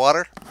drink of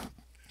water.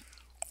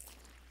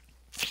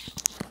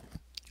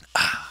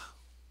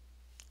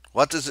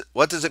 What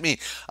does it mean?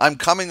 I'm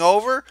coming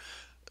over?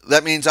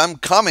 That means I'm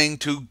coming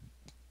to,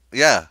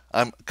 yeah,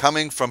 I'm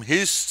coming from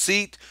his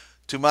seat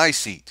to my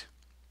seat.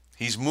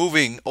 He's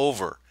moving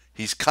over.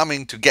 He's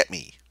coming to get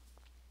me.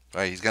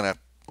 All right, he's going to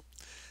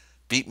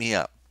beat me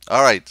up.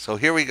 All right, so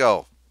here we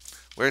go.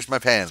 Where's my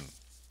pen?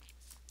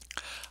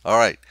 All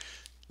right,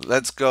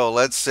 let's go.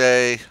 Let's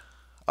say,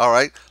 all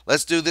right,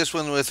 let's do this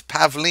one with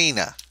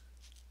Pavlina.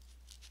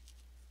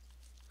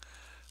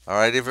 All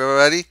right,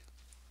 everybody?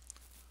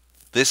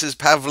 This is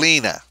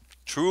Pavlina.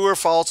 True or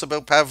false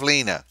about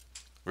Pavlina?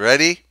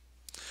 Ready?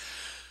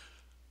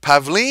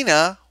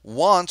 Pavlina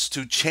wants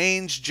to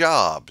change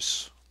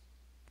jobs.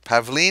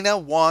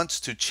 Pavlina wants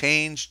to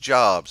change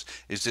jobs.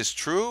 Is this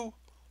true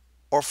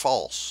or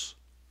false?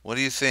 What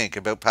do you think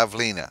about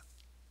Pavlina?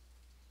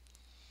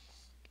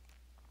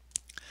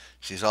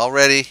 She's all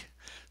ready.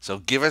 So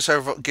give us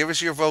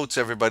your votes,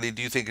 everybody.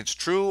 Do you think it's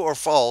true or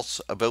false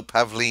about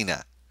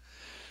Pavlina?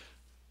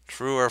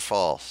 True or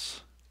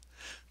false?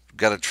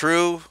 Got a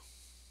true,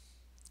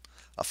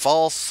 a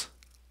false,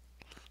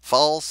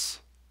 false,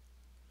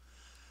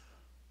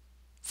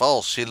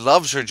 false. She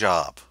loves her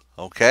job.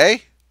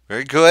 Okay,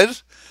 very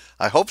good.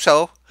 I hope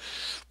so.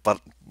 But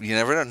you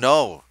never know.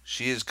 No,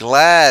 she is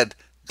glad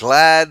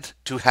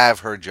to have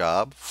her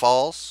job.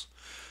 False.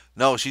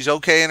 No, she's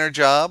okay in her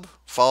job.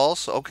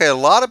 False. Okay, a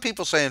lot of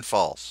people saying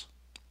false.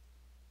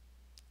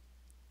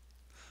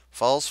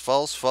 False,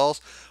 false,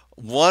 false.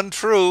 One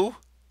true.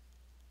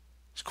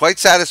 She's quite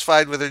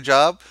satisfied with her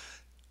job.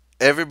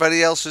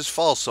 Everybody else is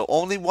false. So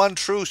only one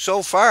true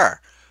so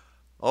far.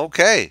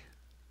 Okay.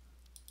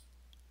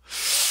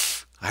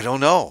 I don't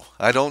know.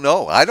 I don't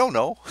know. I don't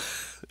know.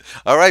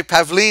 All right,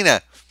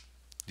 Pavlina,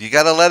 you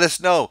got to let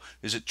us know.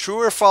 Is it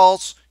true or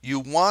false you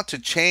want to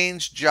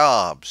change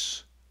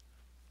jobs?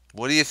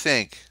 What do you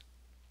think?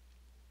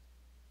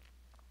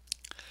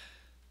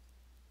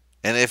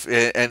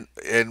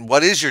 And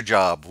what is your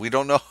job? We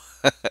don't know.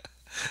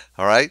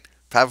 All right,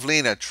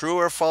 Pavlina, true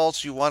or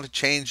false you want to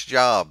change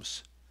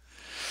jobs?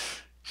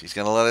 She's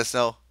going to let us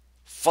know.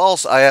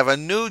 False. I have a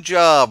new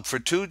job for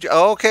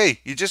okay,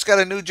 you just got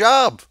a new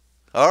job.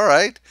 All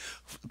right.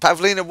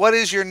 Pavlina, what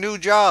is your new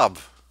job?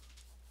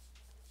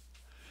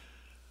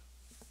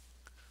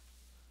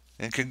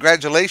 And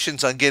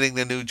congratulations on getting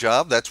the new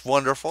job. That's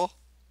wonderful.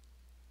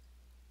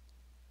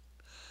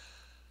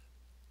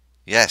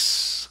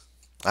 Yes,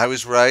 I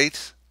was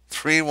right.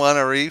 3-1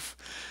 Arif.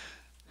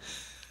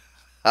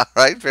 All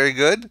right, very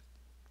good.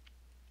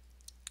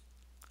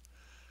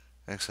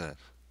 Excellent.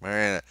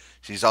 Mariana,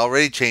 she's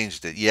already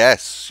changed it.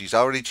 Yes, she's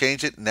already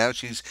changed it. Now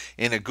she's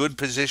in a good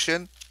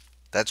position.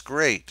 That's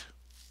great.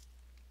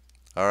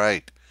 All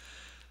right.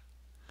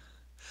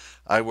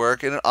 I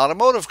work in an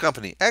automotive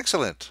company.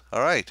 Excellent.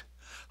 All right.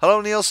 Hello,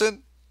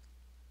 Nielsen.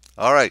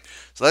 All right.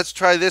 So let's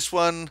try this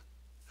one.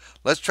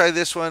 Let's try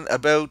this one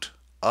about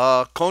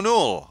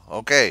Conul.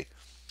 Okay.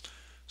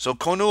 So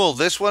Conul,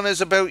 this one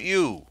is about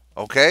you.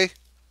 Okay.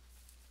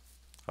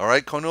 All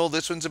right, Conul,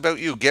 this one's about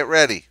you. Get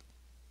ready.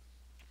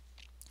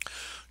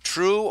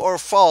 True or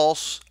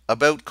false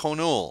about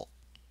Conul?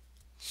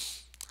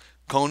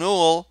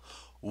 Conul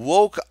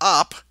woke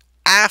up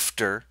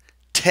after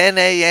 10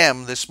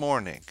 a.m. this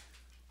morning.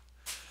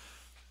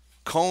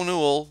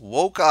 Conul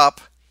woke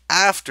up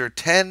after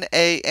 10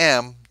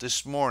 a.m.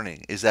 this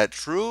morning. Is that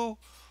true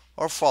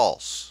or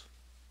false?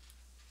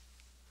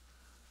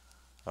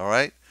 All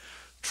right.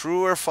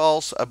 True or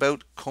false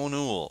about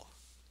Conul?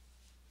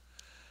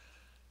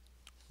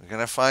 We're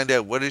going to find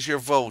out. What is your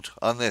vote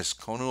on this?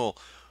 Conul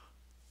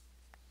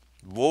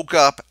woke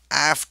up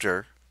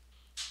after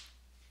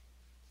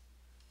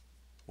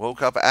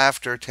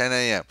 10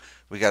 a.m.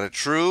 We got a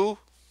true,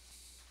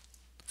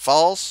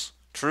 false,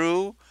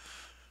 true,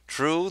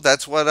 true.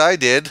 That's what I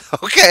did.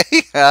 Okay.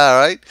 All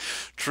right.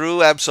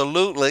 True,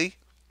 absolutely.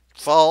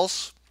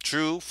 False,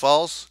 true,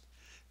 false.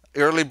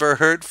 Early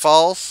bird,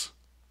 false.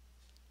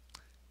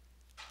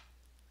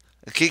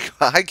 Kiko,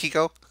 hi,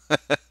 Kiko.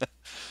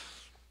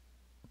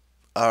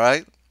 All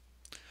right.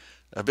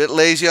 A bit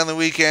lazy on the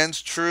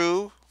weekends,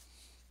 true.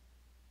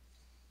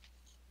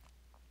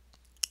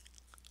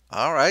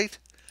 All right.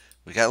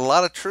 We got a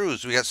lot of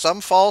trues. We got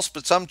some false,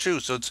 but some true.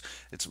 So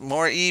it's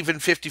more even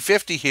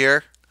 50-50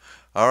 here.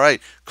 All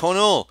right.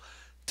 Conul,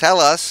 tell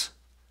us,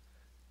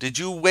 did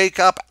you wake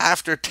up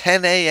after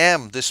 10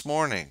 a.m. this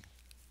morning?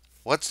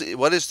 What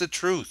is the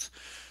truth?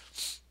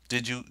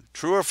 Did you,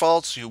 true or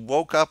false, you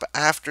woke up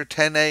after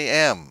 10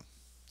 a.m.?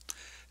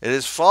 It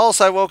is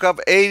false. I woke up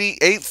at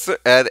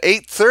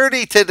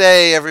 8:30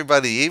 today,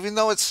 everybody, even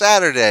though it's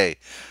Saturday.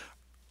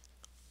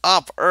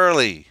 Up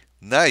early.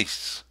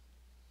 Nice.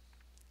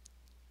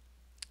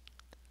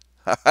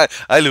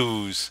 I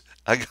lose.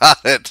 I got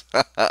it.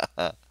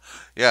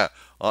 Yeah.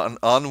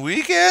 On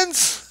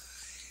weekends?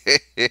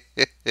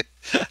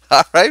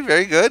 All right,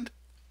 very good.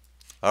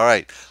 All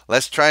right,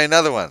 let's try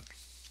another one.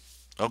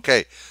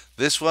 Okay,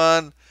 this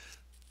one,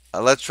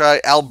 let's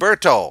try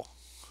Alberto.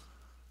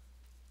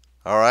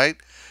 All right,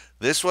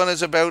 this one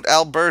is about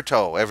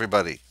Alberto,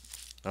 everybody.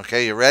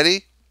 Okay, you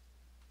ready?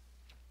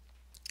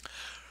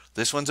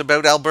 This one's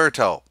about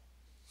Alberto.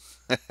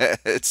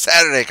 It's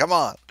Saturday, come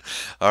on.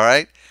 All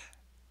right.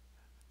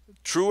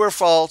 True or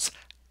false,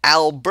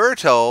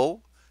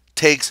 Alberto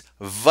takes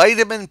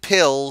vitamin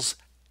pills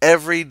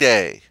every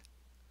day.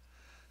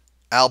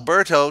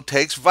 Alberto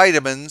takes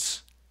vitamin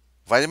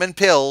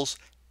pills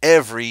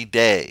every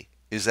day.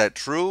 Is that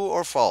true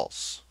or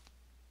false?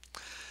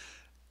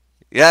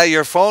 Yeah,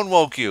 your phone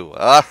woke you.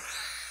 All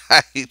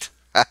right.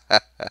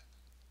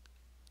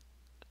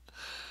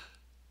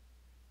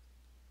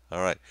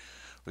 All right.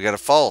 We got a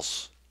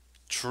false.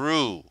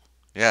 True.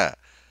 Yeah.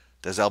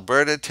 Does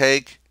Alberta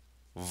take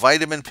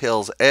vitamin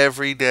pills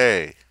every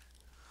day?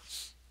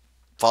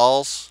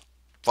 False.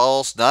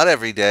 False. Not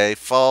every day.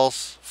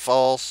 False.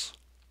 False.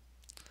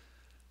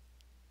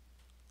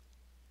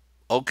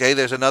 Okay,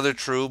 there's another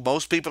true.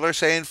 Most people are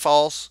saying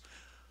false,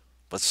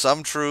 but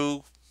some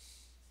true.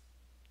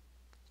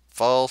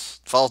 False.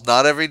 False.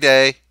 Not every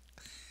day.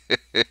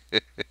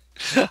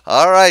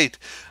 All right.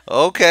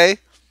 Okay.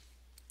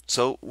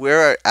 So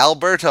we're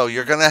Alberto.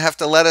 You're going to have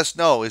to let us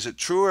know. Is it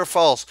true or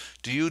false?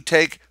 Do you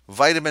take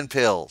vitamin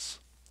pills?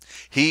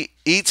 He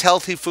eats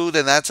healthy food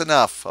and that's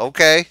enough.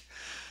 Okay.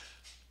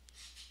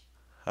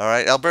 All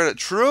right, Alberta.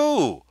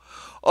 True.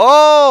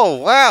 Oh,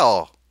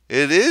 wow.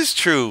 It is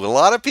true. A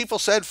lot of people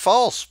said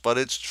false, but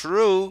it's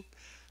true.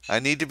 I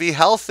need to be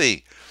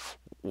healthy.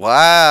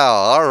 Wow.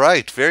 All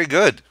right. Very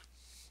good.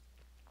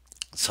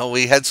 So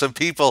we had some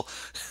people.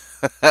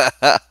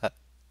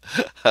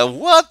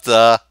 What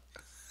the?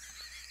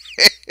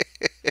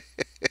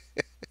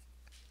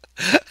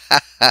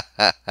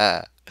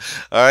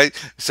 All right.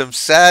 Some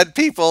sad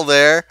people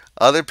there.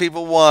 Other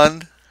people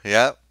won.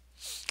 Yeah.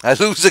 I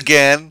lose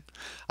again.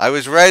 I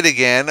was right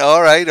again.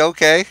 All right.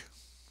 Okay.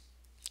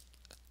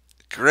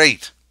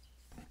 Great.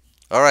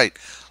 All right.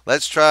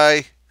 Let's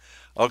try.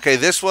 Okay.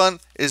 This one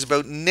is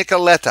about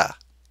Nicoletta.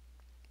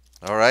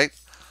 All right.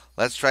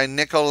 Let's try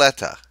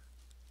Nicoletta.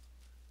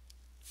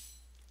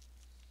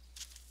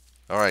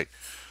 All right.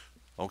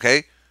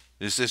 Okay.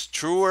 Is this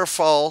true or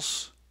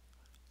false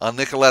on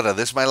Nicoletta?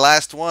 This is my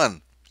last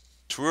one.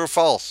 True or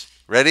false?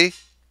 Ready?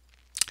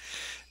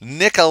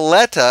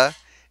 Nicoletta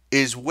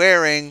is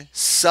wearing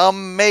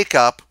some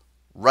makeup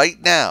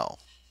right now.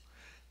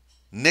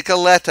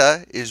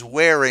 Nicoletta is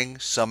wearing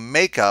some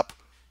makeup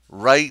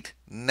right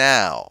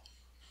now.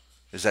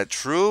 Is that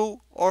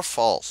true or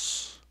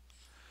false?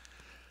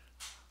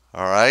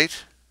 All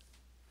right.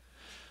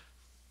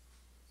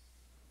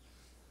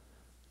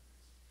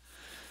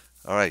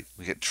 All right.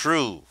 We get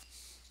true.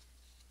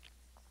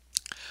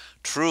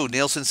 True.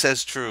 Nielsen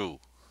says true.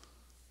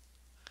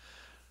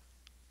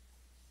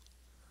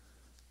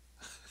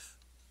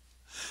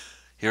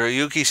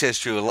 Hiroyuki says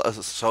true.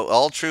 So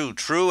all true.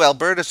 True.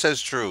 Alberta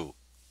says true.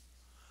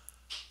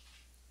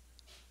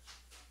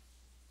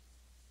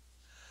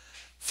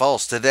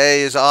 False.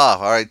 Today is off.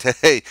 All right.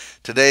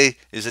 Today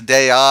is a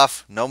day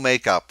off. No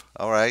makeup.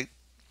 All right.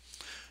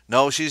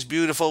 No, she's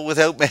beautiful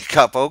without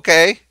makeup.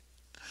 Okay.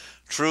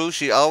 True.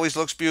 She always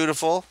looks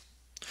beautiful.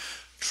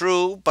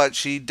 True, but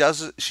she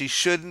doesn't. She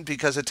shouldn't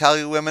because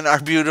Italian women are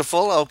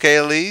beautiful. Okay,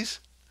 Elise.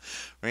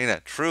 Marina.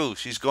 True.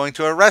 She's going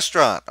to a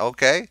restaurant.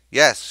 Okay.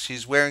 Yes,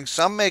 she's wearing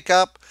some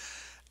makeup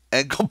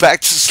and go back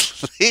to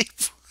sleep.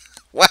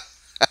 Why?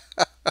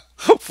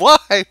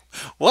 Why?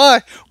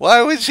 Why?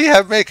 Why would she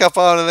have makeup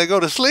on and then go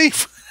to sleep?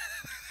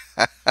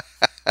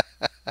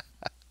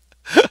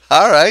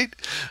 All right,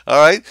 all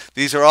right.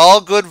 These are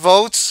all good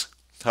votes.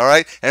 All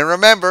right, and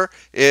remember,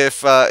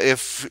 if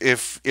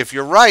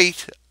you're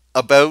right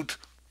about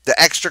the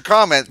extra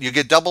comment, you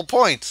get double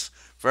points.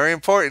 Very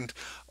important.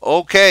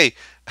 Okay,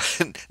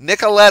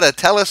 Nicoletta,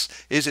 tell us: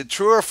 is it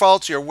true or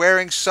false? You're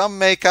wearing some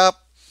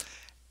makeup,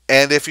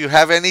 and if you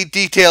have any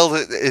detail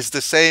that is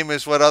the same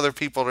as what other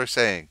people are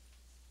saying.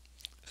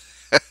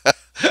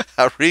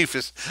 Arif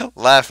is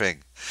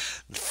laughing.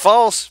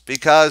 False,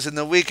 because in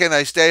the weekend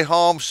I stay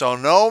home, so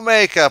no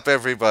makeup,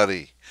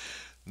 everybody.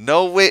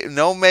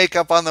 No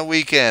makeup on the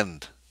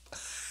weekend.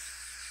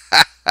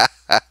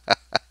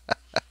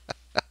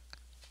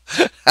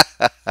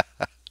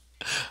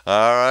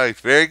 All right,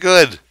 very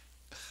good.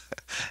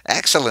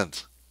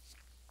 Excellent.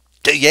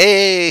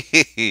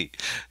 Yay!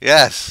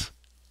 Yes.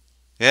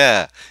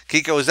 Yeah.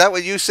 Kiko, is that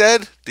what you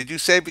said? Did you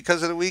say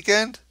because of the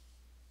weekend?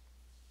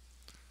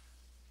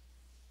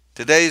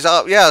 Today's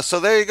off. Yeah, so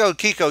there you go,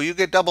 Kiko. You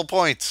get double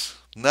points.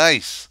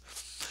 Nice.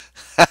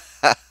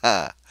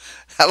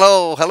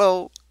 Hello,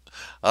 hello.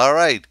 All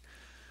right.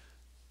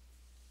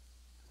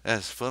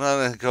 Yes, put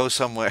on and go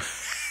somewhere.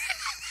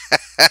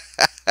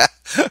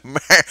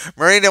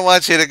 Marina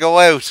wants you to go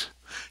out.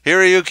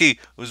 Hiroyuki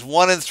was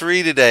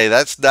 1-3 today.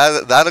 That's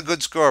not a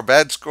good score.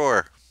 Bad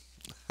score.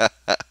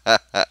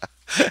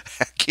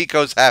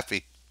 Kiko's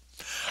happy.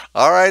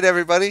 All right,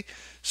 everybody.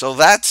 So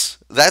that's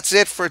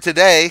it for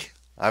today.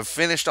 I've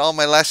finished all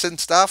my lesson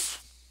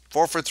stuff.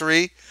 4 for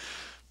 3.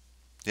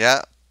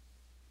 Yeah.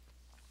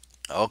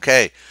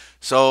 Okay.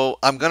 So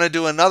I'm going to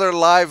do another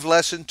live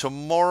lesson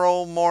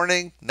tomorrow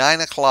morning,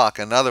 9 o'clock,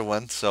 another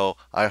one. So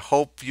I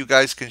hope you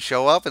guys can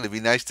show up. It'd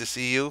be nice to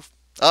see you.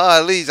 Ah,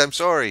 Elise, I'm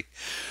sorry.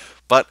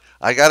 But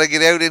I got to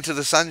get out into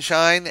the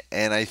sunshine,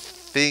 and I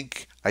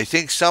think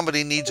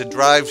somebody needs a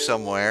drive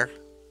somewhere.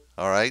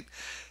 All right.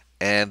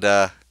 And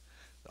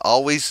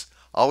always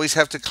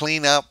have to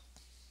clean up.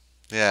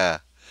 Yeah.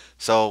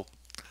 So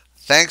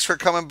thanks for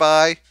coming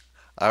by.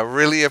 I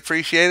really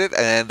appreciate it,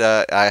 and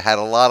I had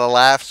a lot of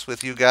laughs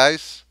with you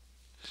guys.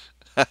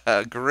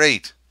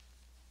 Great.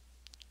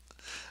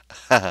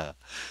 All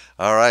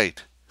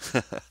right.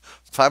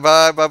 Bye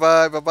bye, bye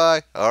bye, bye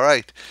bye. All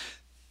right.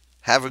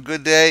 Have a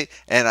good day,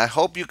 and I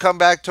hope you come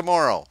back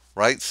tomorrow,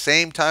 right?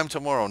 Same time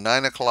tomorrow,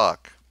 9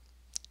 o'clock.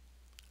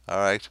 All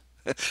right.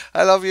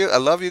 I love you. I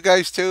love you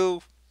guys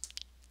too.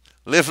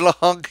 Live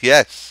long.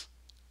 Yes.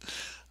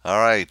 All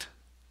right.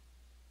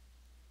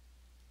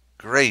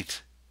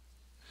 Great.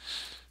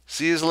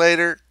 See you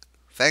later.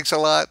 Thanks a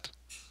lot.